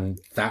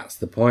 and that's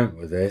the point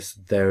with this.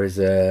 There is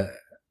a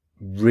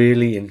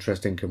really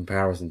interesting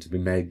comparison to be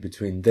made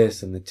between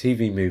this and the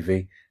TV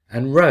movie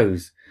and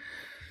Rose.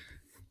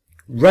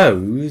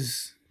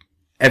 Rose,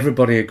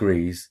 everybody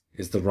agrees,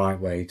 is the right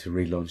way to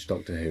relaunch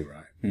Doctor Who,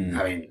 right?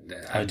 I mean,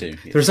 I do.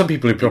 There are some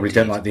people who probably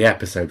don't like the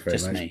episode very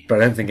Just much, me. but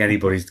I don't think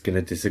anybody's going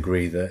to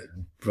disagree that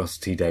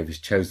Russell T Davies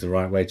chose the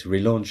right way to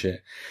relaunch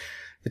it.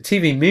 The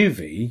TV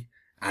movie,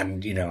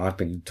 and I've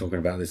been talking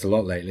about this a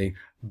lot lately,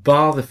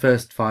 bar the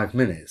first 5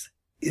 minutes,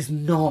 is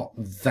not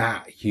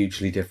that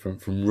hugely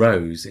different from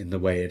Rose in the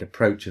way it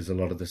approaches a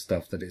lot of the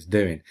stuff that it's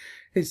doing.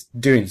 It's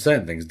doing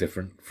certain things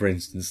different, for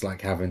instance,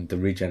 like having the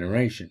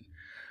regeneration.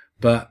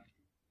 But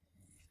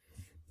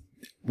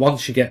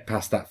once you get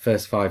past that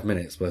first 5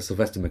 minutes where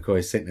Sylvester McCoy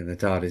is sitting in the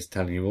TARDIS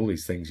telling you all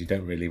these things you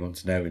don't really want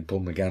to know in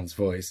Paul McGann's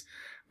voice,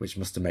 which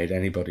must have made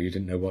anybody who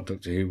didn't know what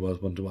Doctor Who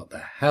was wonder what the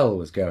hell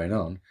was going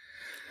on.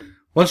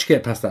 Once you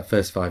get past that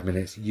first 5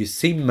 minutes, you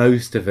see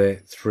most of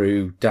it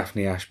through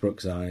Daphne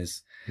Ashbrook's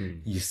eyes.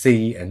 You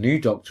see a new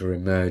Doctor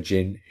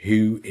emerging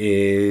who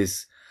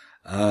is,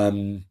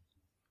 an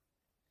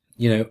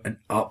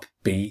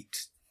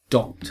upbeat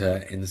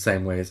Doctor in the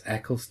same way as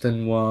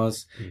Eccleston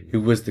was,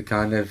 who was the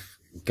kind of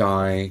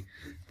guy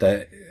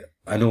that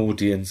an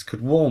audience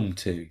could warm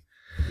to.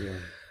 Yeah.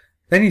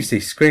 Then you see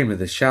Scream of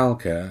the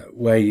Shalka,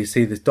 where you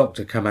see this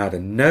Doctor come out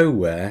of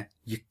nowhere.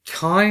 You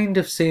kind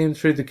of see him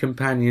through the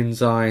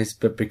companion's eyes,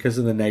 but because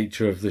of the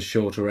nature of the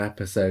shorter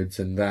episodes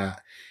and that,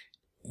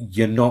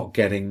 you're not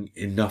getting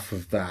enough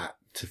of that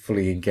to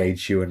fully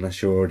engage you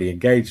unless you're already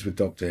engaged with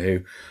Doctor Who,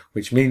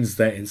 which means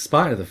that in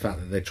spite of the fact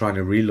that they're trying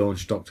to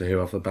relaunch Doctor Who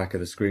off the back of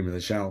the Scream of the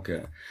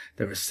Shalka,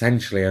 they're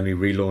essentially only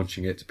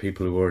relaunching it to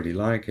people who already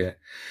like it.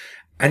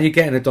 And you're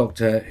getting a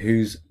Doctor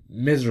who's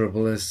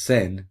miserable as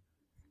sin,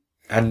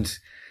 and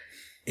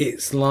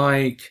it's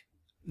like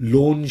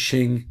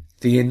launching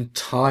the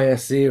entire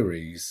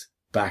series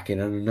back in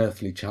An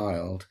Unearthly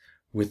Child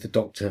with the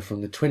Doctor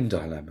from the Twin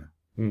Dilemma.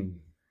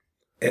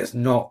 It's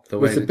not the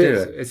way to do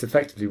it. It's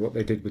effectively what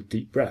they did with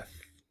Deep Breath.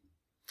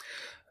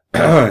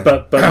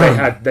 but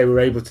they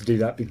were able to do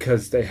that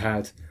because they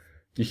had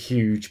the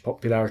huge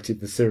popularity of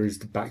the series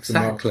to back them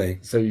up. Exactly.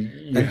 So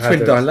you had Twin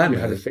Dilemma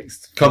had a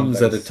fixed comes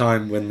at a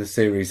time when the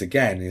series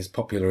again is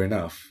popular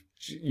enough.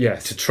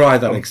 Yes. To try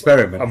that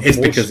experiment is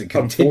because it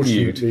continued.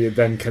 Unfortunately, it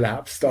then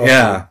collapsed.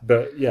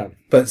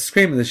 But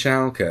Scream of the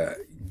Shalka,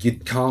 you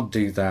can't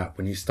do that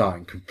when you're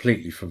starting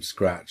completely from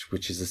scratch,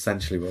 which is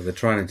essentially what they're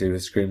trying to do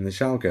with Scream of the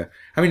Shalka.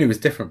 I mean, it was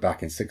different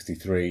back in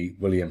 '63.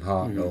 William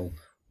Hartnell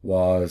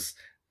was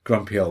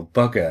grumpy old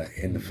bugger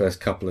in the first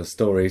couple of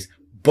stories,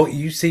 but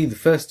you see the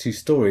first two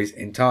stories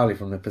entirely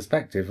from the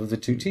perspective of the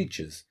two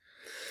teachers.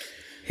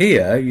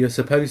 Here, you're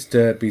supposed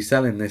to be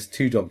selling this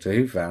to Doctor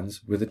Who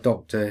fans with a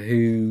Doctor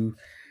who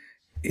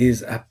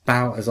is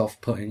about as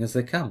off-putting as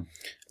they come.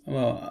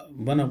 Well,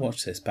 when I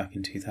watched this back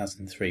in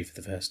 2003 for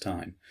the first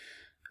time,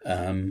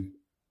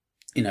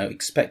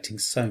 expecting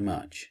so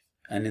much,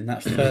 and in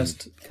that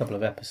first couple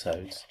of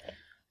episodes,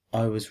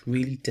 I was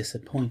really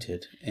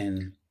disappointed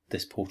in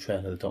this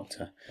portrayal of the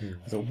Doctor.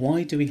 I thought,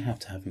 why do we have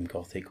to have him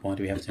gothic? Why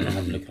do we have to have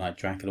him looking like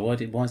Dracula? Why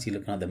is he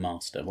looking like the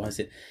Master? Why is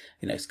it,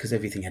 it's because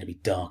everything had to be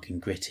dark and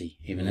gritty,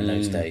 even in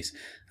those days.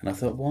 And I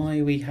thought, why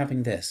are we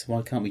having this?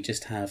 Why can't we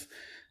just have,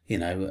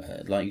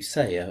 like you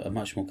say, a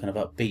much more kind of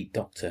upbeat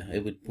Doctor?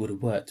 It would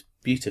have worked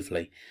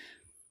beautifully.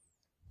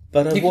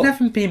 But you can have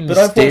him be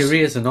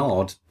mysterious and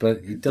odd, but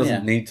it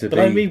doesn't need to be. But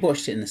I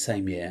rewatched it in the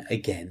same year,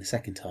 again, the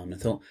second time,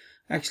 and thought,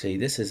 actually,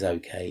 this is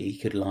okay. He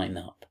could line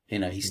up.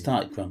 He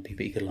started grumpy,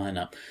 but he could line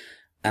up.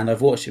 And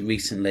I've watched it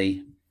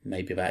recently,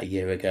 maybe about a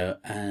year ago,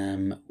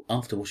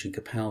 after watching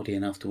Capaldi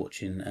and after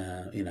watching,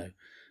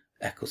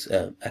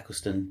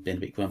 Eccleston being a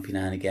bit grumpy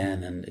now and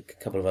again, and a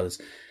couple of others.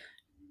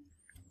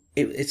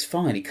 It's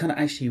fine. It kind of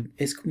actually,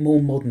 it's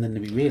more modern than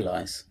we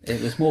realise.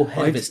 It was more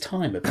ahead of its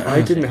time.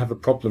 I didn't have a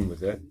problem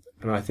with it.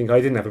 And I think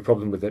I didn't have a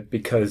problem with it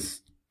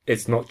because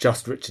it's not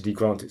just Richard E.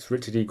 Grant. It's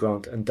Richard E.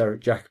 Grant and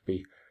Derek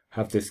Jacobi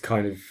have this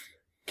kind of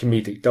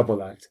comedic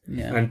double act.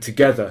 Yeah. And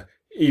together,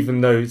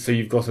 even though, so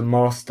you've got a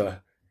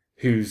Master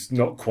who's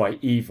not quite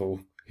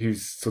evil,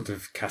 who's sort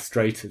of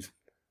castrated,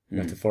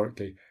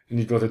 metaphorically, and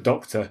you've got a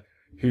Doctor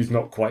who's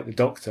not quite the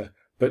Doctor,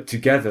 but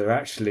together,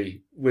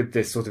 actually, with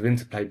this sort of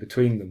interplay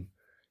between them,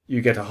 you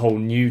get a whole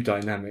new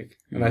dynamic.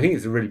 And I think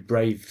it's a really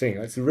brave thing.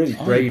 It's a really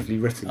bravely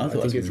written. I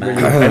think it's really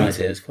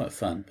inventive. It's quite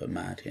fun, but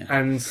mad, yeah.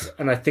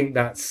 And I think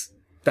that's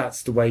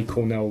the way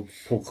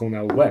Paul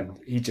Cornell went.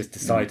 He just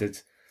decided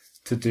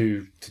to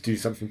do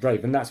something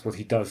brave, and that's what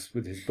he does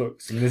with his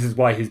books. And this is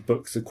why his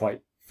books are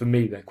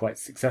they're quite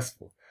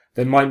successful.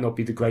 They might not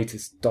be the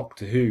greatest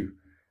Doctor Who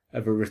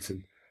ever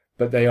written,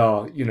 but they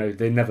are,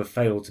 they never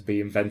fail to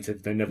be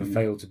inventive. They never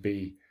fail to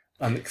be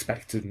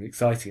unexpected and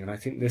exciting. And I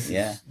think this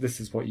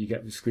is what you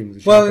get with Scream of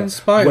the Shadow. Well, in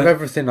spite of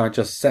everything I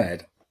just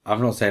said,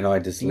 I'm not saying I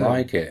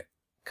dislike it,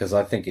 because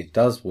I think it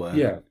does work.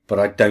 Yeah. But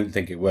I don't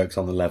think it works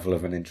on the level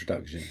of an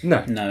introduction.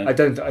 No. I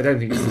don't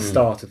think it's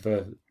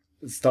the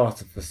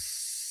start of a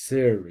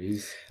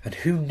series. And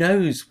who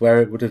knows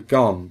where it would have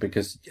gone,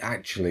 because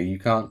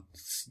actually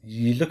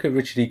you look at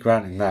Richard E.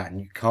 Grant in that and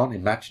you can't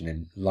imagine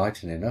him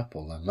lightening up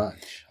all that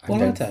much. I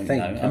don't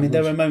know. I mean,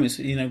 there are moments,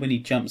 when he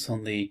jumps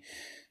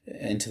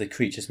into the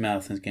creature's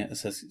mouth and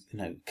says,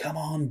 come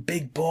on,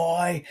 big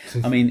boy.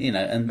 I mean,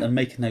 and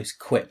making those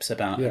quips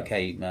about,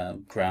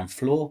 ground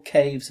floor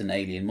caves and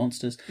alien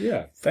monsters.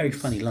 Yeah. Very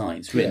funny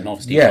lines, written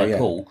obviously by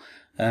Paul,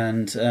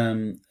 and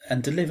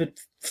delivered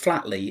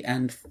flatly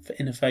and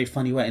in a very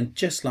funny way, and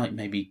just like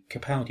maybe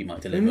Capaldi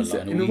might deliver a line,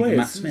 or in a even way,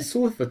 Matt it's Smith.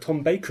 sort of a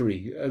Tom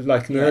Bakery,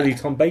 like an early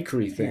Tom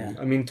Bakery thing. Yeah.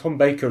 I mean, Tom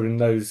Baker in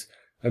those,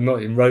 and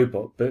not in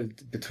Robot,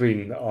 but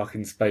between Ark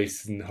in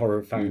Space and Horror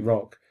of Fang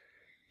Rock,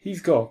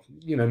 he's got,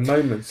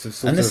 moments of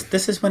sort of... And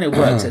this is when it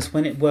works. It's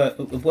when it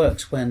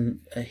works when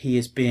he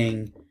is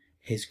being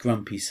his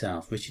grumpy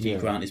self. Richard E.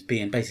 Grant is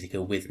being basically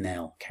a With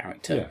Nell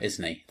character,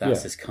 isn't he?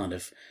 That's this kind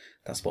of...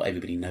 That's what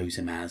everybody knows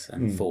him as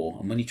and for.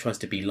 And when he tries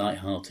to be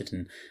light-hearted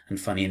and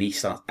funny, and he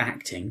starts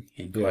acting,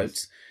 in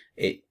quotes,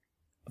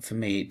 for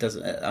me, it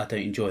doesn't... I don't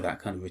enjoy that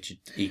kind of Richard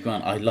E.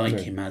 Grant. I like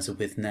him as a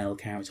With Nell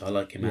character. I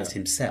like him as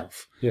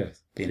himself,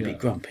 being a bit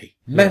grumpy.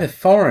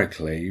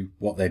 Metaphorically,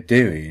 what they're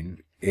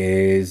doing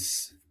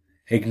is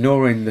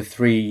ignoring the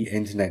 3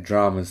 internet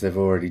dramas they've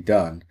already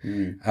done.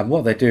 And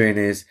what they're doing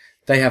is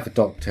they have a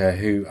doctor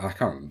who, I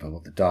can't remember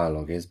what the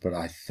dialogue is, but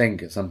I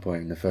think at some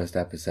point in the first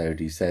episode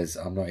he says,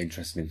 I'm not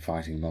interested in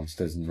fighting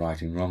monsters and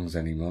righting wrongs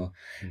anymore.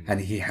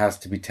 And he has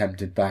to be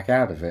tempted back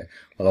out of it.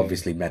 Well,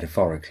 obviously,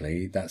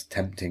 metaphorically, that's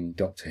tempting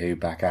Doctor Who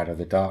back out of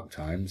the dark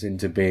times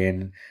into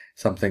being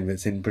something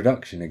that's in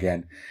production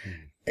again.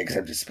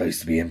 Except it's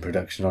supposed to be in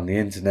production on the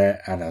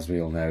internet, and as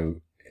we all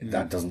know,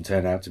 that doesn't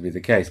turn out to be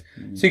the case.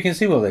 So you can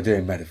see what they're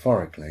doing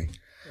metaphorically.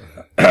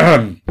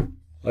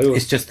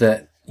 It's just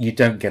that you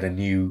don't get a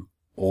new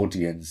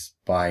audience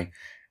by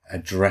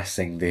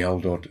addressing the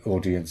old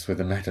audience with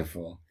a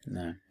metaphor.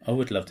 No. I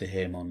would love to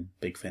hear him on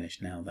Big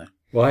Finish now, though.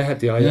 Well, I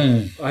had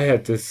I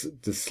had this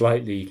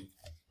slightly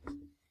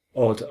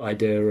odd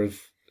idea of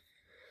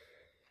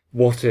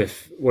what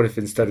if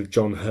instead of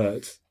John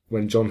Hurt,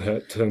 when John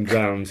Hurt turned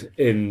round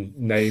in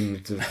Name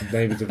of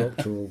the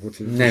Doctor, or what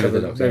is Name of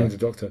the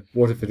Doctor,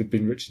 what if it had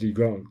been Richard E.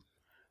 Grant?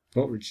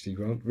 Not Richard E.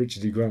 Grant,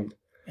 Richard E. Grant.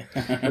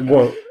 And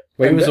what?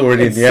 Well, he was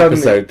already in the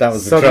episode, that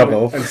was the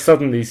trouble. And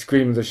suddenly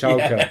Scream of the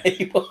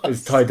Shalka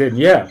is tied in.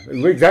 Yeah,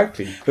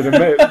 exactly.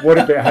 But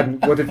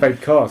what if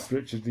they'd cast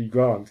Richard E.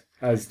 Grant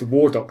as the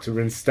War Doctor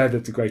instead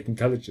of the Great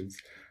Intelligence,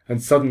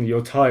 and suddenly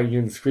you're tying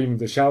in Scream of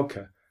the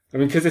Shalka? I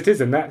mean, because it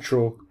is a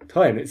natural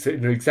tie-in. It's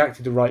in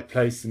exactly the right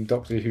place in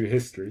Doctor Who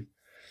history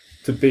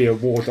to be a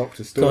War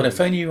Doctor story. God,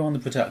 if only you were on the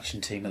production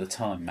team at the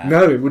time, man.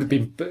 No, it wouldn't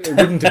have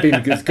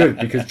been as good,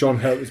 because John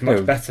Hurt was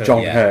much better.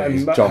 John Hurt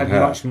had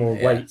much more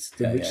weight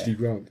than Richard E.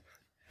 Grant.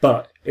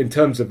 But in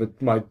terms of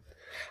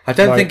I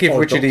don't think if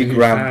Richard E.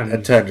 Grant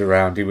had turned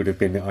around, he would have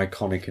been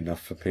iconic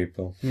enough for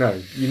people.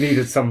 No, you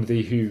needed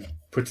somebody who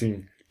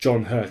putting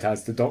John Hurt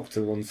as the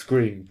Doctor on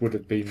screen would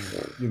have been,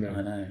 I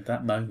know,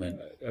 that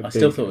moment. I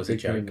still thought it was a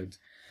joke. Moment.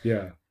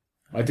 Yeah.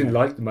 I didn't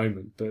like the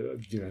moment, but,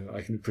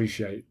 I can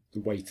appreciate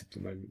the weight of the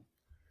moment.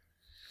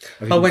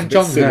 When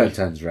John Hurt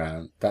turns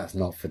around, that's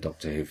not for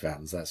Doctor Who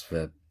fans, that's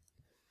for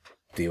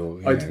the...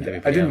 I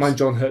didn't mind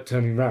John Hurt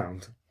turning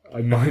round.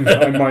 I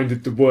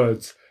minded the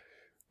words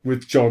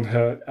with John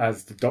Hurt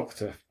as the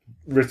Doctor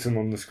written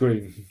on the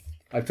screen.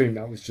 I think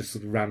that was just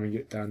sort of ramming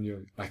it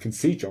down I can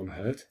see John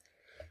Hurt.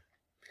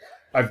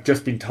 I've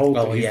just been told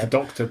that he's the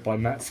Doctor by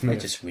Matt Smith.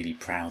 They're just really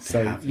proud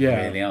to have him,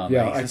 really, aren't they?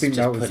 I think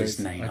that was put his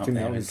name up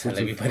there and tell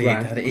everybody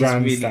that it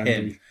is really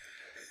him.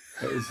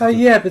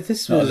 But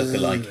this was... Not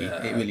lookalike,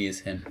 it really is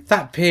him.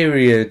 That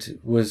period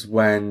was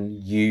when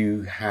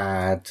you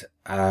had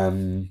a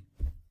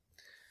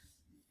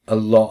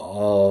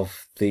lot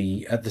of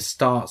at the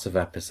starts of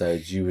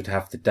episodes, you would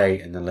have the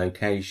date and the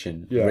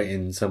location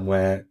written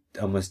somewhere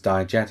almost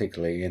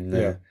diegetically in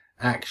the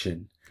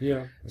action.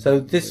 Yeah. So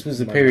this was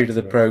a period of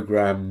the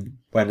programme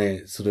when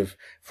it sort of,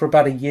 for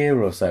about a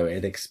year or so,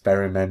 it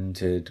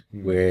experimented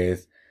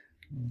with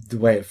the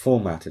way it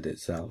formatted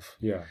itself.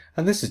 Yeah.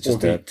 And this is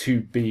just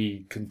to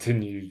be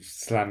continued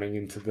slamming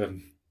into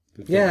them.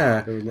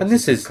 And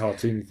this is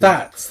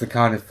that's the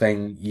kind of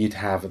thing you'd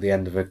have at the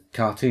end of a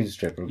cartoon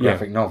strip or a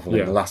graphic novel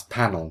in the last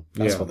panel.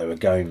 That's what they were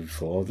going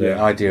for. The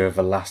idea of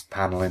a last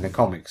panel in a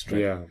comic strip.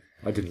 Yeah,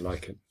 I didn't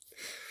like it.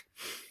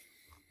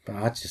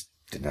 But I just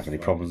didn't have any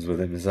problems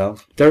with it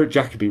myself. Derek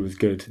Jacobi was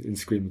good in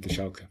Scream of the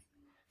Schalke.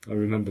 I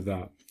remember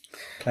that.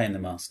 Playing the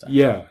master.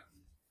 Yeah.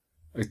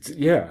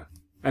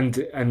 And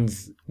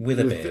with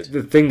a beard.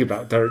 The thing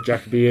about Derek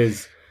Jacobi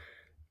is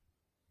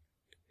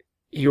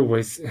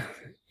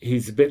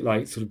he's a bit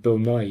like sort of Bill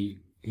Nighy.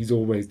 He's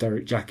always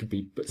Derek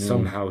Jacobi, but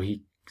somehow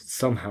he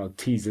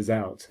teases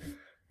out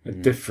a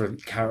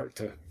different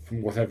character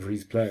from whatever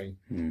he's playing.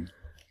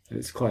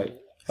 It's quite...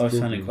 I was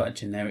finding quite a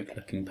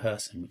generic-looking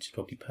person, which is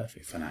probably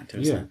perfect for an actor,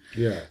 isn't it?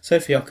 Yeah.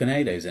 Sophie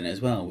Okonedo's in it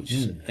as well, which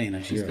she's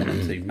gone on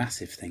to do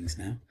massive things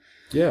now.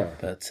 Yeah.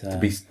 But The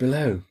Beast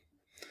Below.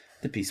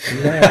 The Beast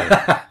Below.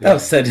 That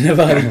was said in a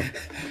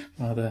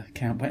rather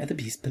can't wait. The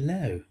Beast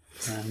Below.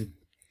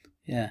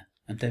 Yeah,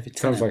 and David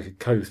Tennant. Sounds like a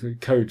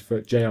code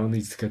for JR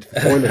needs to go to the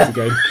toilet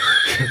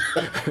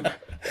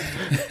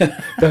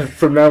again.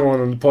 From now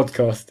on the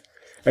podcast,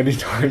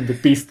 anytime the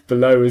Beast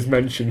Below is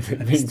mentioned,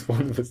 it means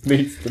one of us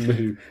needs to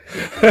move.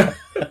 Okay.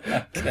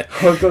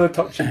 I've got a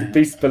touch of the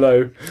Beast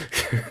Below.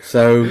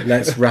 So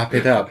let's wrap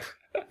it up.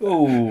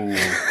 Oh,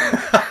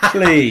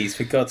 please,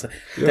 for God's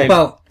sake.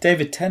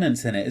 David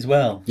Tennant's in it as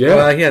well. Yeah,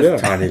 well, he has a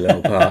tiny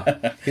little part.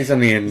 He's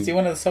only in... Is he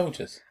one of the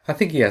soldiers? I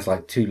think he has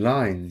like 2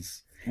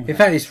 lines. In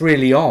fact, it's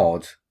really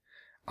odd.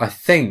 I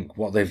think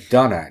what they've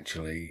done,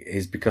 actually,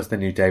 is because they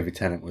knew David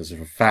Tennant was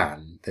a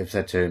fan, they've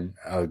said to him,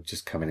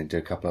 just come in and do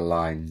a couple of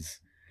lines.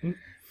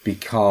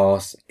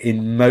 Because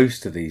in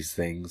most of these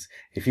things,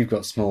 if you've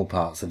got small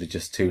parts that are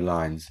just 2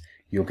 lines...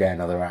 you'll get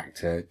another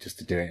actor just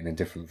to do it in a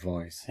different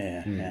voice.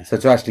 Yeah. So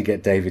to actually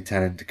get David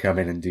Tennant to come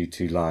in and do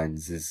 2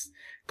 lines has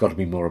got to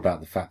be more about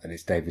the fact that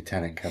it's David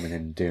Tennant coming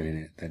in and doing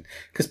it than...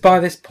 Because by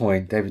this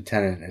point, David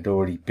Tennant had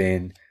already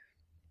been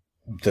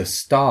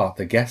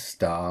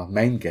the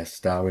main guest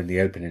star in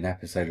the opening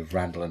episode of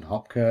Randall and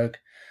Hopkirk.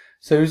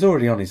 So he was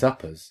already on his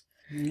uppers.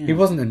 Yeah. He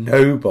wasn't a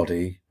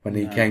nobody when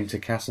he came to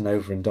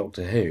Casanova and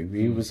Doctor Who.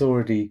 He was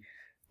already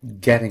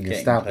getting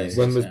established.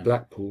 When was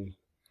Blackpool?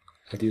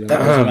 That was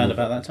around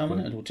about that time,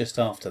 wasn't it? Or just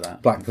after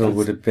that? Blackpool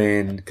would have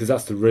been... Because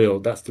that's the real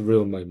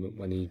moment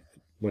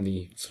when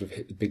he sort of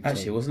hit the big time.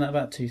 Actually, wasn't that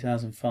about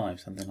 2005,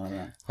 something like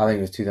that? I think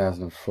it was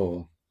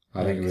 2004.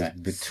 I think it was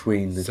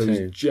between the two. So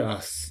it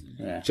was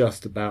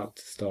just about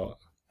to start.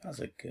 That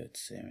was a good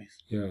series.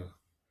 Yeah.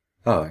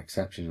 Oh,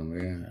 exceptional,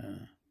 yeah.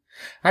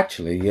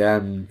 Actually,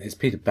 it's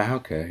Peter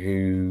Bowker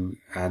who,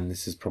 and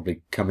this is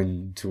probably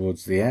coming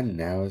towards the end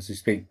now as we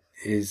speak,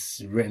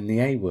 is written the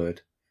A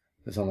Word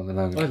that's on at the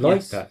moment.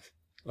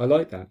 I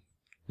like that.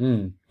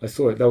 I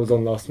saw it. That was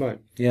on last night.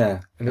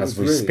 Yeah, and as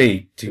we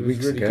speak, 2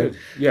 weeks ago. Good.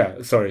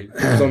 Yeah, sorry.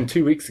 It was on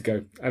 2 weeks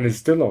ago and it's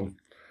still on.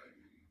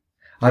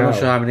 I'm not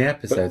sure how many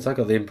episodes. I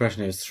got the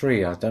impression it was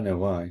 3. I don't know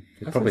why.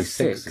 It's probably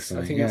 6 or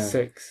something. I think it's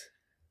 6.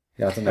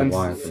 Yeah, I don't know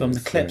why. From the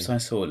clips I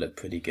saw, it looked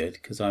pretty good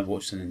because I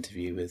watched an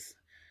interview with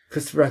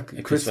Chris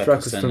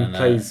Eccleston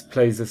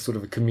plays a sort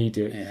of a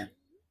comedian. Yeah,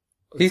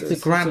 he's the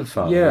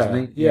grandfather,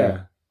 isn't he?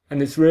 Yeah,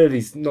 and it's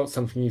really not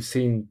something you've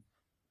seen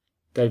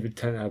David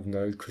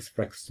Tennant, Chris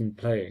Eccleston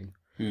playing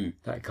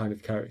that kind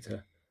of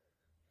character.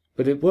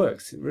 But it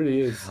works. It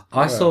really is.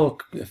 I saw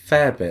a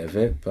fair bit of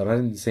it, but I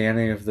didn't see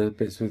any of the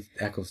bits with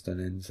Eccleston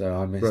in, so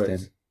I missed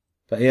him.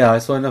 But yeah, I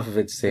saw enough of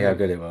it to see how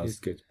good it was. He's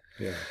good.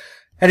 Yeah.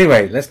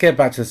 Anyway, let's get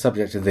back to the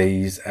subject of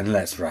these and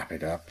let's wrap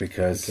it up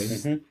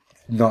because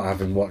not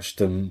having watched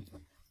them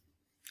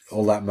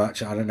all that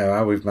much, I don't know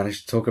how we've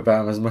managed to talk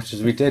about them as much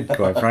as we did,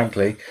 quite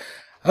frankly.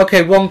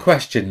 Okay, one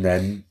question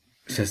then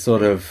to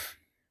sort of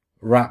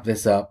wrap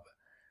this up.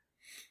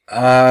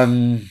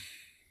 I'm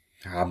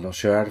not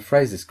sure how to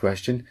phrase this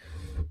question.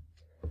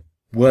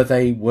 Were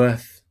they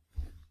worth...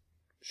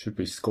 Should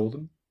we score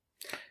them?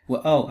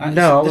 Well, actually,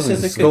 no, this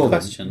is a good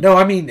question. No,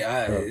 I mean,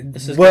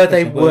 were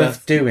they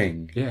worth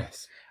doing?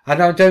 Yes.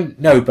 And I don't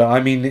know, but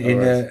I mean,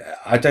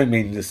 I don't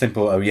mean the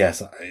simple, oh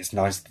yes, it's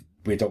nice,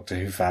 we're Doctor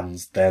Who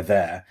fans, they're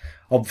there.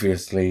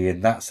 Obviously, in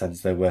that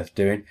sense, they're worth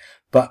doing.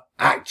 But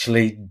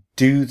actually,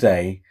 do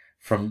they,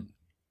 from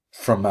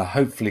a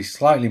hopefully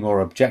slightly more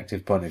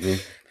objective point of view,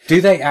 do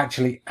they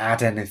actually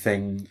add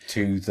anything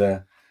to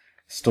the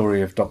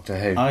story of Doctor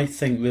Who? I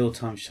think Real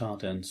Time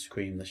Shada and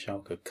Scream the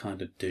Schalke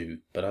kind of do,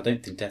 but I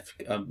don't think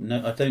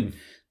I don't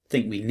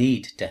think we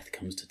need Death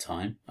Comes to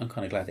Time. I'm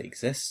kind of glad it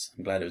exists.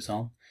 I'm glad it was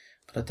on,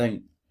 but I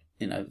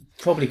don't,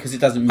 probably because it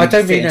doesn't. I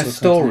don't mean as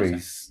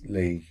stories,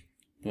 Lee.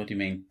 What do you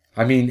mean?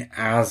 I mean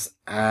as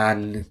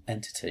an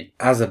entity,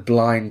 as a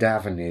blind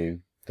avenue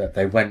that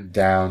they went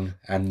down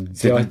and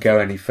didn't go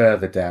any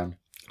further down.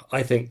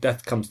 I think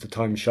Death Comes to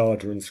Time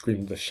Shada and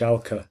Scream the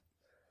Schalke.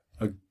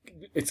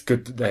 It's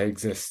good that they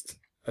exist.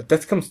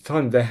 Death Comes to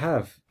Time,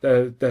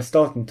 they're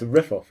starting to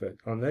riff off it,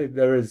 aren't they?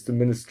 There is the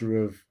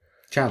Minister of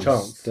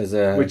Chance,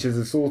 which is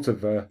a sort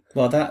of a...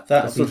 Well, that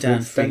would be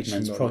Dan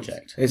Friedman's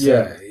project. It's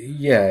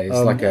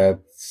like a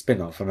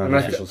spin-off, an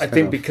unofficial spin-off. I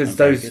think because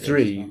those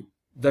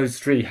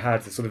three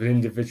had a sort of an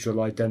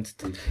individual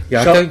identity.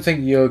 Yeah, I don't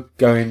think you're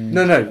going...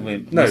 No. We're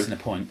missing a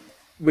point.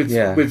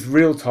 With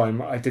Real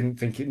Time, I didn't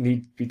think it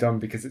needed to be done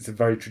because it's a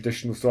very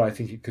traditional story. I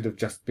think it could have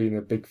just been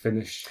a Big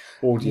Finish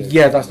audience.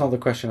 Yeah, that's not the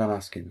question I'm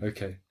asking.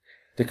 Okay.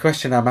 The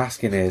question I'm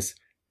asking is,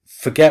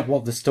 forget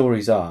what the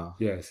stories are.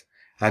 Yes.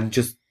 And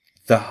just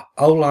the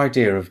whole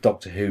idea of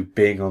Doctor Who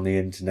being on the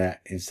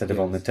internet instead of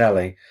on the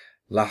telly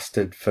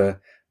lasted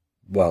for,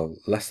 well,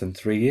 less than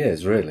 3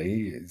 years,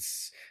 really.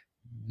 It's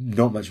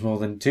not much more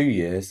than 2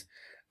 years.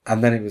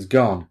 And then it was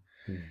gone.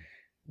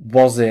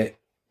 Was it,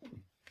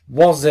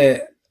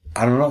 and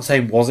I'm not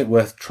saying was it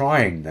worth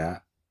trying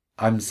that.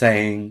 I'm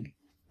saying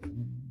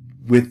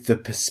with the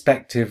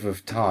perspective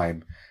of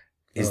time,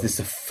 is this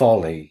a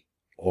folly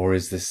or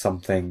is this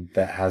something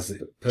that has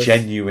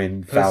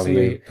genuine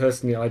value?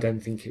 Personally, I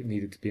don't think it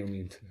needed to be on the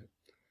internet.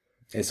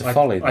 It's a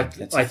folly.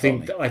 I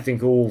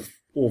think all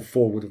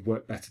four would have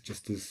worked better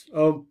just as.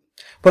 Well,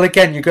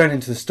 again, you're going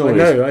into the story. I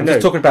know. I'm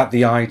just talking about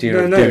the idea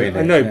of doing it.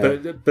 I know,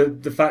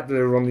 but the fact that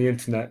they're on the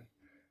internet,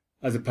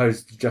 as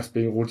opposed to just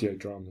being audio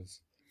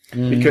dramas,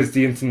 because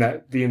the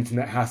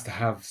internet has to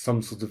have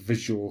some sort of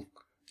visual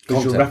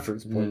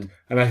reference point,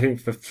 and I think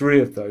for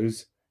 3 of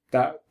those,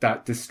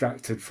 that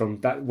distracted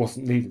from, that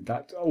wasn't needed.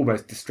 That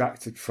almost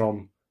distracted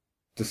from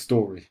the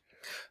story.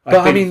 But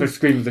I think for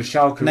Scream of the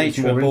Shalka,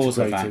 nature abhors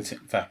a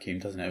integrated. vacuum,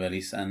 doesn't it,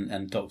 really?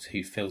 And Doctor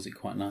Who fills it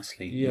quite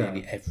nicely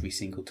nearly every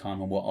single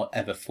time on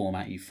whatever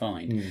format you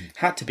find.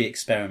 Had to be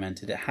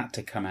experimented. It had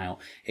to come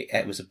out.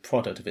 It was a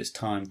product of its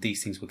time.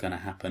 These things were going to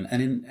happen.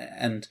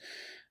 And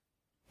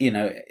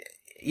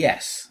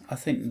yes, I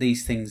think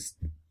these things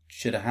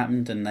should have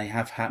happened, and they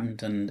have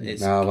happened. And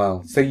it's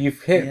so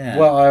you've hit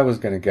where I was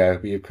going to go,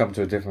 but you've come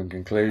to a different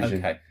conclusion.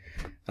 Okay.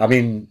 I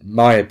mean,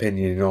 my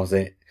opinion on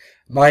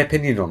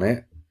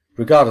it.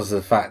 Regardless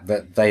of the fact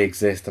that they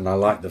exist, and I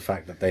like the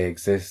fact that they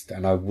exist,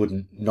 and I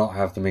wouldn't not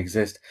have them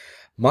exist,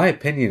 my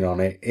opinion on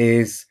it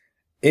is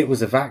it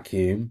was a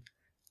vacuum,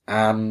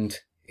 and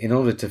in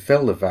order to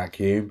fill the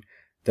vacuum,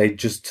 they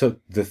just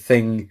took the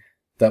thing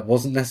that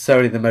wasn't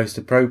necessarily the most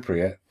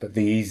appropriate, but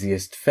the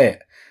easiest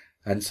fit.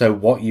 And so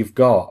what you've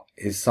got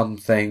is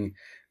something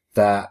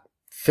that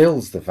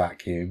fills the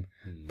vacuum,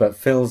 but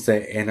fills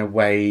it in a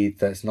way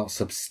that's not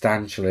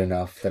substantial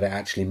enough that it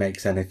actually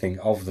makes anything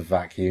of the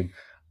vacuum,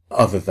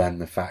 other than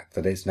the fact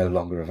that it's no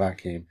longer a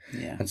vacuum.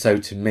 Yeah. And so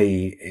to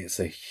me, it's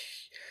with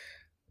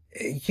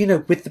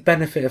the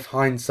benefit of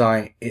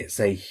hindsight, it's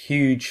a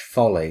huge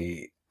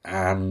folly.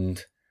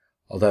 And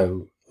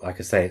although, like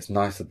I say, it's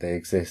nice that they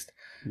exist,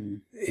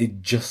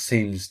 it just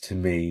seems to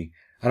me,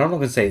 and I'm not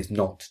going to say it's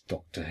not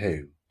Doctor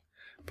Who,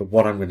 but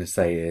what I'm going to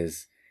say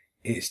is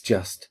it's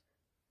just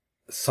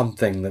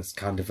something that's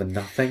kind of a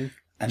nothing.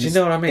 And do you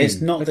know what I mean?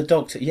 It's not the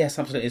Doctor. Yes,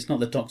 absolutely. It's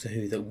not the Doctor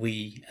Who that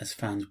we as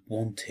fans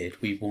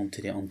wanted. We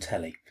wanted it on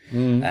telly,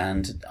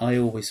 and I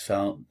always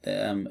felt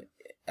at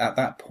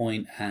that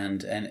point,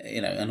 and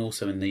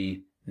also in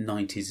the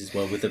 90s as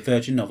well, with the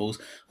Virgin novels,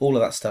 all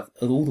of that stuff,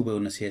 all the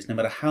Wilderness Years. No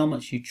matter how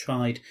much you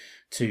tried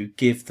to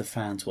give the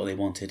fans what they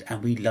wanted,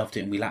 and we loved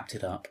it and we lapped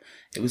it up,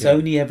 it was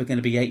only ever going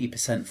to be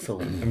 80%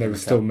 full. And they were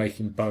still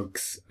making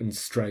bugs and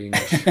strange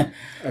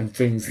and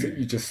things that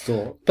you just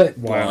thought. But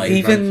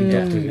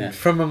even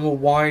from a more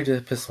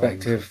wider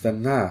perspective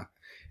than that,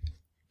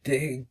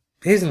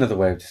 here's another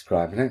way of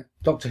describing it.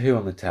 Doctor Who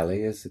on the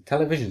telly is a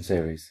television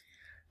series.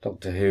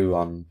 Doctor Who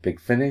on Big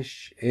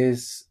Finish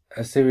is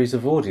a series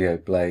of audio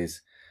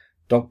plays.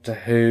 Doctor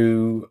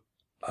Who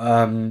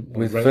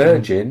with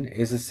Virgin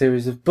is a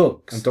series of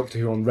books. And Doctor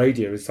Who on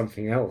radio is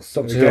something else.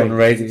 Doctor Who on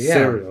radio,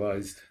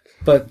 serialised.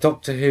 But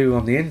Doctor Who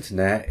on the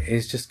internet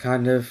is just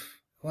kind of,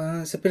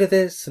 well, it's a bit of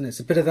this and it's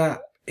a bit of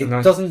that. It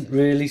doesn't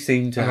really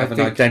seem to have an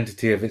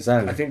identity of its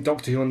own. I think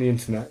Doctor Who on the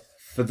internet,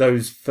 for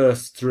those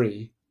first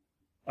 3,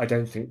 I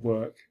don't think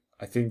work.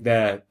 I think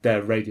they're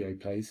radio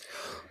plays.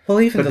 Well,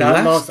 even the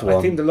last one.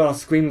 I think the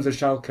last Scream of the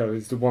Shalka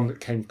is the one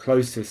that came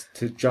closest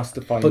to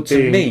justifying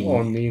being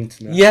on the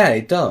internet. Yeah,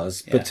 it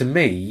does. Yeah. But to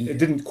me, it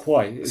didn't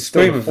quite.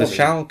 Scream of the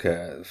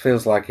Shalka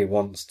feels like it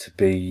wants to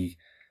be.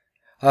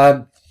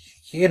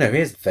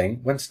 Here's the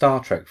thing. When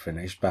Star Trek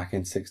finished back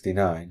in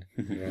 '69,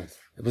 yes.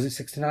 Was it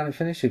 '69 it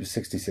finished? It was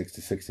 66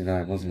 to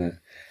 69, wasn't it?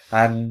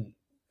 And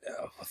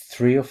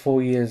 3 or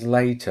 4 years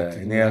later,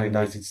 in the early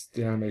 90s,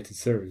 the animated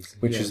series,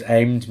 which was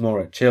aimed more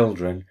at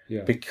children,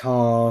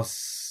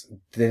 because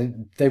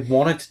they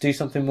wanted to do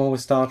something more with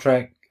Star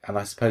Trek, and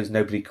I suppose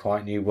nobody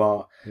quite knew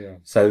what. Yeah.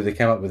 So they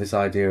came up with this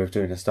idea of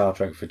doing a Star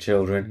Trek for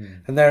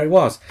children, and there it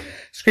was.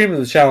 Scream of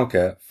the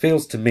Shalka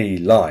feels to me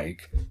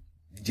like,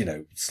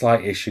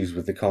 slight issues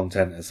with the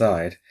content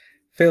aside,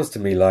 feels to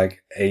me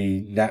like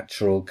a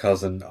natural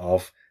cousin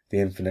of The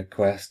Infinite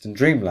Quest and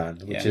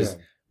Dreamland, which is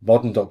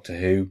modern Doctor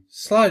Who,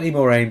 slightly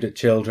more aimed at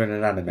children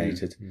and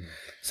animated.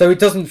 So it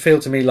doesn't feel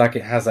to me like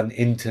it has an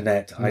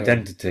internet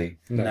identity.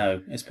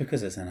 No, it's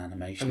because it's an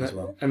animation as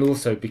well. And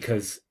also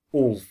because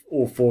all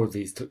 4 of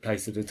these took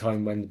place at a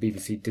time when the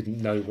BBC didn't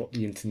know what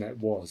the internet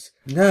was.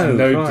 No, and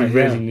nobody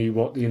really knew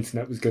what the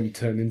internet was going to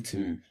turn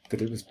into,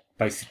 that it was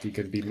basically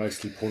going to be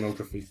mostly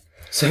pornography.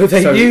 So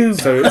they they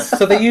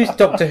used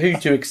Doctor Who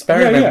to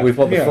experiment with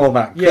what the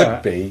format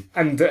could be.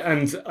 And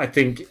I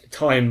think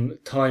time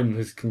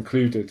has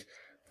concluded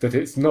that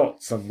it's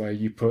not somewhere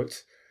you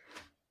put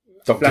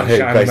Doctor Flash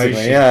Who, animation.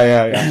 basically.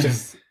 Yeah.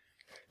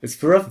 It's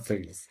for other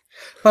things.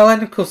 Well,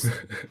 and of course,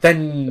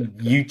 then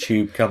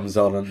YouTube comes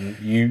on and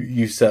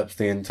usurps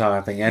the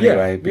entire thing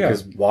anyway,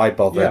 because why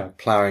bother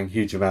ploughing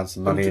huge amounts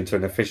of money into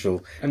an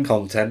official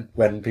content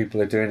when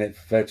people are doing it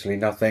for virtually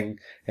nothing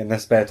in their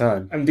spare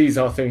time? And these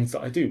are things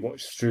that I do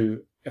watch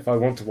through. If I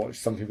want to watch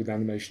something with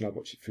animation, I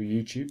watch it through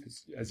YouTube,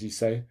 as you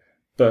say.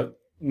 But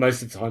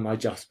most of the time, I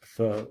just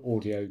prefer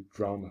audio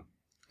drama.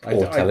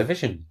 Or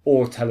television.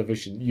 Or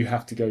television. You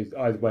have to go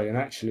either way. And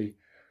actually,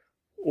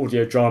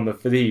 audio drama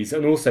for these,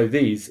 and also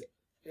these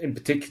in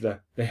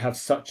particular, they have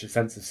such a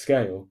sense of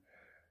scale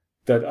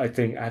that I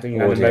think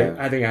adding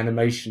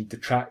animation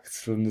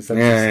detracts from the sense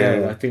of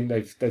scale. I think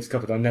they've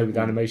covered. I know with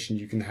animation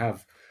you can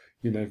have,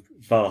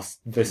 vast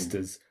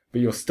vistas,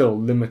 but you're still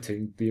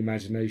limiting the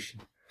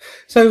imagination.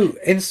 So,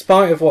 in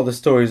spite of what the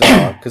stories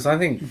are, because I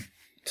think,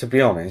 to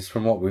be honest,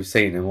 from what we've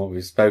seen and what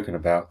we've spoken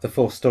about, the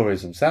 4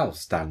 stories themselves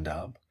stand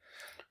up.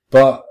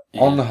 But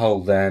on the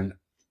whole, then,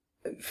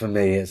 for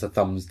me, it's a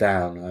thumbs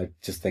down. I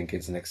just think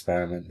it's an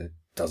experiment that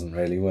doesn't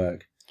really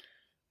work.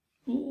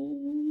 I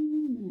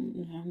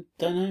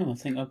don't know. I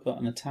think I've got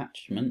an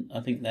attachment.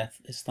 I think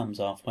it's thumbs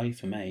halfway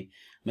for me.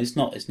 I mean, it's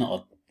not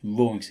a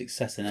roaring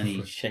success in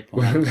any shape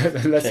or form.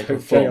 Let's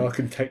hope JR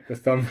can take the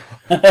thumb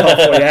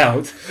halfway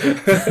out.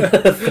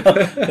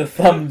 The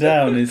thumb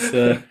down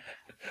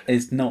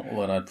is not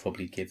what I'd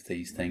probably give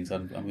these things.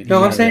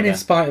 I'm saying in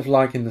spite of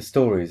liking the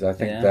stories, I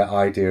think the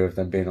idea of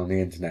them being on the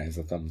internet is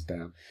a thumbs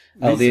down.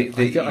 I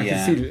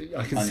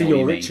can see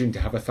you're itching to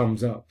have a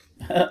thumbs up.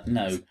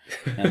 No.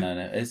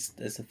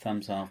 It's a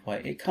thumbs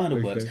halfway. It kind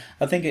of works.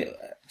 I think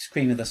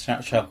Scream of the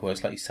Shark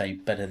works, like you say,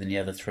 better than the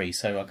other 3.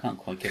 So I can't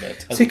quite give it a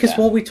total. See, because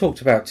what we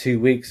talked about 2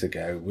 weeks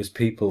ago was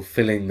people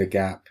filling the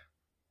gap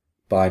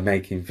by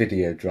making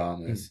video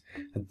dramas.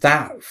 And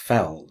that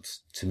felt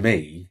to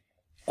me,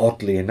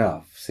 oddly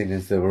enough, seeing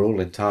as they were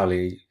all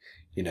entirely,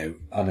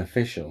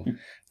 unofficial,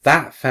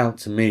 that felt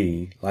to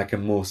me like a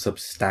more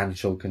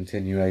substantial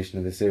continuation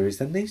of the series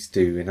than these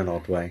do in an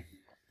odd way.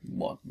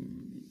 What?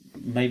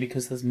 Maybe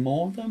because there's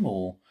more of them,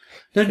 or?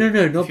 No,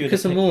 not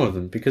because of more of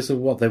them, because of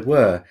what they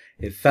were.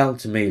 It felt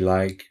to me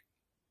like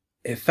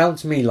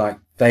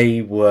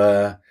they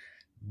were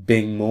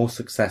being more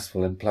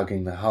successful in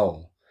plugging the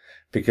hole,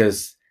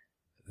 because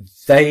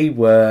they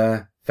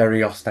were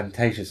very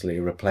ostentatiously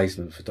a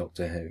replacement for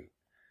Doctor Who.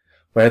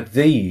 Where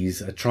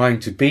these are trying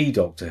to be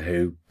Doctor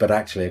Who, but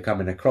actually are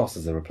coming across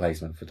as a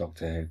replacement for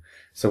Doctor Who.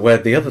 So where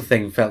the other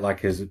thing felt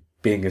like as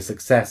being a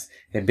success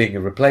in being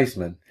a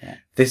replacement,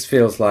 this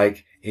feels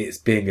like it's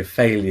being a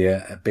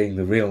failure at being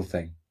the real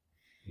thing.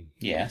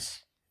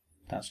 Yes,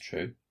 that's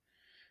true.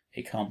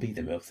 It can't be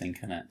the real thing,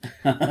 can it?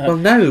 Well,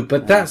 no,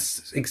 but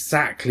that's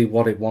exactly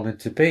what it wanted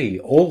to be.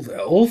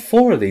 All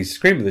 4 of these,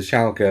 Scream of the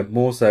Shalka,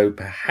 more so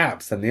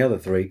perhaps than the other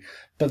 3,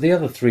 but the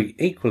other 3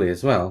 equally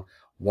as well,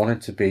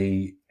 wanted to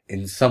be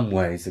in some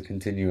ways a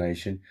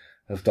continuation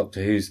of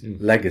Doctor Who's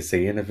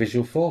legacy in a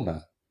visual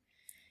format.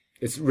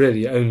 It's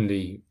really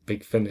only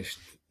Big Finish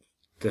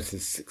that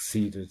has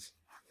succeeded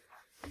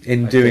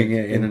in doing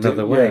it in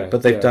another way,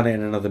 but they've done it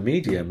in another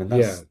medium, and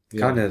that's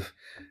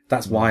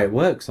that's why it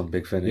works on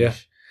Big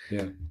Finish.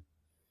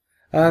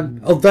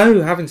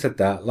 Although, having said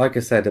that, like I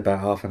said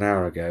about half an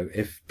hour ago,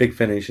 if Big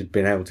Finish had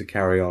been able to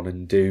carry on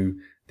and do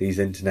these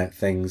internet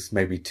things,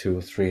 maybe 2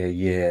 or 3 a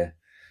year,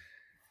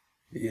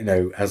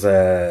 as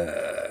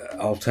a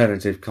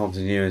alternative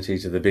continuity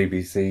to the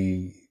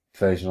BBC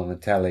version on the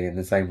telly, in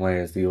the same way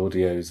as the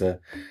audio's an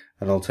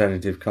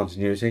alternative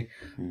continuity,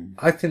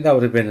 I think that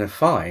would have been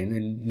fine,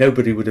 and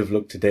nobody would have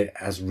looked at it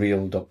as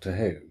real Doctor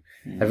Who.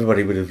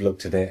 Everybody would have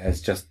looked at it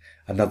as just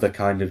another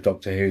kind of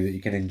Doctor Who that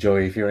you can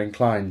enjoy if you're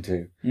inclined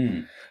to.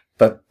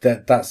 But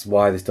that's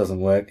why this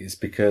doesn't work. It's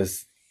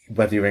because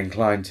whether you're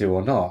inclined to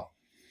or not,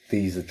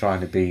 these are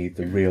trying to be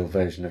the real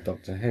version of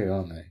Doctor Who,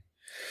 aren't they?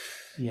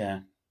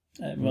 Yeah.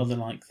 Rather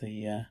like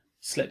the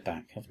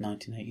Slipback of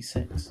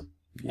 1986,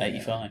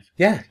 85.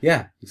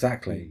 Yeah,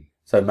 exactly.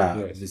 So, Matt,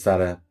 is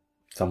that a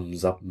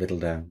thumbs up, middle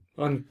down?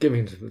 I'm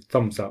giving it a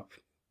thumbs up.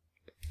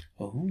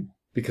 Oh.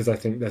 Because I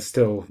think they're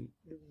still,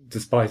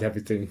 despite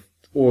everything,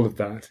 all of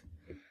that,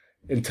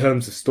 in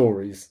terms of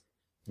stories,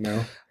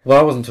 now. Well,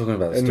 I wasn't talking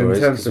about the stories,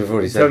 because we've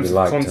already said we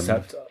liked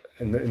them.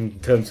 In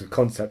terms of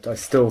concept, I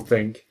still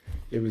think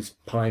it was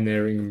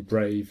pioneering and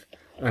brave,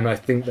 and I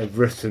think they've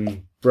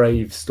written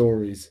brave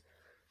stories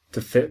to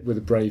fit with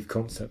a brave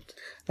concept.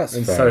 That's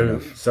fair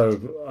enough.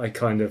 So I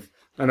kind of,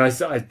 and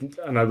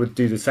I would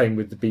do the same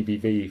with the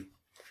BBV,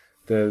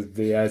 the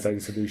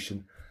Airzone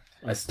solution.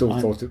 I still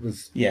thought it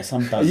was. Yes,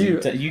 I'm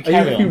buzzing. You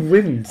carry on.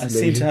 Wins, I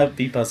seem to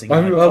be buzzing.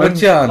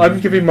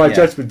 I'm giving my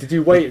judgment. Did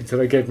you wait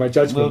until I gave my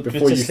judgment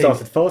before you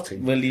started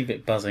farting? We'll leave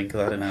it buzzing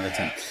because I don't have a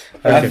 10.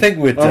 Okay. I think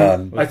we're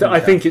done. I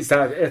think it's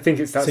that. I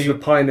think it's that sort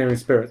of pioneering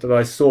spirit that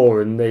I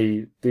saw in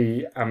the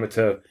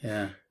amateur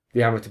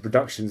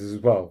productions as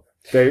well.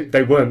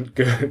 They weren't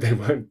good. They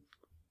weren't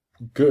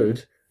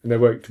good, and they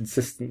weren't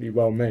consistently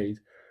well made.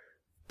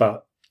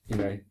 But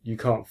you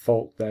can't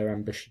fault their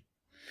ambition.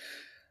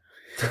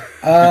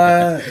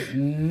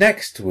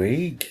 Next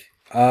week,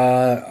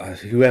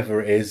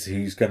 Whoever it is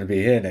who's going to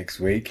be here next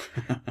week,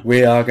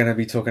 we are going to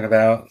be talking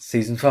about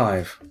season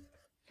 5.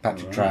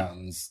 Patrick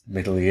Troughton's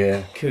middle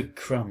year. Good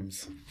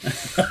crumbs.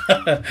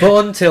 But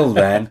until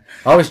then,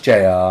 I was JR.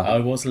 I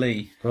was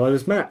Lee. I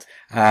was Matt.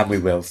 And we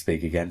will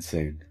speak again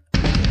soon.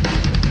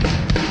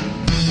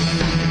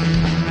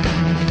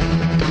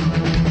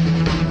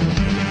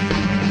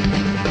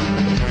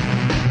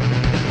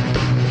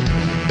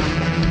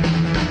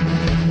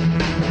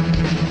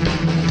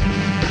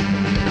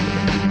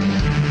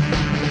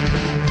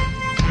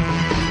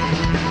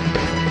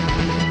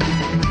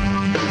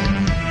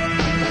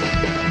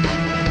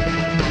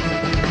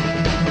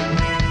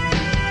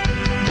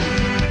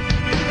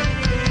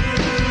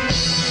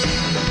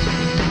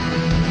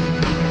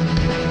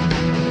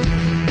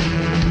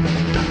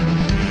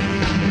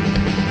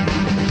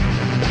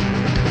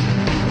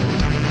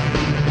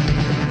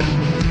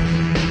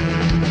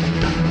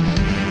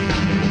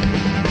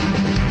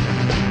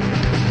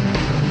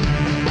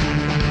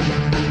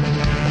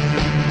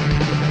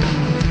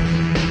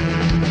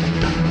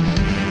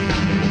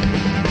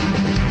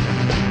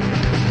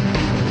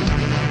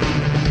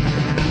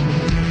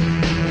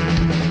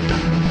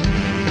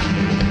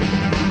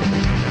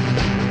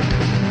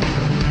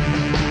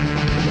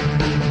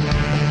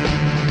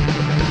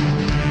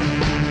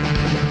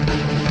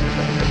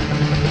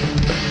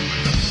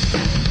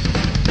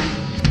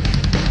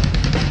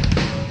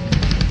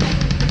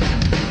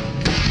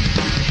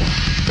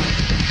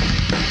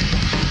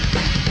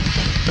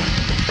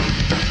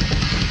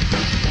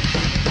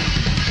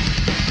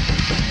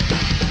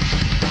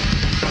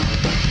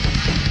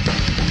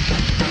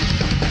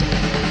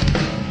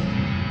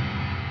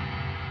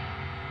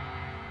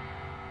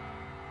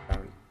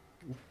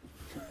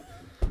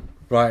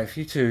 Right, if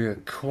you two are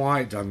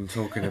quite done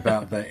talking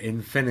about the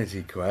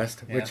Infinity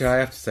Quest, yes, which I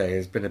have to say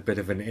has been a bit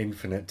of an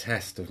infinite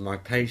test of my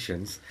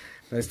patience,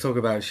 let's talk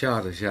about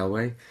Sharda, shall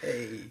we?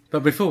 Hey.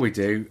 But before we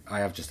do,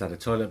 I have just had a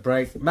toilet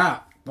break.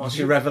 Matt, what's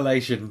your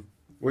revelation?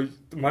 Well,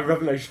 my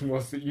revelation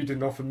was that you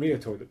didn't offer me a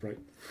toilet break.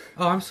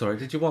 Oh, I'm sorry,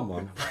 did you want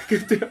one?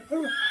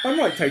 I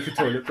might take a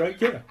toilet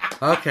break, yeah.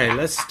 Okay,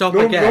 let's stop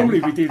again. Normally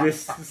we do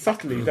this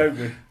subtly, don't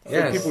we? So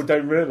yes, people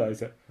don't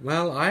realise it.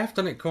 Well, I have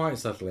done it quite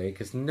subtly,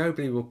 because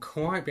nobody will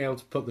quite be able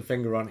to put the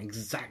finger on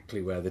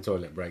exactly where the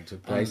toilet break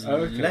took place.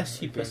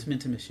 Unless you put some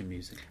intermission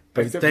music.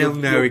 But they'll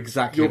know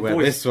exactly where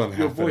this one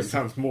happened. Your voice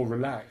sounds more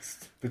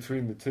relaxed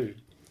between the two.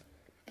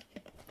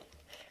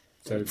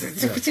 So,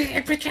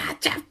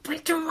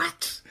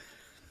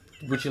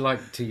 would you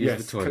like to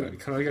use the toilet?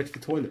 Can I go to the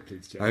toilet,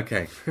 please, Joe?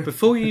 Okay.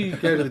 Before you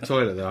go to the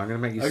toilet, though, I'm going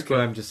to make you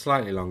squirm just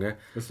slightly longer.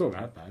 It's not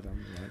that bad.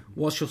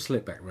 What's your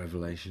slipback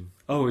revelation?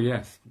 Oh,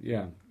 yes.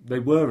 Yeah. They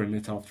were in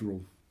it after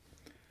all.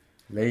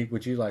 Lee,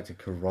 would you like to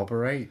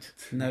corroborate?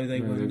 No,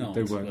 they were not.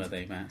 They weren't. Were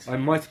they, Matt? I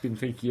might have been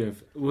thinking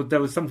of... Well, there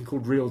was something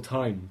called Real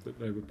Time that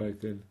they were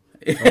both in.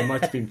 I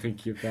might have been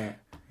thinking of that.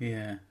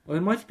 Yeah. Well,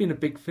 it might have been a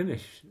Big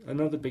Finish.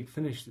 Another Big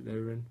Finish that they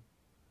were in.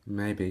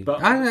 Maybe.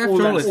 But after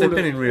all, they've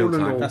been in real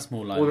time. That's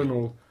more likely. All in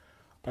all,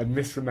 I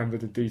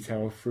misremembered a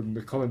detail from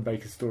the Colin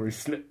Baker story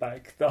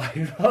Slipback that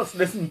I last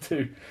listened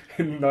to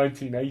in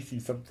 1980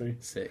 something.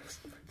 Six,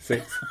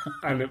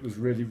 and it was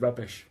really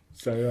rubbish.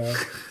 So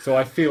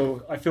I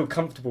feel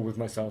comfortable with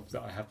myself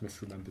that I have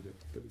misremembered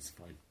it, but it's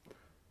fine.